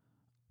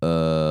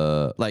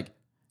 Like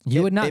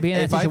you would not be in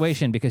that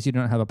situation because you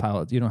don't have a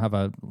pilot. You don't have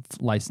a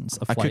license.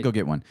 A flight. I could go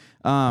get one.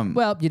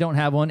 Well, you don't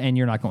have one, and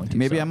you're not going to.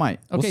 Maybe I might.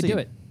 We'll okay, see. do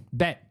it.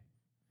 Bet.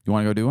 You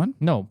want to go do one?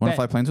 No. Want to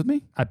fly planes with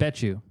me? I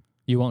bet you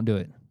won't do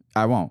it.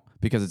 I won't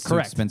because it's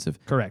Correct. too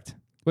expensive. Correct.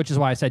 Which is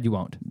why I said you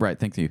won't. Right.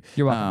 Thank you.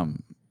 You're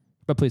welcome.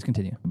 But please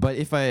continue. But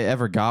if I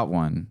ever got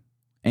one,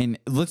 and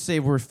let's say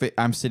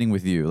I'm sitting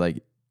with you,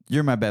 like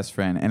you're my best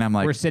friend, and I'm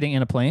like, we're sitting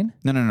in a plane?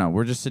 No.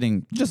 We're just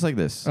sitting just like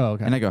this. Oh,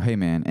 okay. And I go, hey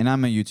man, and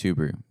I'm a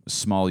YouTuber, a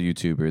small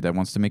YouTuber that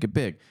wants to make it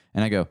big,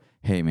 and I go,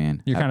 hey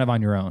man, you're kind of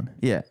on your own.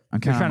 Yeah,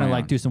 I'm kind You're of trying to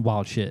like do some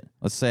wild shit.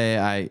 Let's say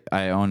I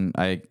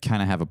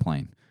kind of have a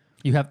plane.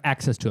 You have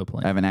access to a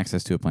plane. I have an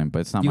access to a plane, but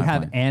it's not you my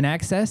have plane. an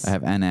access? I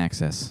have an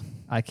access.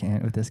 I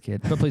can't with this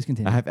kid. But please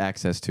continue. I have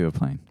access to a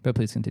plane. But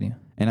please continue.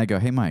 And I go,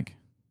 hey Mike,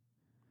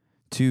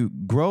 to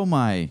grow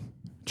my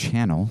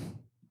channel,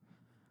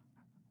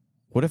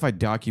 what if I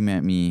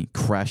document me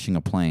crashing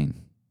a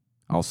plane?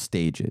 I'll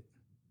stage it.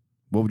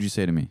 What would you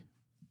say to me?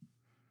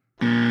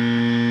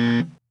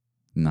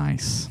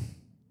 Nice.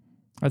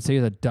 I'd say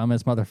you're the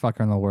dumbest motherfucker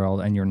in the world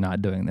and you're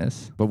not doing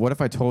this. But what if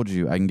I told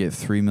you I can get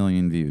 3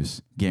 million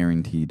views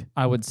guaranteed?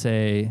 I would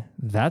say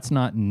that's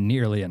not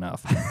nearly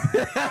enough.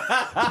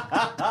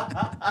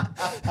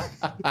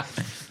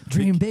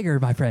 Dream bigger,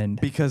 my friend.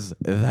 Because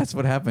that's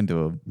what happened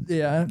to him.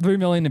 Yeah, 3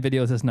 million in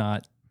videos is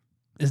not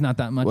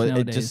that much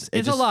nowadays.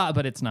 It's a lot,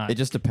 but it's not. It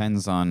just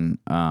depends on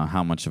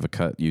how much of a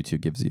cut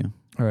YouTube gives you.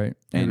 All right.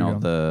 And all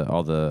the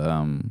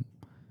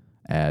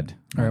ad.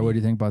 All right, what do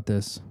you think about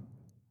this?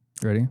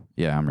 Ready?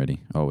 Yeah, I'm ready.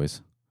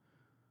 Always.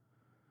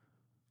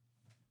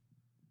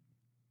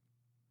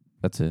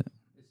 That's it.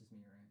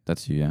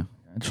 That's you, yeah.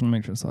 I just want to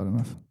make sure it's loud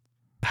enough.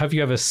 Have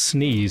you ever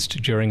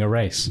sneezed during a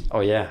race?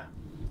 Oh, yeah.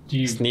 Do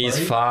you sneeze,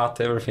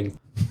 fart, everything?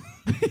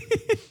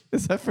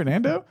 Is that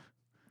Fernando?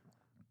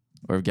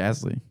 Or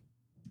Gasly?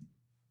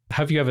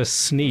 Have you ever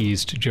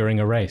sneezed during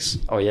a race?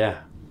 Oh, yeah.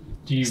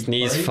 Do you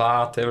sneeze,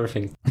 fart,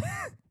 everything?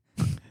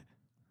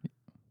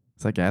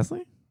 Is that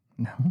Gasly?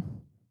 No.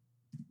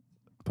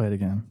 Play it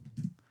again.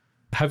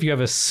 Have you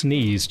ever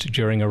sneezed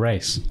during a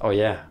race? Oh,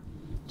 yeah.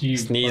 Do you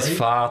sneeze,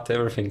 fart,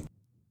 everything?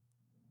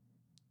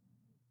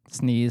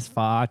 Sneeze,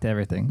 fart,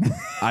 everything.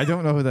 I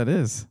don't know who that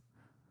is.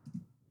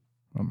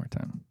 One more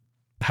time.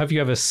 Have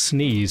you ever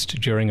sneezed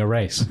during a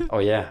race? Oh,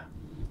 yeah.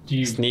 Do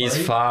you sneeze,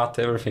 fart,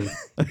 everything?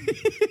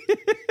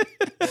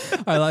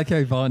 I like how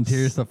he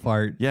volunteers to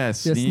fart. Yeah,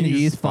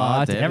 sneeze,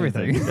 fart,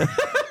 everything.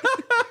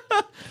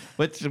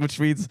 Which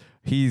means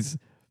he's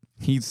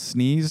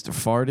sneezed,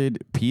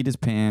 farted, peed his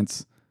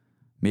pants,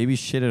 maybe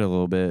shitted a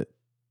little bit.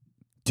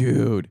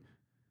 Dude.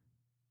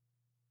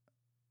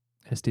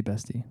 Histy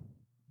bestie.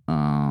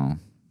 Oh.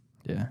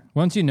 Yeah.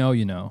 Once you know,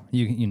 you know.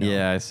 You know.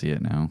 Yeah, I see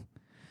it now.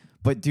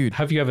 But dude,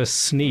 have you ever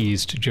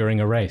sneezed during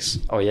a race?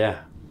 Oh,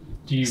 yeah.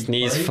 Do you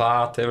sneeze,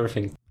 fart,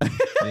 everything?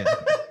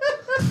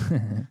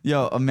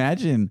 Yo,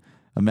 imagine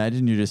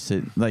you're just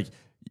sitting, like,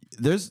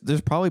 there's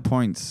probably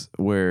points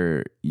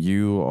where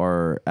you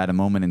are at a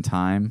moment in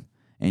time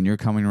and you're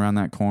coming around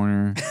that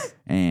corner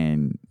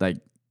and like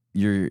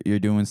you're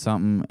doing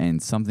something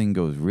and something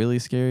goes really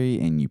scary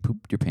and you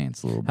poop your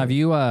pants a little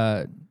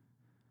bit.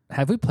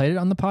 Have we played it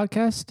on the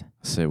podcast?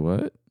 Say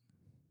what?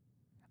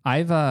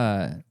 I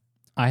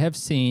have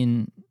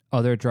seen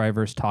other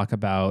drivers talk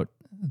about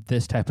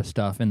this type of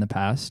stuff in the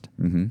past.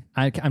 Mm-hmm.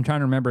 I'm trying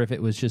to remember if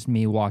it was just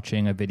me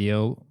watching a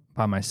video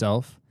by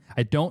myself.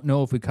 I don't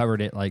know if we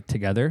covered it like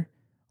together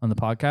on the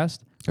podcast.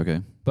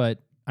 Okay. But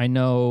I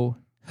know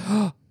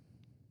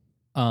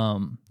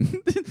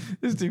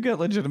this dude got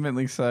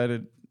legitimately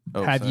excited.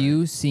 Oh, have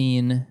you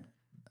seen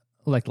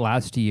like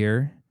last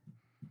year?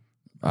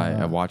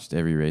 I watched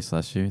every race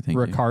last year. Thank you.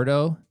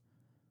 Ricardo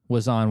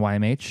was on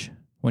YMH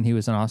when he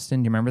was in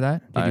Austin. Do you remember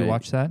that? Did you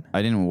watch that?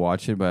 I didn't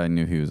watch it, but I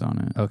knew he was on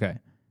it. Okay.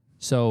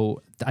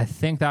 So I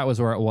think that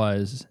was where it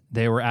was.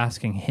 They were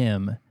asking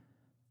him,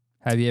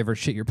 have you ever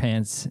shit your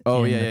pants in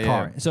the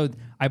car? Yeah. So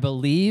I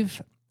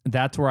believe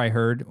that's where I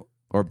heard.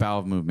 Or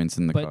bowel movements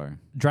in the car.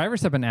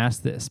 Drivers have been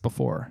asked this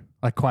before,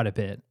 like quite a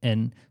bit.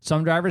 And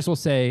some drivers will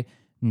say,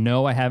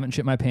 no, I haven't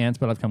shit my pants,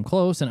 but I've come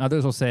close. And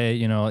others will say,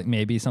 like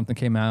maybe something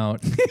came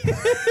out.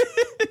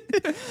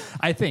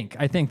 I think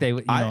they,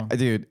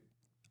 dude,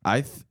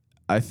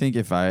 I I think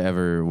if I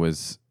ever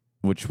was,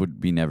 which would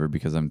be never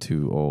because I'm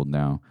too old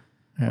now.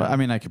 Yeah. But, I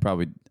mean, I could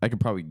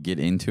probably get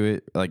into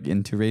it, like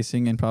into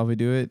racing, and probably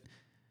do it.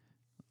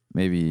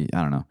 Maybe,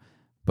 I don't know,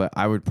 but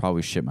I would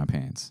probably shit my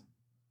pants.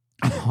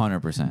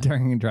 100%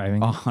 during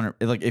driving. 100.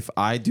 Like if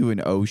I do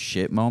an oh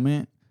shit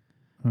moment,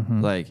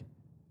 like,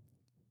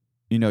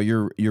 you know,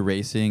 you're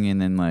racing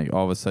and then like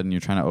all of a sudden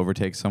you're trying to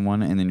overtake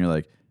someone and then you're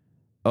like,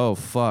 oh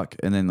fuck,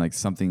 and then like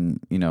something,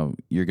 you know,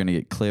 you're gonna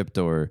get clipped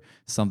or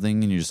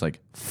something, and you're just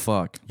like,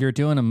 fuck. You're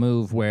doing a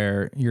move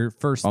where your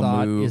first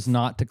thought is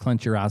not to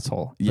clench your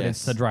asshole, but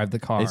it's to drive the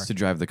car. It's to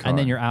drive the car, and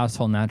then your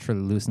asshole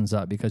naturally loosens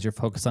up because you're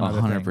focused on other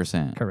 100%.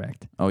 things.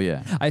 Correct. Oh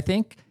yeah. I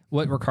think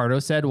what Ricardo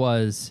said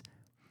was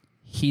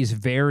he's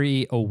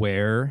very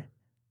aware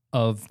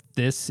of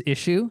this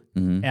issue,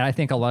 and I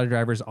think a lot of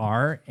drivers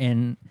are,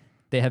 and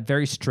they have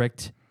very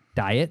strict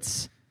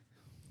diets.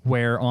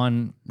 Where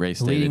on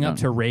leading up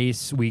to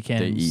race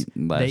weekends,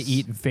 they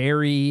eat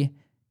very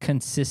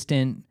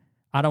consistent,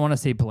 I don't want to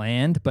say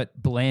bland,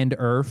 but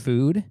blander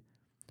food,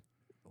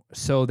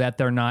 so that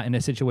they're not in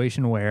a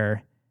situation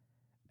where,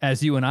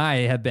 as you and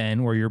I have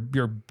been, where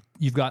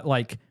you've got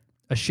like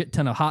a shit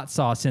ton of hot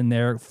sauce in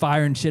there,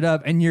 firing shit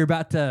up, and you're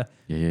about to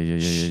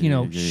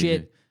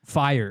shit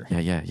fire.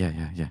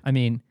 Yeah. I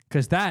mean,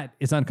 because that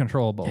is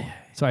uncontrollable. Yeah.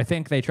 So I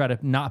think they try to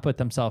not put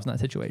themselves in that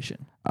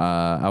situation.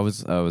 I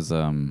was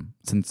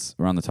since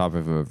we're on the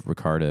topic of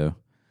Ricardo,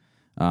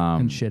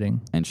 and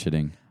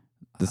shitting.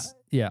 This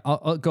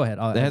I'll go ahead.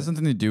 It has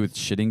nothing to do with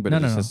shitting, but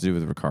it just has to do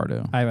with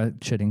Ricardo. I have a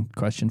shitting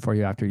question for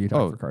you after you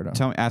talk Ricardo.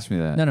 Ask me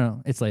that.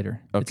 No, it's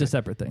later. Okay. It's a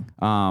separate thing.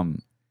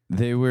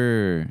 They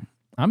were.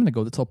 I'm going to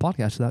go this whole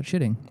podcast without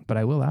shitting, but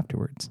I will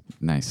afterwards.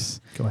 Nice.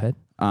 Go ahead.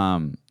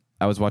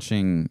 I was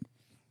watching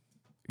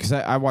because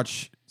I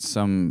watch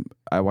some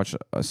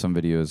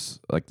videos,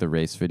 like the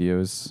race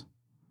videos.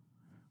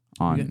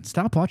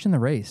 Stop watching the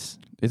race.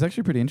 It's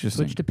actually pretty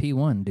interesting. Switch to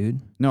P1,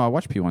 dude. No, I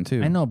watch P1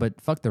 too. I know, but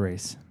fuck the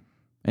race.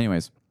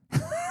 Anyways.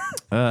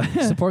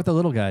 Support the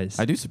little guys.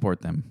 I do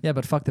support them. Yeah,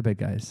 but fuck the big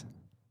guys.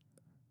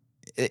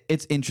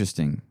 It's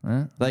interesting.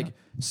 Like,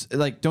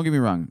 don't get me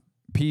wrong.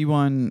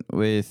 P1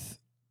 with,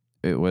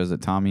 was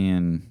it Tommy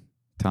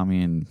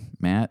and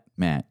Matt?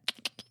 Matt.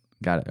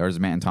 Got it. Or is it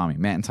Matt and Tommy?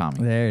 Matt and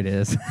Tommy. There it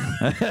is.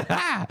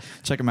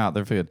 Check them out.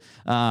 They're good.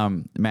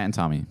 Matt and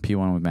Tommy.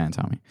 P1 with Matt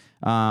and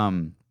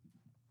Tommy.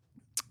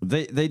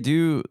 They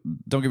do,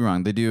 don't get me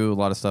wrong, they do a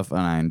lot of stuff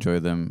and I enjoy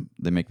them.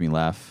 They make me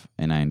laugh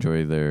and I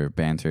enjoy their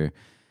banter.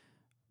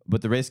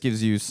 But the race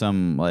gives you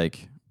some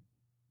like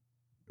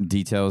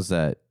details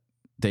that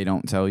they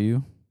don't tell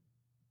you.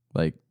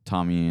 Like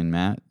Tommy and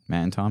Matt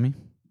and Tommy,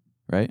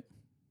 right?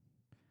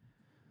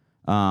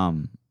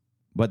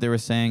 But they were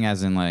saying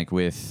as in like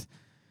with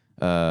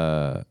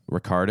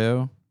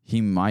Ricardo,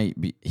 he might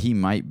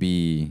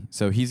be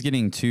so he's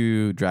getting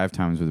 2 drive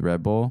times with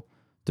Red Bull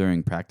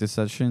during practice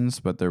sessions,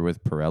 but they're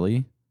with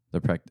Pirelli. The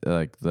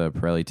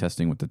Pirelli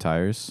testing with the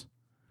tires.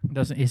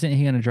 Isn't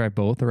he going to drive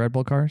both the Red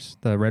Bull cars,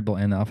 the Red Bull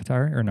and the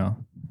AlphaTauri, or no?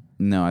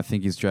 No, I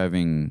think he's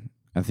driving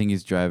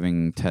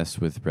tests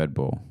with Red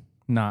Bull.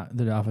 Not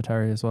the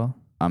AlphaTauri as well.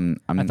 I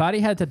thought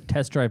he had to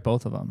test drive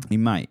both of them. He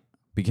might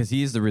because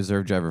he is the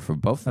reserve driver for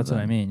both. That's of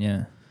them. what I mean.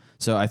 Yeah.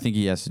 So I think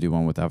he has to do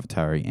one with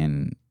AlphaTauri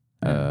and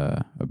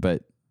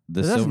but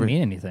the doesn't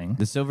mean anything.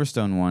 The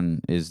Silverstone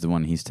one is the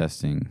one he's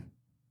testing.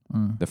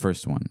 The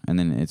first one, and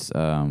then it's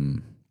I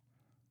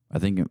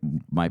think it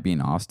might be in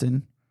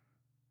Austin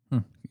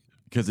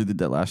because they did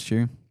that last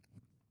year.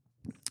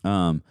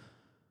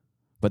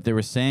 But they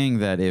were saying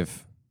that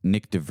if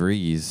Nick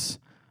DeVries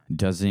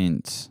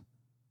doesn't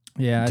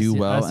do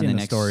well in the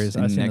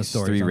next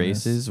 3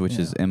 races, which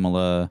is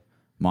Imola,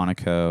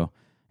 Monaco,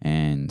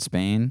 and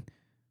Spain,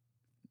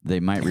 they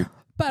might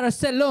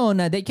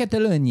Barcelona de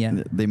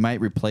Catalunya. They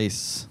might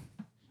replace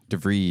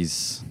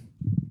DeVries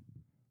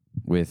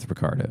with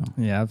Ricardo.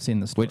 Yeah, I've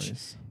seen the stories.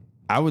 Which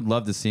I would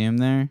love to see him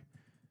there,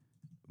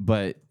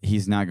 but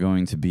he's not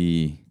going to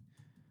be.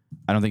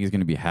 I don't think he's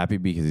going to be happy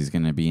because he's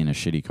going to be in a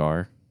shitty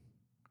car.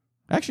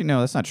 Actually,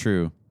 no, that's not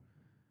true.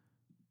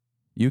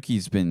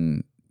 Yuki's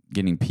been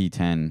getting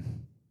P10.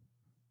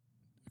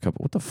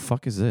 What the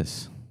fuck is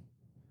this?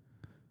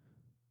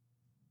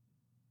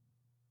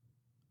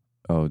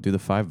 Oh, do the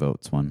 5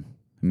 votes one.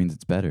 It means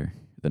it's better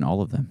than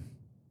all of them.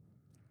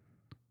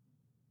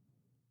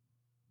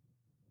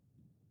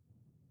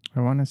 I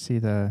want to see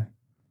the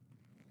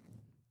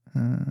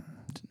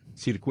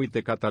Circuit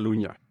de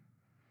Catalunya.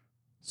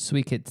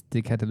 Circuit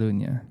de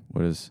Catalunya.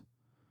 What is?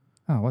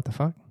 Oh, what the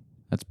fuck?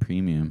 That's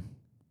premium.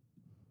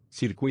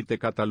 Circuit de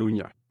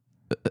Catalunya.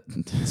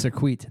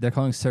 Circuit. They're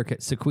calling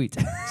circuit. Circuit.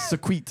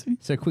 Circuit.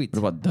 Circuit. What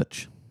about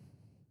Dutch?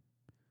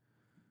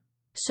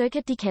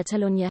 Circuit de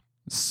Catalunya.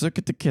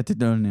 Circuit de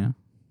Catalunya.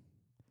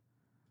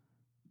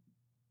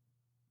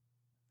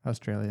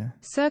 Australia.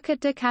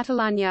 Circuit de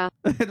Catalunya.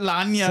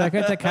 Lanya.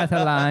 Circuit de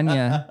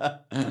Catalunya.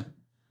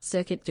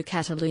 Circuit de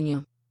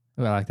Catalunya.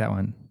 Oh, I like that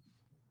one.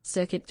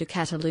 Circuit de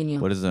Catalunya.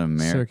 What is it,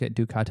 Circuit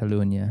de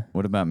Catalunya.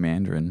 What about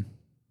Mandarin?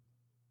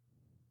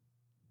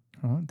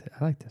 Oh,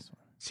 I like this one.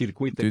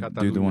 Circuit de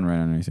Catalunya. Do the one right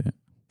underneath it.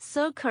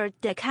 Sucre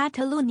de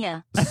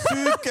Catalunya.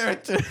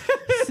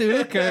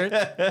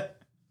 Sucre.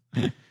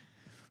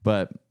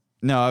 But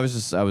no, I was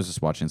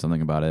just watching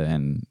something about it,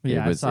 and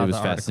it was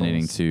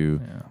fascinating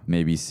to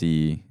maybe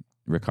see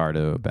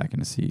Ricardo back in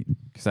the seat,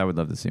 because I would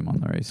love to see him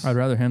on the race. I'd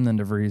rather him than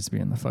DeVries be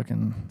in the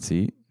fucking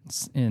seat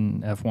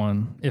in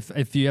F1.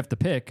 If you have to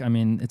pick, I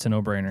mean, it's a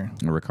no-brainer.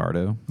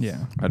 Ricardo?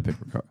 Yeah. I'd pick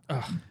Ricardo.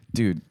 Ugh.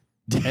 Dude.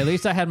 At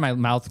least I had my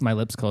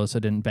lips closed so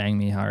it didn't bang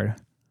me hard.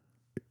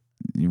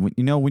 You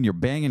know, when you're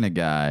banging a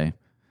guy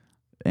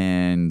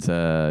and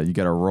you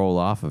got to roll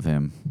off of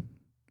him,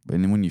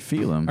 and then when you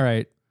feel him. All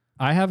right.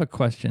 I have a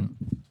question.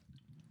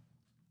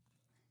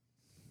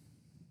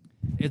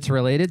 It's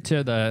related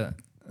to the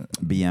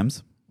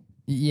BMs?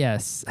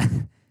 Yes.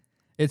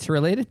 It's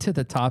related to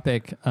the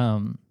topic.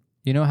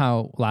 You know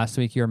how last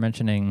week you were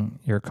mentioning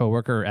your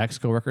coworker or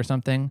ex-coworker or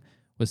something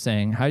was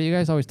saying, how do you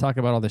guys always talk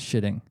about all this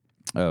shitting?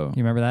 Oh.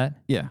 You remember that?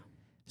 Yeah.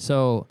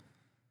 So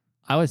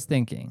I was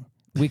thinking,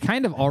 we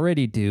kind of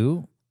already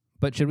do,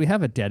 but should we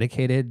have a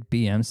dedicated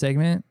BM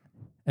segment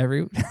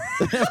every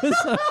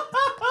episode?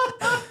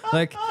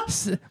 Like,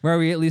 where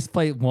we at least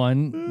play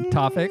one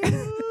topic?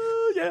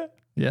 Yeah.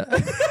 Yeah.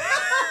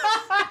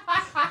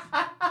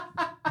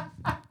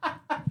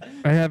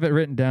 I have it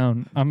written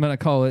down. I'm going to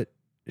call it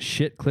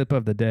shit clip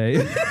of the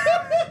day.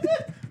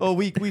 Oh,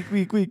 week.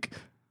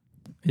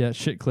 Yeah,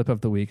 shit clip of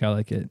the week. I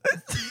like it.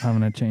 I'm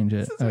going to change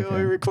it. We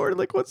only record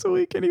like once a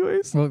week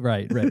anyways. Well,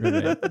 right.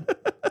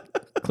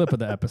 Clip of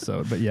the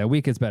episode. But yeah,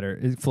 week is better.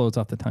 It flows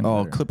off the tongue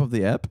better. Clip of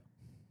the ep?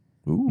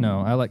 Ooh. No,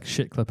 I like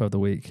shit clip of the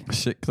week.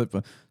 Shit clip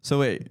of... So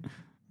wait.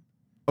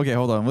 Okay,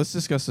 hold on. Let's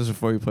discuss this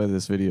before we play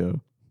this video.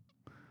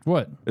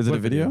 What? Is it a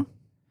video?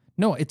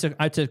 No, it's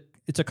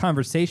a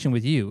conversation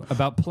with you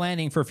about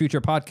planning for future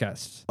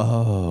podcasts.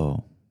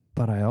 Oh.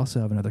 But I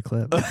also have another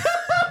clip.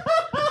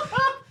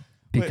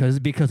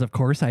 Because of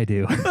course I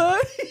do.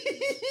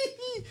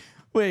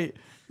 Wait.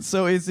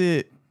 So is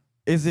it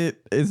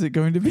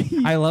going to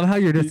be? I love how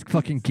you're just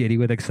fucking giddy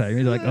with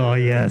excitement. You're like, oh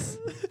yes.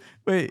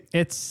 Wait.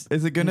 Is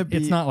it going to be?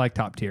 It's not like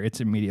top tier. It's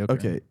a mediocre.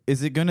 Okay.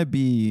 Is it going to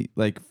be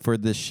like for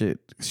this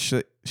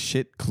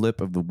shit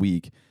clip of the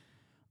week?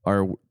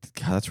 God,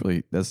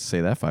 let's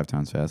say that 5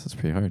 times fast. That's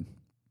pretty hard.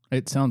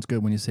 It sounds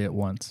good when you say it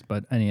once,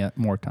 but any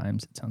more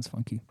times it sounds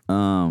funky.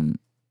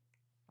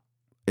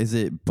 Is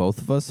it both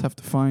of us have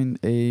to find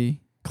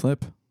a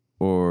clip,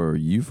 or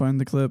you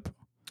find the clip?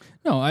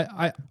 No,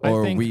 I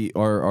think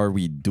are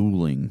we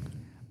dueling?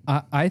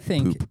 I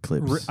think poop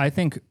clips. I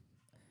think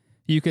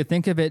you could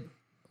think of it.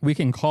 We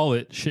can call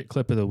it shit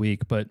clip of the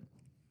week, but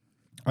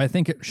I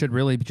think it should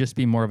really just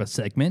be more of a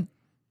segment.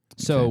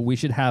 So we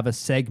should have a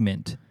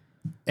segment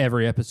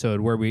every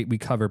episode where we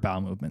cover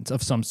bowel movements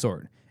of some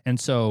sort, and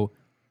so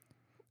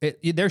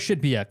there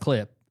should be a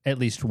clip, at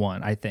least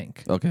one, I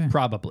think. Okay.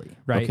 Probably,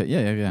 right? Okay,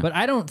 yeah. But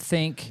I don't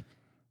think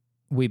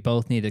we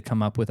both need to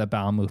come up with a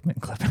bowel movement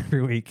clip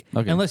every week,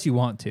 unless you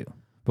want to.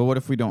 But what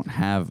if we don't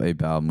have a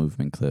bowel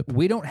movement clip?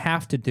 We don't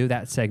have to do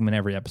that segment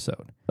every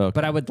episode. Okay.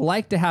 But I would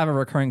like to have a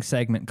recurring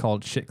segment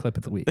called Shit Clip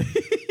of the Week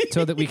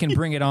so that we can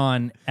bring it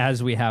on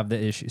as we have the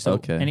issue. So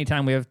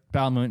anytime we have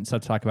bowel movement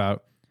stuff to talk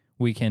about,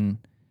 we can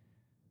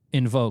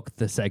invoke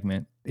the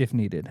segment if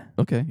needed.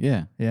 Okay,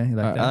 yeah. Yeah, you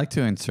like that? I like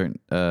to insert,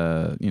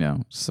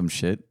 some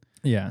shit.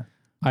 Yeah.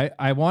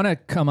 I want to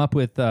come up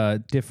with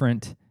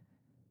different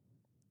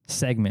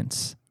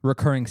segments,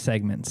 recurring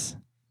segments.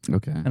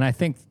 Okay. And I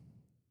think,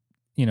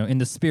 in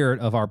the spirit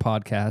of our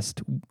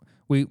podcast,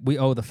 we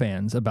owe the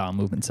fans a bowel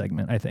movement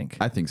segment, I think.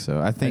 I think so.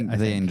 I think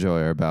they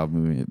enjoy our bowel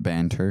movement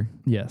banter.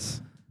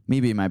 Yes.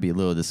 Maybe it might be a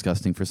little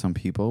disgusting for some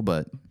people,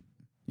 but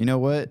you know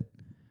what?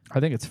 I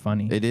think it's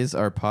funny. It is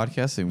our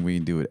podcast, and we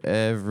can do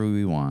whatever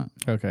we want.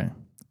 Okay.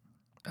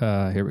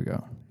 Here we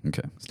go.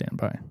 Okay. Stand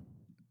by.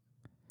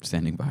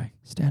 Standing by.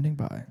 Standing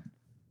by.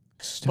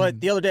 But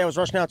the other day I was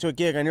rushing out to a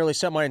gig. I nearly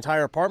set my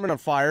entire apartment on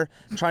fire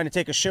trying to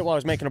take a shit while I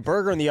was making a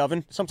burger in the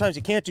oven. Sometimes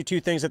you can't do two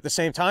things at the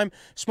same time.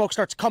 Smoke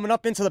starts coming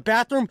up into the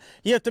bathroom.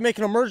 You have to make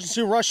an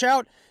emergency rush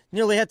out.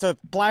 Nearly had to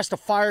blast a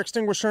fire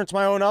extinguisher into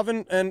my own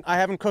oven, and I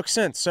haven't cooked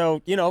since.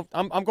 So,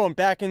 I'm going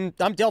back and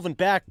I'm delving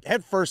back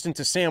headfirst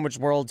into sandwich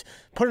world,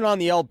 putting on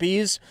the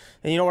LBs.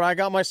 And you know what I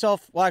got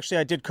myself? Well, actually,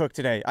 I did cook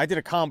today. I did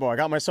a combo. I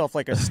got myself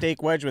like a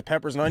steak wedge with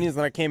peppers and onions.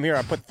 Then I came here,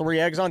 I put 3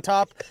 eggs on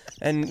top,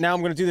 and now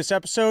I'm going to do this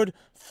episode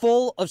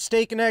full of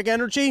steak and egg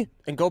energy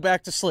and go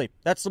back to sleep.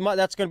 That's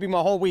going to be my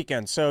whole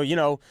weekend. So, I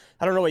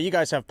don't know what you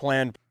guys have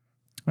planned.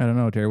 I don't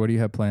know, Terry. What do you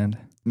have planned?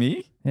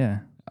 Me? Yeah.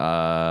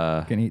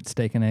 Can eat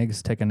steak and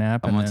eggs, take a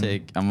nap. I'm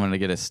gonna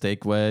get a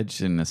steak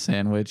wedge and a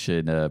sandwich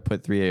and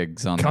put 3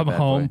 eggs on. Come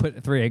home,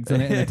 put 3 eggs in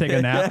it, and then take a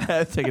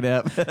nap. Take a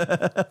nap.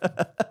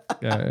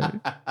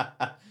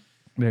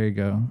 There you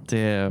go.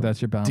 Damn,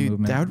 that's your bowel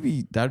movement.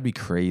 That would be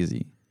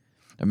crazy.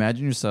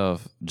 Imagine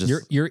yourself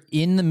just you're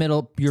in the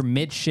middle. You're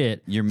mid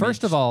shit.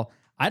 First of all,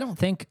 I don't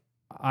think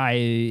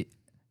I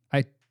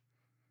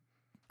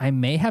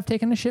may have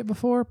taken a shit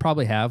before.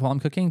 Probably have while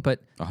I'm cooking, but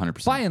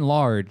 100%. By and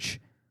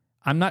large,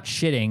 I'm not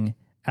shitting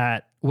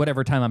at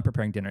whatever time I'm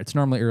preparing dinner. It's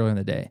normally early in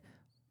the day.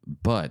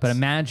 But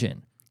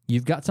imagine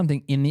you've got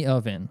something in the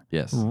oven.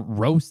 Yes.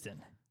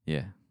 Roasting.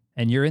 Yeah.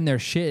 And you're in there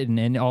shitting,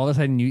 and all of a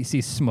sudden you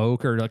see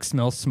smoke or like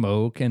smell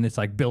smoke, and it's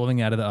like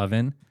billowing out of the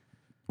oven.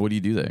 What do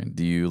you do there?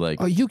 Do you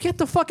like? Oh, you get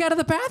the fuck out of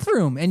the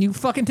bathroom and you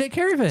fucking take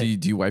care of it.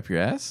 Do you wipe your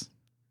ass?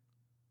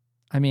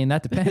 I mean,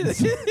 that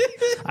depends.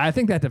 I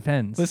think that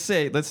depends. Let's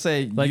say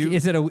like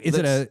is it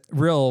a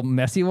real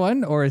messy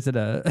one or is it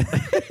a?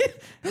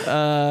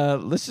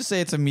 Let's just say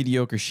it's a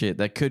mediocre shit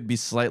that could be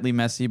slightly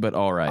messy, but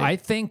all right. I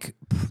think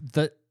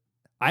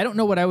I don't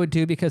know what I would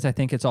do because I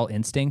think it's all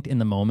instinct in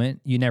the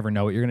moment. You never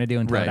know what you're going to do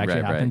until it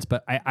actually happens.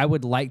 But I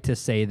would like to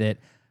say that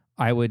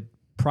I would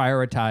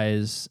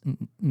prioritize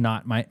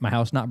not my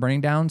house not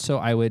burning down. So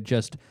I would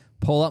just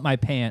pull up my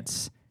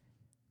pants,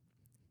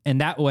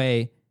 and that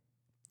way,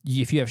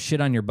 if you have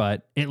shit on your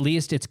butt, at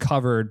least it's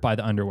covered by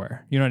the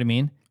underwear. You know what I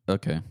mean?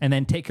 Okay. And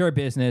then take care of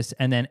business,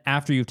 and then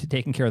after you've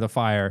taken care of the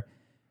fire,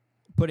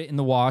 put it in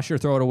the wash or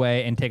throw it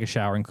away and take a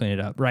shower and clean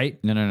it up,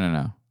 right?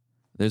 No.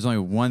 There's only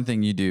one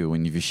thing you do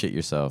when you shit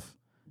yourself.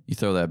 You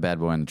throw that bad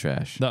boy in the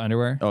trash. The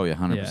underwear? Oh, yeah,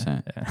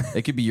 100%. Yeah.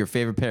 It could be your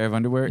favorite pair of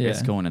underwear. Yeah.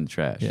 It's going in the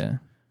trash. Yeah.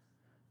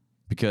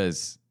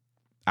 Because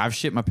I've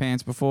shit my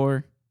pants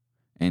before,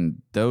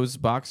 and those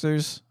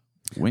boxers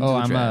went to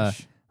the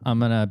trash. I'm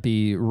going to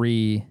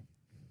be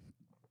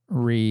how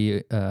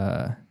do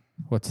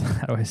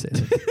I say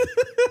this?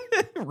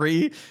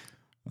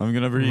 I'm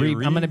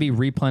gonna be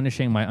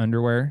replenishing my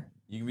underwear.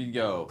 You can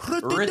go.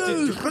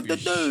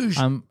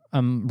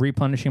 I'm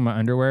replenishing my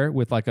underwear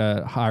with like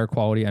a higher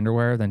quality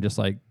underwear than just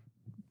like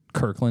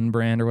Kirkland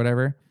brand or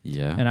whatever.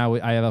 Yeah. And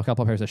I have a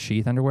couple of pairs of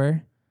sheath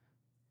underwear.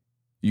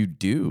 You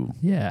do?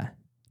 Yeah,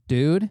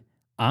 dude.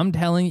 I'm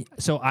telling you.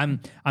 So I'm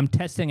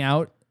testing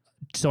out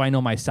so I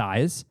know my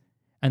size.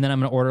 And then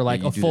I'm gonna order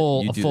like a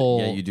full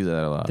you do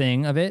that a lot.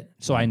 Thing of it,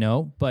 so I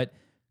know. But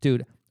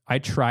dude, I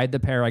tried the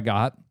pair I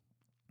got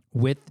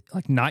with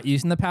like not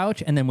using the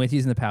pouch, and then with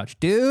using the pouch,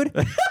 dude.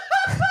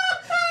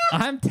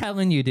 I'm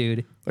telling you,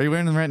 dude. Are you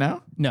wearing them right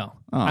now? No,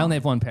 I only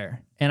have one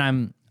pair,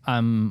 and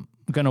I'm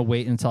gonna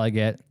wait until I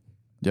get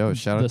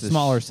shout out the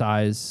smaller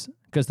size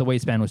because the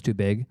waistband was too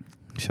big.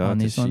 Shout out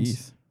to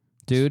Sheath,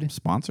 dude.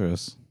 Sponsor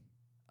us.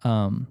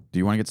 Do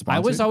you want to get sponsored? I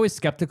was always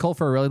skeptical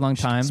for a really long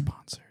time.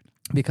 Sponsored.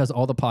 Because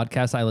all the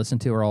podcasts I listen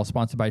to are all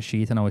sponsored by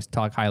Sheath and I always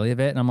talk highly of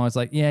it. And I'm always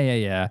like,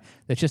 yeah.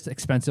 It's just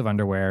expensive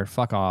underwear.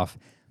 Fuck off.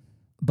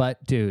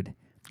 But, dude.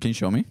 Can you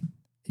show me?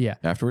 Yeah.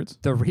 Afterwards?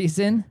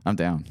 I'm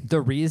down.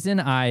 The reason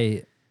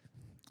I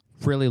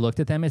really looked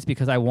at them is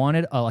because I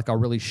wanted a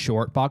really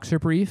short boxer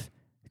brief.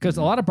 Because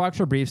a lot of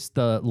boxer briefs,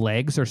 the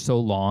legs are so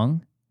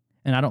long.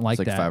 And I don't like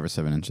that. It's like 5 or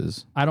 7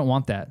 inches. I don't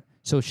want that.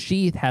 So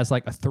Sheath has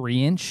like a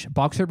 3-inch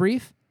boxer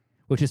brief,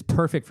 which is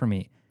perfect for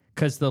me.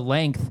 Because the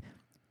length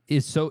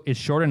is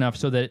short enough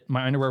so that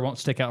my underwear won't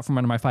stick out from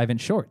under my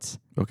 5-inch shorts.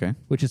 Okay.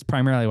 Which is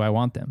primarily why I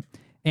want them.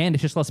 And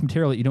it's just less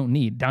material that you don't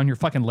need. Down your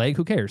fucking leg,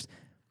 who cares?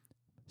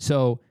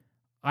 So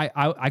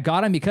I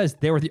got them because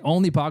they were the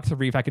only boxer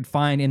brief I could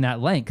find in that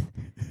length.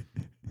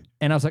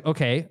 And I was like,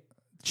 okay,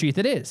 Sheath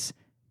it is.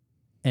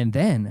 And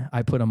then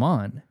I put them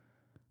on.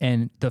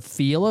 And the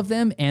feel of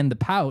them and the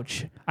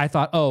pouch, I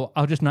thought, oh,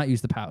 I'll just not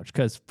use the pouch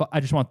because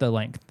I just want the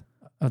length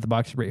of the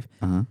boxer brief.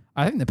 Uh-huh.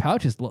 I think the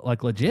pouch is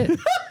like legit.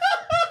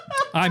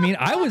 I mean,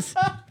 I was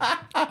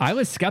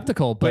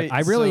skeptical, but Wait, I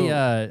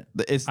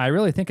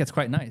really think it's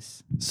quite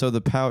nice. So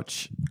the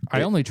pouch,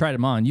 I only tried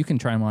them on. You can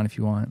try them on if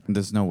you want.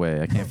 There's no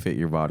way I can't fit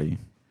your body.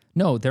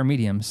 No, they're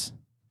mediums.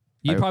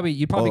 You'd probably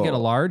get a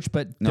large,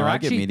 but they're I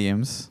actually get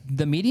mediums.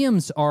 The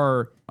mediums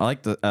are. I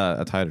like the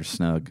a tighter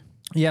snug.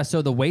 Yeah,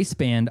 so the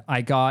waistband,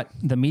 I got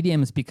the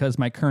mediums because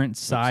my current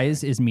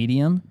size is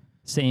medium,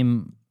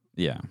 same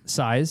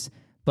size,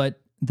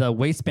 but the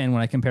waistband,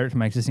 when I compared it to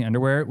my existing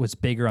underwear, was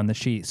bigger on the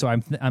sheet. So I'm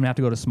gonna have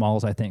to go to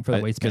smalls, I think, for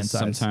the waistband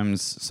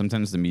size.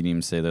 Sometimes the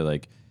mediums say they're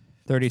like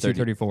 32,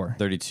 34.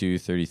 32,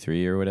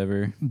 33 or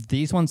whatever.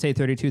 These ones say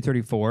 32,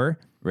 34.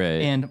 Right.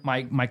 And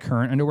my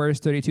current underwear is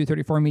 32,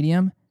 34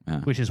 medium,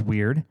 which is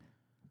weird.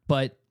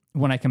 But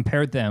when I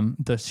compared them,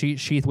 the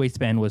sheath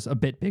waistband was a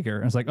bit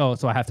bigger. I was like, oh,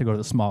 so I have to go to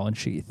the small and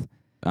sheath.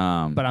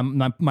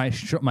 But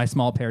my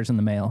small pair's in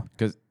the male.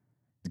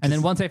 And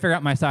then once I figure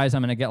out my size,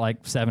 I'm going to get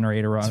like 7 or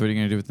 8 around. So what are you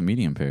going to do with the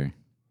medium pair?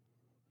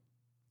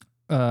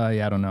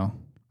 I don't know.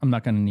 I'm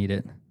not going to need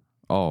it.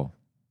 Oh.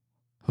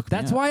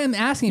 That's why I'm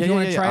asking if you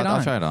want to try it on.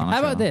 I'll try it on. How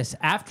about this?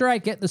 After I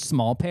get the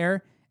small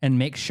pair and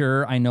make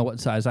sure I know what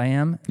size I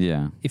am,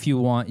 if you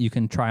want, you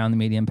can try on the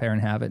medium pair and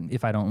have it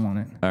if I don't want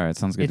it. All right,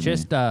 sounds good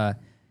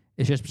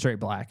It's just straight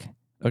black.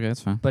 Okay,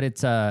 that's fine. But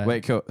it's...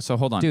 Wait, so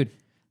hold on. Dude,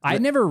 I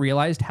never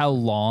realized how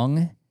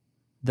long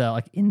the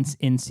like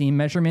inseam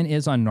measurement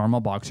is on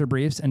normal boxer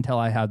briefs until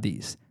I have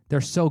these.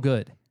 They're so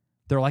good.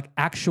 They're like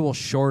actual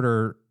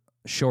shorter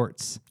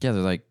shorts. Yeah,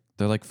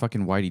 they're like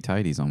fucking whitey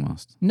tighties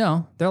almost.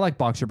 No, they're like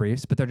boxer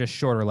briefs, but they're just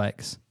shorter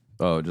legs.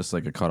 Oh, just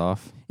like a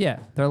cutoff? Yeah,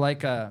 they're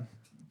like Do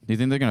you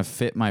think they're gonna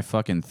fit my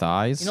fucking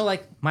thighs? You know,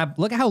 like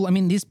look at how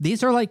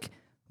these are like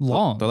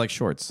long. They're like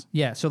shorts.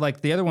 Yeah, so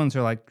like the other ones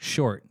are like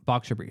short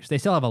boxer briefs. They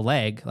still have a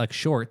leg like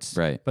shorts,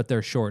 right? But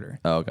they're shorter.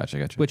 Oh,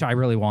 gotcha. Which I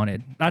really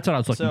wanted. That's what I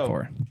was looking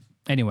for.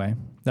 Anyway,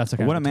 that's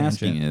what I'm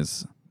asking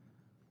is,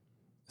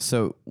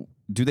 so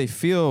do they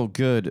feel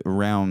good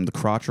around the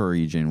crotch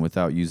region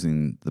without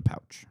using the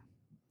pouch?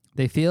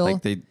 They feel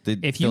like they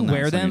if feel you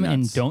wear nice on them your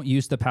and nuts. don't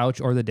use the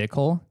pouch or the dick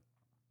hole,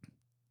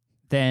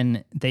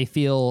 then they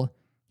feel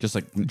just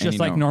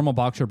like normal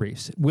boxer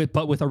briefs,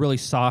 but with a really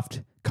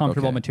soft,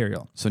 comfortable Okay.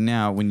 material. So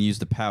now, when you use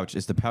the pouch,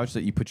 is the pouch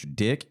that you put your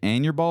dick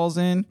and your balls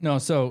in? No,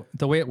 so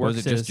the way it Or works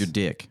is it just your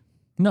dick?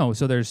 No,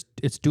 so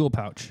it's dual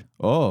pouch.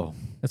 Oh,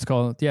 it's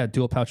called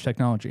dual pouch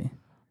technology.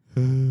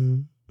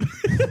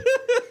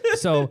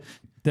 So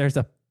there's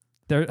a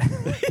there.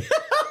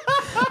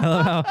 I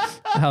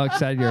love how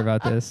excited you're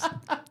about this.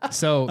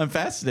 So I'm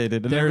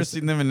fascinated. I've never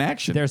seen them in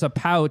action. There's a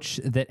pouch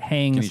that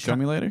hangs. Can you show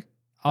me later?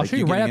 I'll Like, show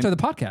you right getting after in-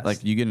 the podcast.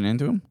 Like you getting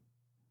into them?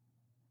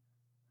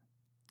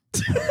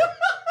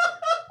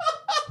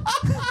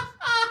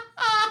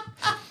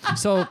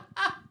 So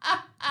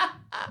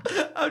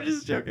I'm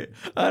just joking.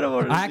 I don't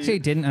want to. I actually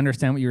didn't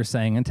understand what you were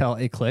saying until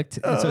it clicked.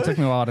 And so it took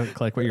me a while to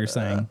click what you were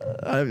saying.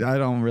 I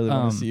don't really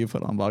want to see you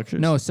put on boxers.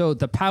 No, so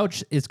the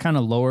pouch is kind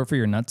of lower for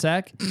your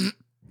nutsack.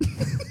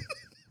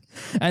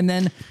 And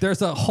then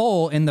there's a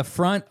hole in the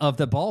front of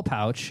the ball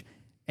pouch.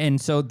 And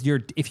so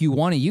if you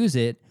want to use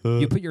it,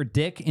 you put your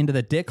dick into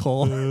the dick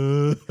hole.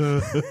 And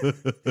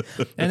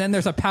then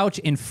there's a pouch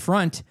in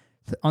front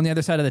on the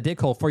other side of the dick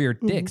hole for your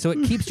dick. So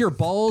it keeps your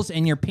balls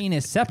and your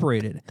penis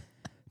separated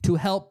to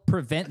help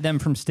prevent them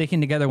from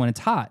sticking together when it's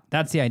hot.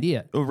 That's the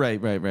idea. Oh,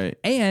 right.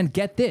 And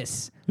get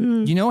this.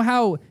 You know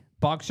how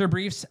boxer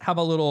briefs have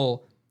a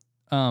little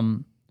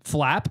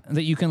flap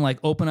that you can like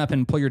open up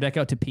and pull your dick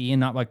out to pee and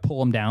not like pull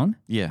them down?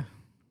 Yeah.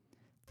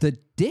 The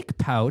dick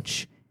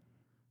pouch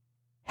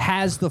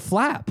has the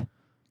flap.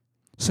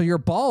 So your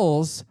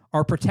balls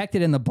are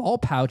protected in the ball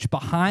pouch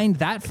behind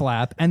that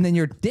flap, and then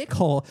your dick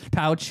hole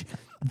pouch,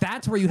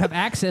 that's where you have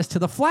access to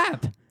the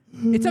flap.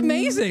 It's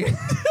amazing.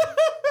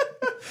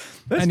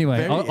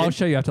 Anyway, I'll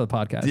show you after the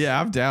podcast.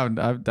 Yeah, I'm down.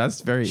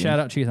 That's very Shout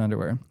out Cheese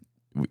Underwear.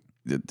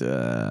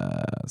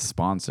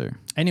 Sponsor.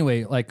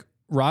 Anyway, like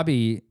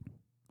Robbie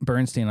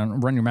Bernstein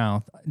on Run Your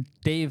Mouth,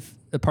 Dave,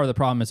 part of the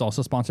problem is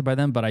also sponsored by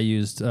them, but I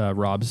used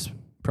Rob's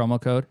promo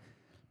code.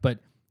 But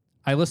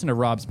I listen to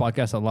Rob's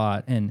podcast a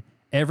lot, and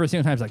every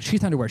single time he's like,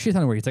 Cheese Underwear.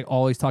 He's like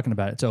always talking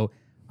about it. So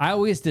I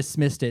always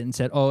dismissed it and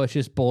said, oh, it's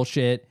just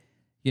bullshit,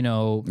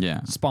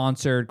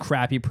 sponsored,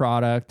 crappy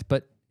product.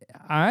 But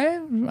I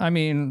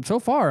mean, so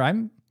far,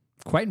 I'm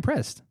quite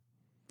impressed.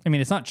 I mean,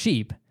 it's not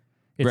cheap.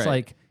 It's Right.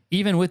 like,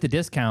 even with the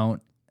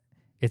discount,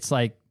 it's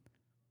like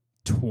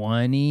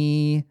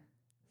 20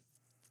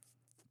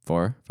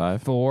 4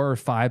 or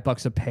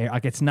 $5 a pair.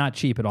 Like, it's not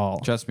cheap at all.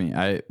 Trust me.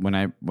 When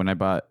I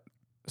bought,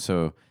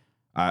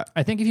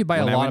 I think if you buy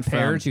a when I lot went of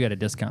pairs, from- you get a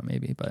discount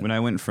maybe. But when I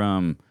went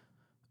from,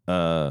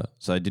 so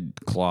I did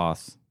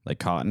cloth, like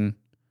cotton,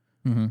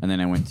 and then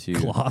I went to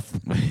cloth.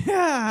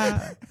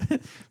 Yeah. When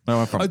I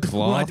went from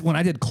cloth. When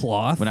I did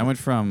cloth. When I went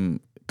from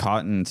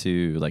cotton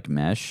to like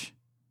mesh.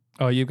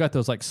 Oh, you've got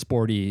those like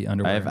sporty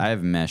underwear. I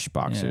have mesh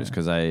boxers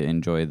because I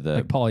enjoy the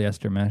like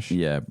polyester mesh.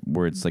 Yeah,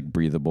 where it's like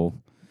breathable.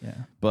 Yeah.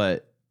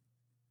 But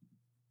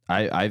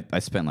I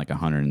spent like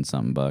 $100 and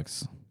something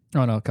bucks.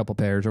 Oh no, a couple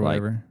pairs or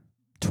Like, whatever.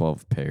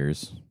 12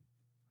 pairs.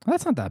 Well,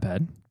 that's not that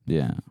bad.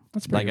 Yeah.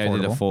 That's pretty like I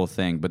did a affordable. full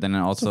thing, but then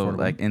also affordable.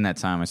 like in that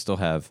time I still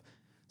have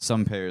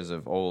some pairs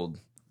of old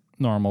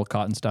Normal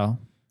cotton style.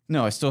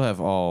 No, I still have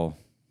all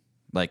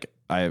like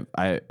I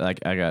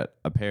got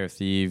a pair of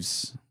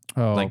Thieves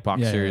like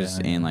boxers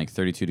and like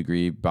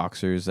 32-degree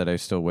boxers that I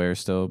still wear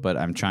still, but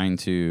I'm trying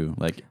to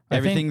like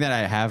everything that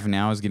I have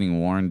now is getting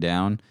worn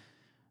down.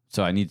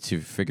 So I need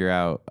to figure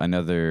out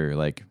another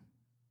like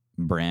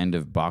brand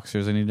of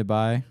boxers I need to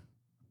buy.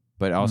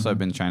 But also I've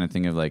been trying to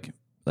think of like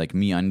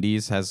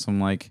MeUndies has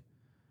some like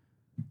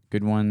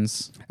good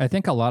ones. I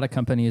think a lot of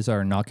companies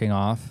are knocking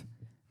off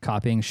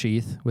copying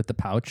sheath with the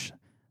pouch.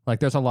 Like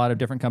there's a lot of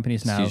different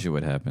companies now usually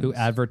what happens. who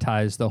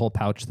advertise the whole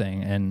pouch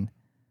thing, and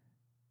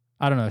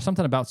I don't know,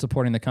 something about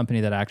supporting the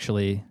company that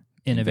actually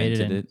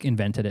invented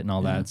it and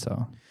all that.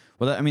 So,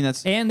 well, I mean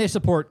that's and they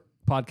support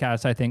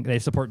podcasts. I think they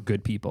support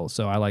good people,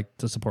 so I like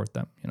to support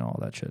them. All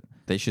that shit.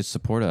 They should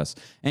support us.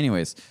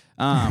 Anyways,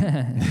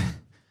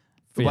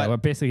 But yeah, we'll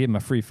basically give them a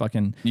free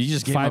fucking you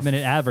just gave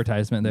 5-minute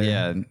advertisement there.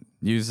 Yeah,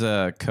 use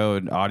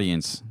code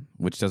audience,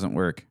 which doesn't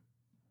work.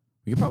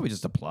 We could probably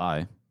just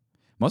apply.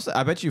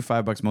 I bet you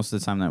 $5 most of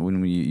the time that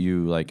when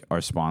you like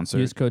are sponsored.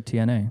 Use code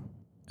TNA.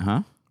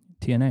 Huh?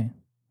 TNA. What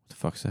the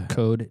fuck's that?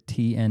 Code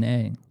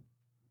TNA.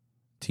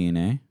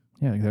 TNA?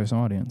 Yeah, like there's an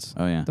audience.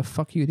 Oh yeah. What the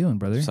fuck are you doing,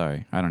 brother?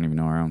 Sorry, I don't even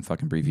know our own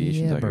fucking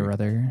abbreviations. Yeah, out here.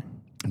 brother.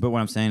 But what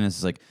I'm saying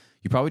is like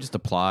you probably just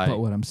apply. But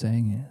what I'm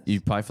saying is you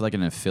apply for like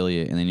an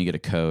affiliate, and then you get a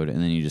code,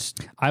 and then you just.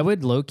 I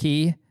would low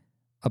key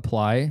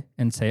apply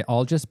and say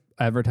I'll just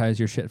advertise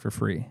your shit for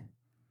free.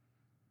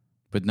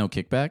 With no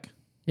kickback?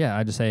 Yeah,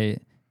 I just say,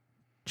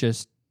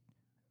 just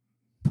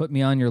put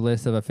me on your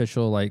list of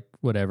official like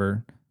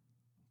whatever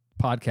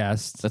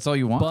podcasts. That's all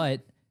you want.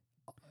 But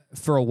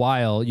for a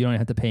while, you don't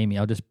have to pay me.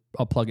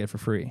 I'll plug it for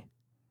free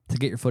to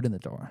get your foot in the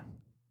door.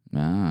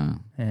 Ah.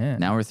 Yeah.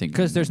 Now we're thinking.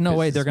 Because there's no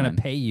way they're going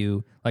to pay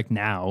you like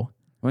now.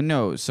 Well,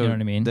 no. So you know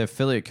what I mean? The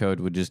affiliate code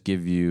would just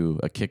give you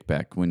a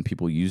kickback when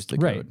people use the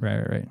code.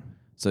 Right.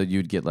 So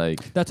you'd get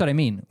like... That's what I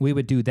mean. We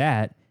would do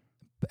that,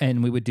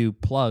 and we would do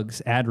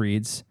plugs, ad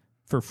reads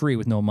for free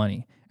with no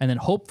money. And then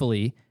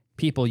hopefully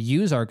people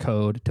use our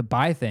code to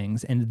buy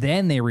things, and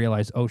then they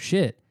realize, oh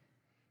shit,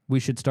 we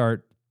should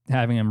start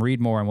having them read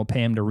more, and we'll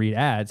pay them to read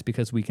ads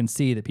because we can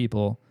see that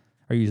people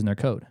are using their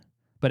code.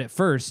 But at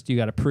first, you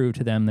got to prove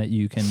to them that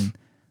you can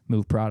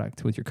move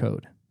product with your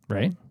code,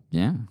 right?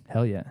 Yeah.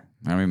 Hell yeah.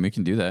 I mean, we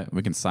can do that.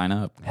 We can sign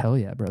up. Hell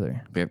yeah,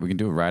 brother. We can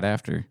do it right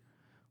after.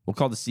 We'll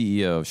call the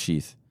CEO of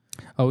Sheath.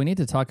 Oh, we need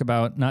to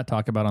not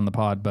talk about on the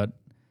pod, but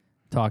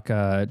talk...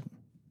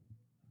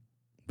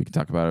 we can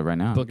talk about it right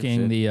now.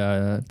 Booking the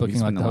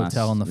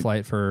hotel and the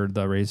flight for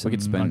the race we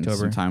could spend October.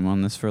 some time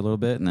on this for a little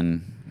bit and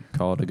then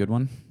call it a good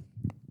one.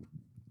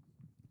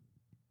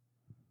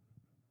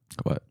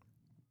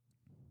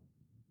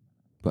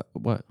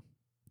 What?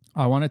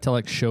 I wanted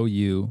to show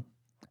you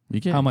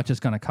how much it's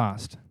going to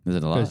cost. Is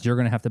it a lot? Because you're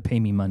going to have to pay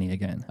me money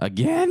again.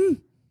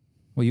 Again?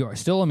 Well, you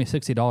still owe me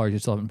 $60. You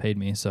still haven't paid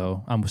me,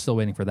 so I'm still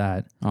waiting for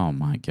that. Oh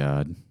my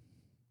God.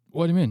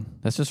 What do you mean?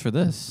 That's just for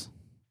this.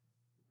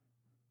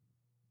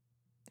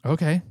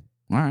 Okay.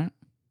 All right.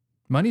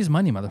 Money's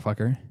money,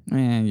 motherfucker.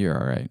 Man, you're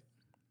all right.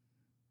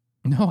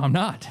 No, I'm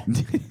not.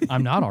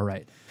 I'm not all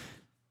right.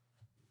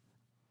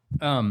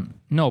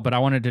 No, but I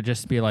wanted to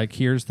just be like,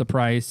 here's the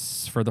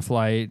price for the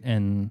flight,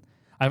 and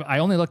I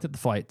only looked at the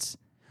flights.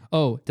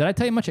 Oh, did I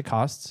tell you how much it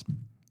costs?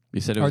 You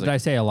said it or was. Did I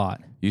say a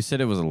lot? You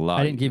said it was a lot.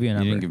 I didn't give you a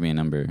number. You didn't give me a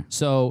number.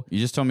 So you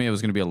just told me it was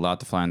going to be a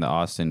lot to fly into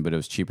Austin, but it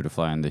was cheaper to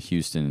fly into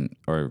Houston.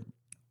 Or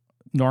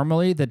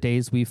normally the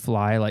days we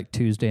fly, like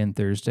Tuesday and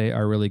Thursday,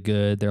 are really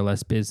good. They're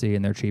less busy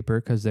and they're cheaper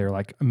because they're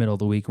like middle of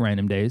the week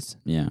random days.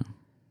 Yeah.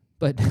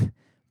 But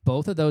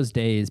both of those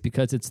days,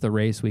 because it's the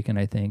race weekend,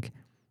 I think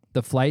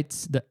the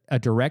flights, a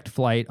direct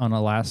flight on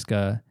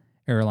Alaska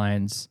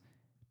Airlines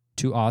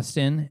to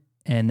Austin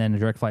and then a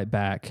direct flight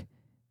back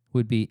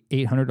would be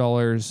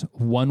 $800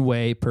 one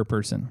way per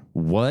person.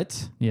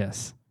 What?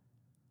 Yes.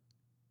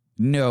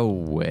 No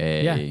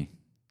way. Yeah.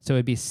 So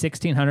it'd be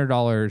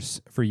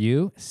 $1,600 for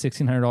you,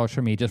 $1,600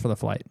 for me just for the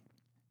flight.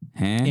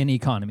 Huh? In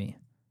economy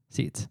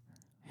seats.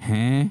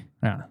 Huh?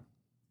 Yeah.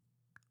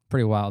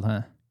 Pretty wild,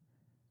 huh?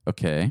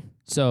 Okay.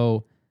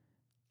 So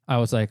I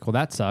was like, well,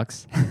 that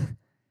sucks.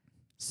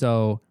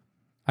 So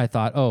I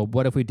thought, oh,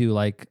 what if we do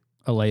like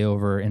a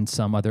layover in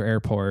some other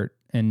airport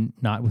and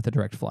not with a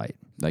direct flight?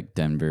 Like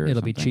Denver.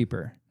 It'll be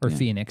cheaper. Or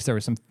Phoenix. There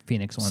were some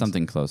Phoenix ones.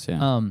 Something close,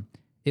 yeah.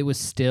 It was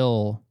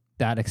still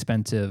that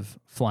expensive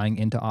flying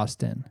into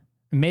Austin.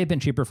 It may have been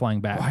cheaper flying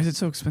back. Why is it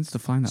so expensive to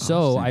fly into Austin?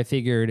 So I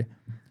figured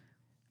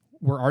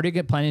we're already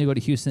planning to go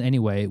to Houston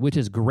anyway, which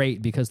is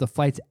great because the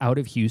flights out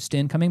of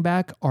Houston coming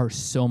back are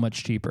so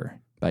much cheaper.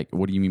 Like,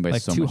 what do you mean by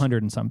like so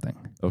 200 and something.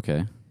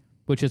 Okay.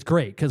 Which is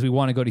great because we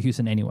want to go to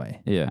Houston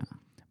anyway. Yeah.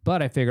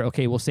 But I figured,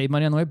 okay, we'll save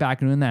money on the way back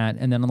doing that.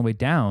 And then on the way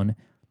down,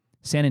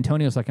 San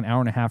Antonio is like an hour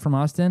and a half from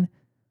Austin.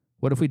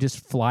 What if we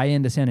just fly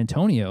into San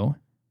Antonio?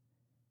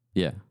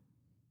 Yeah.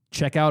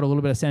 Check out a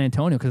little bit of San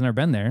Antonio because I've never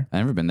been there. I've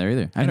never been there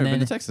either. I've never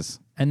been to Texas.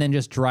 And then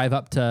just drive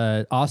up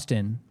to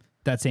Austin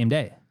that same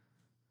day.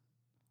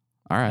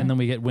 All right. And then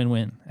we get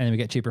win-win. And then we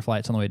get cheaper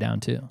flights on the way down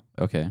too.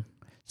 Okay.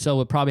 So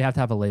we'll probably have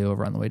to have a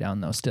layover on the way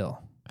down though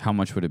still. How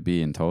much would it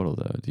be in total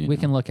though? Do you we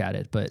know? Can look at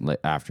it, but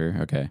after,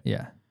 okay.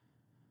 Yeah.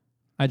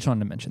 I just wanted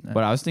to mention that.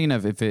 But I was thinking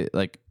of if it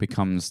like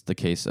becomes the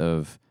case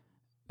of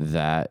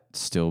that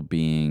still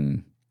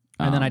being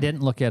and then I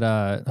didn't look at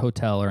a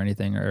hotel or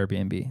anything or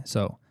Airbnb.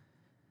 So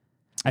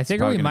I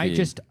figure we might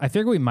just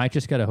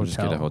get a hotel. Just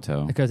get a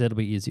hotel. Because it'll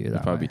be easier that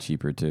It'll probably way. be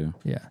cheaper too.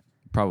 Yeah.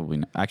 Probably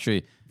not.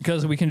 Actually,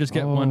 because we can just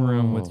get one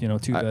room with,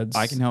 2 beds.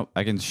 I can help.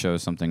 I can show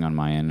something on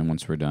my end, and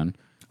once we're done.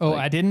 Oh,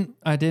 I didn't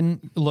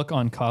look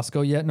on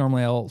Costco yet.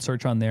 Normally I'll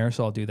search on there,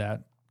 so I'll do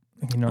that.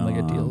 You normally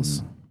get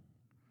deals.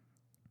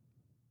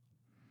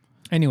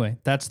 Anyway,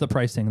 that's the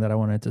pricing that I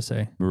wanted to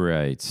say.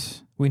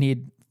 Right. We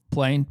need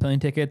plane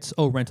tickets.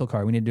 Oh, rental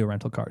car. We need to do a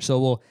rental car. So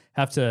we'll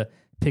have to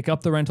pick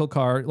up the rental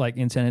car like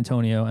in San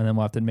Antonio, and then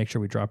we'll have to make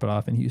sure we drop it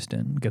off in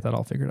Houston. Get that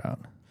all figured out.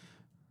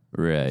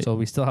 Right. So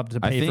we still have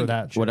to pay for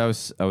that. What I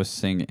was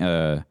saying,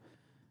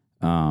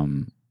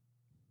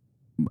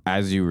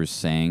 as you were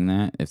saying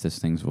that, if this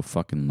things will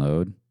fucking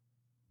load,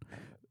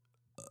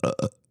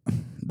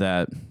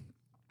 that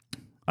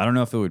I don't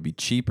know if it would be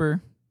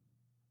cheaper,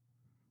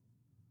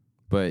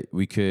 but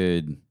we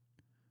could.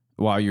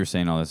 While you were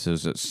saying all this, it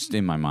was just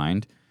in my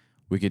mind.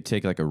 We could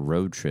take like a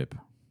road trip.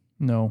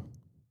 No,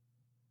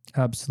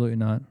 absolutely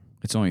not.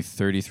 It's only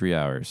 33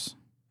 hours.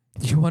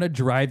 You want to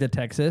drive to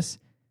Texas?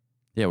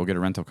 Yeah, we'll get a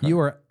rental car. You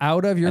are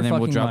out of your fucking mind. And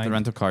then we'll drop the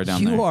rental car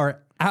down there. there. You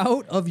are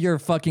out of your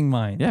fucking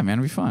mind. Yeah, man,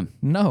 it'll be fun.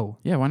 No.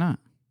 Yeah, why not?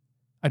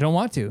 I don't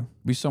want to. It'll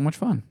be so much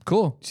fun.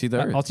 Cool. See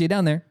there. I'll see you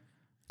down there.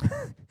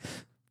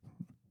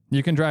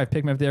 You can drive.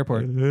 Pick me up at the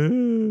airport.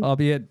 I'll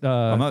be at...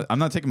 I'm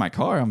not taking my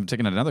car. I'm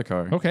taking another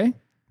car. Okay.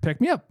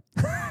 Pick me up.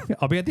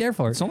 I'll be at the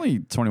airport. It's only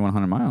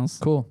 2,100 miles.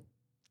 Cool.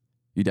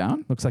 You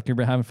down? Looks like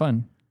you're having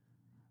fun.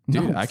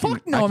 Dude, no, I can,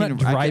 fuck no, I can, I'm not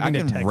driving I to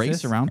can Texas.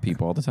 race around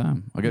people all the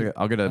time.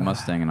 I'll get a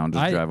Mustang and I'll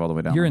just drive all the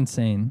way down. You're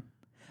insane.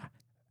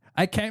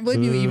 I can't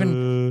believe you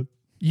even...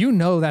 You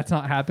know that's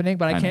not happening,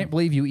 but I can't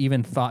believe you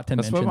even thought to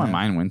mention that. That's what my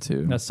mind went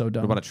to. That's so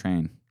dumb. What about a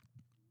train?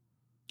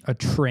 A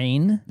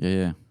train?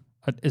 Yeah.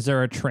 Is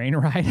there a train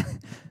ride?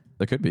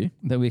 There could be.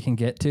 That we can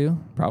get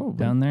to? Probably.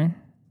 Down there?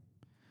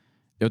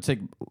 It'll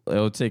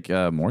take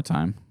more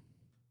time.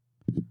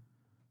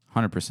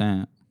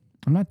 100%.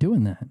 I'm not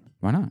doing that.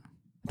 Why not?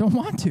 I don't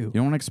want to. You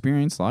don't want to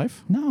experience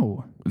life?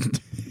 No.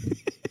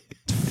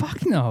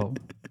 Fuck no.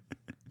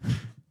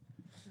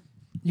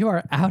 You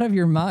are out of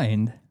your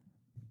mind.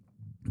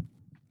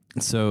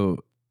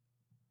 So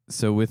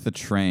with the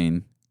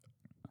train,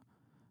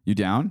 you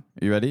down?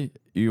 Are you ready?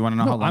 You want to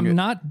know how long? I'm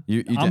not.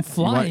 I'm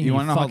flying. You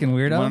fucking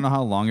weirdo. You want to know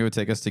how long it would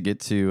take us to get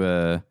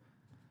to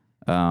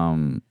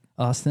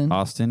Austin?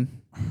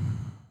 Austin.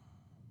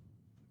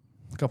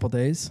 A couple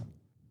days.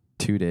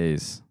 2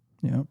 days.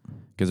 Yep.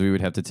 Because we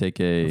would have to take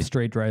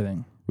straight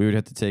driving. We would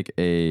have to take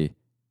a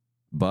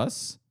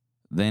bus,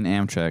 then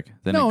Amtrak,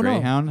 then a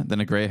Greyhound, then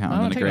a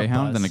Greyhound, then a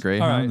Greyhound, then a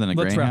Greyhound, then a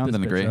Greyhound,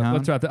 then a Greyhound.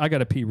 Let's wrap. I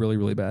gotta pee really,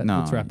 really bad. No,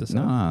 let's wrap this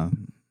up.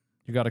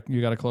 You got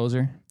a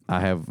closer?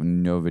 I have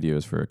no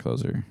videos for a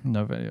closer.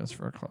 No videos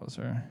for a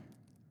closer.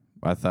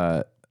 I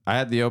thought I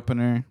had the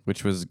opener,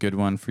 which was a good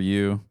one for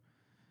you.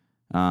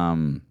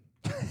 Because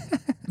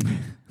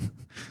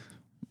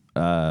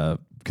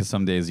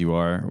some days you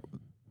are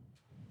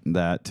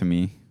that to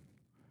me.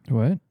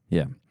 What?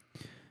 Yeah.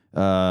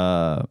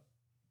 I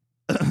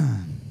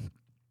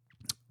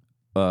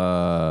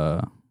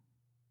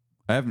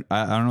don't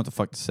know what the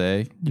fuck to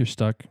say. You're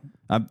stuck.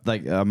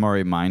 I'm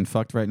already mind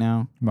fucked right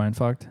now. Mind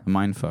fucked?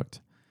 Mind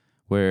fucked.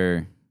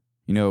 Where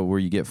where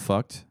you get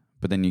fucked,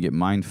 but then you get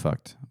mind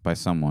fucked by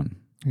someone.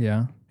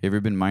 Yeah. You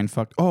ever been mind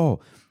fucked? Oh,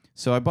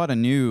 so I bought a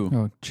new.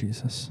 Oh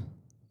Jesus.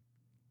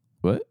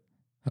 What?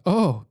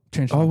 Oh,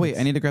 change. Oh wait,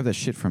 I need to grab that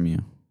shit from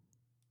you.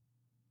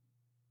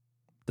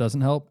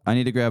 Doesn't help. I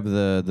need to grab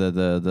the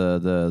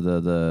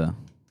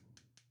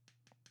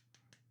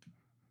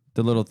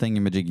little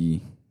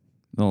thingamajiggy,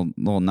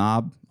 little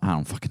knob. I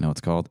don't fucking know what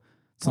it's called.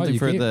 Something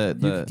for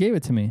You gave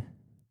it to me.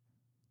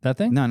 That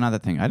thing? No, not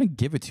that thing. I didn't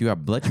give it to you. I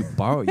let you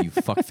borrow it, you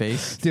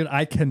fuckface. Dude,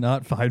 I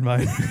cannot find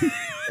mine.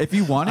 If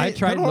you want it, I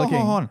tried looking.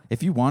 Hold on.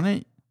 If you want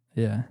it,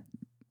 yeah,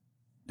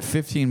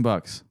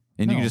 $15,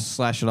 and you can just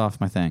slash it off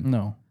my thing.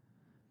 No.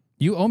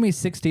 You owe me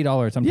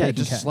 $60. I'm taking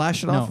just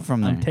slash it off from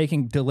there. I'm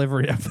taking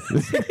delivery of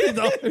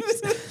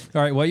 $60.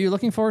 All right, what are you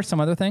looking for? Some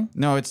other thing?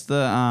 No, it's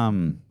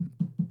the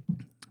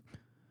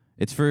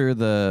it's for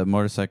the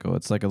motorcycle.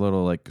 It's like a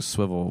little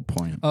swivel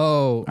point.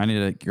 Oh, I need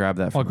to grab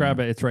that. I'll grab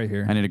it. It's right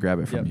here. I need to grab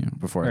it from you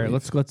before. All I right,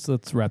 leave.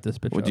 let's wrap this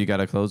bitch up. You got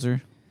a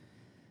closer?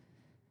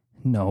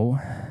 No.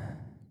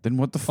 Then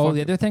what the fuck? Oh, the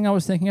other thing I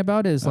was thinking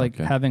about is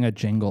having a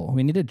jingle.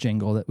 We need a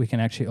jingle that we can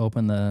actually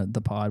open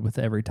the pod with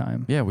every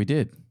time. Yeah, we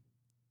did.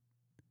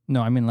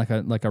 No, I mean like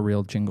a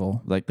real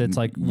jingle. That's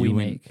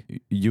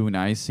you and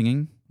I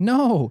singing.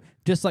 No,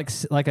 just like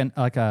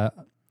a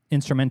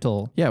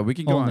instrumental. Yeah, we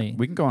can go on.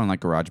 We can go on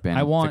GarageBand.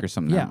 I want figure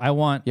something out. I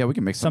want. Yeah, we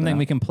can make something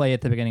we can play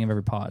at the beginning of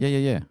every pod.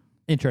 Yeah.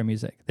 Intro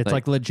music. It's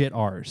like legit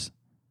ours.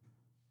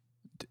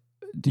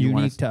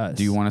 Unique to us.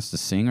 Do you want us to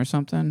sing or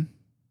something?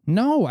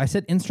 No, I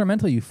said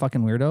instrumental. You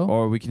fucking weirdo.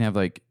 Or we can have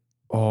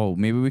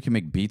maybe we can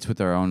make beats with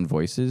our own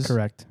voices.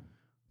 Correct.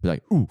 Be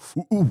like ooh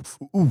ooh ooh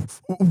ooh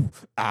ooh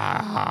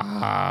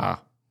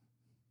ah.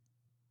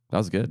 That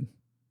was good.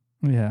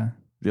 Yeah.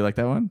 Do you like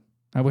that one?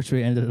 I wish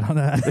we ended it on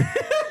that.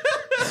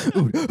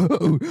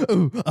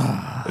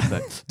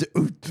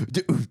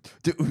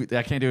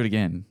 I can't do it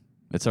again.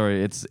 It's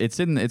already it's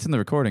in the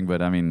recording,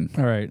 but I mean.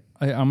 All right,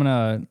 I'm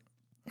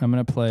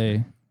gonna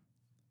play.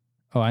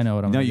 Oh, I know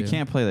what I'm. No, gonna you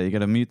can't play that. You got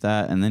to mute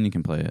that, and then you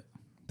can play it.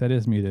 That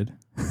is muted.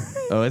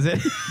 Oh, is it?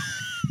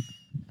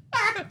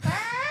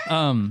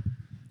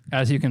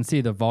 As you can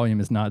see, the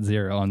volume is not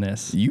 0 on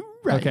this. You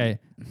right? Okay.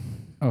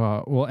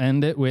 We'll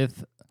end it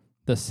with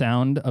the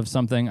sound of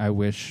something I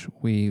wish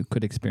we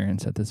could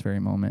experience at this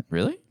very moment.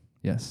 Really?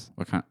 Yes.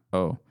 What kind?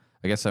 Oh,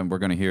 I guess we're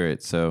gonna hear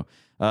it. So,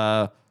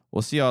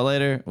 we'll see y'all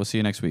later. We'll see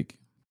you next week.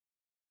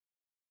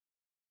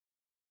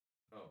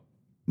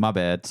 My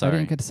bad. Sorry. I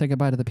didn't get to say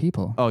goodbye to the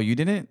people. Oh, you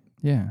didn't?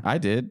 Yeah. I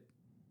did.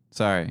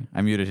 Sorry.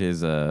 I muted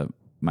his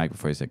mic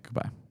before he said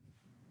goodbye.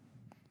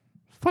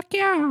 Fuck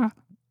yeah.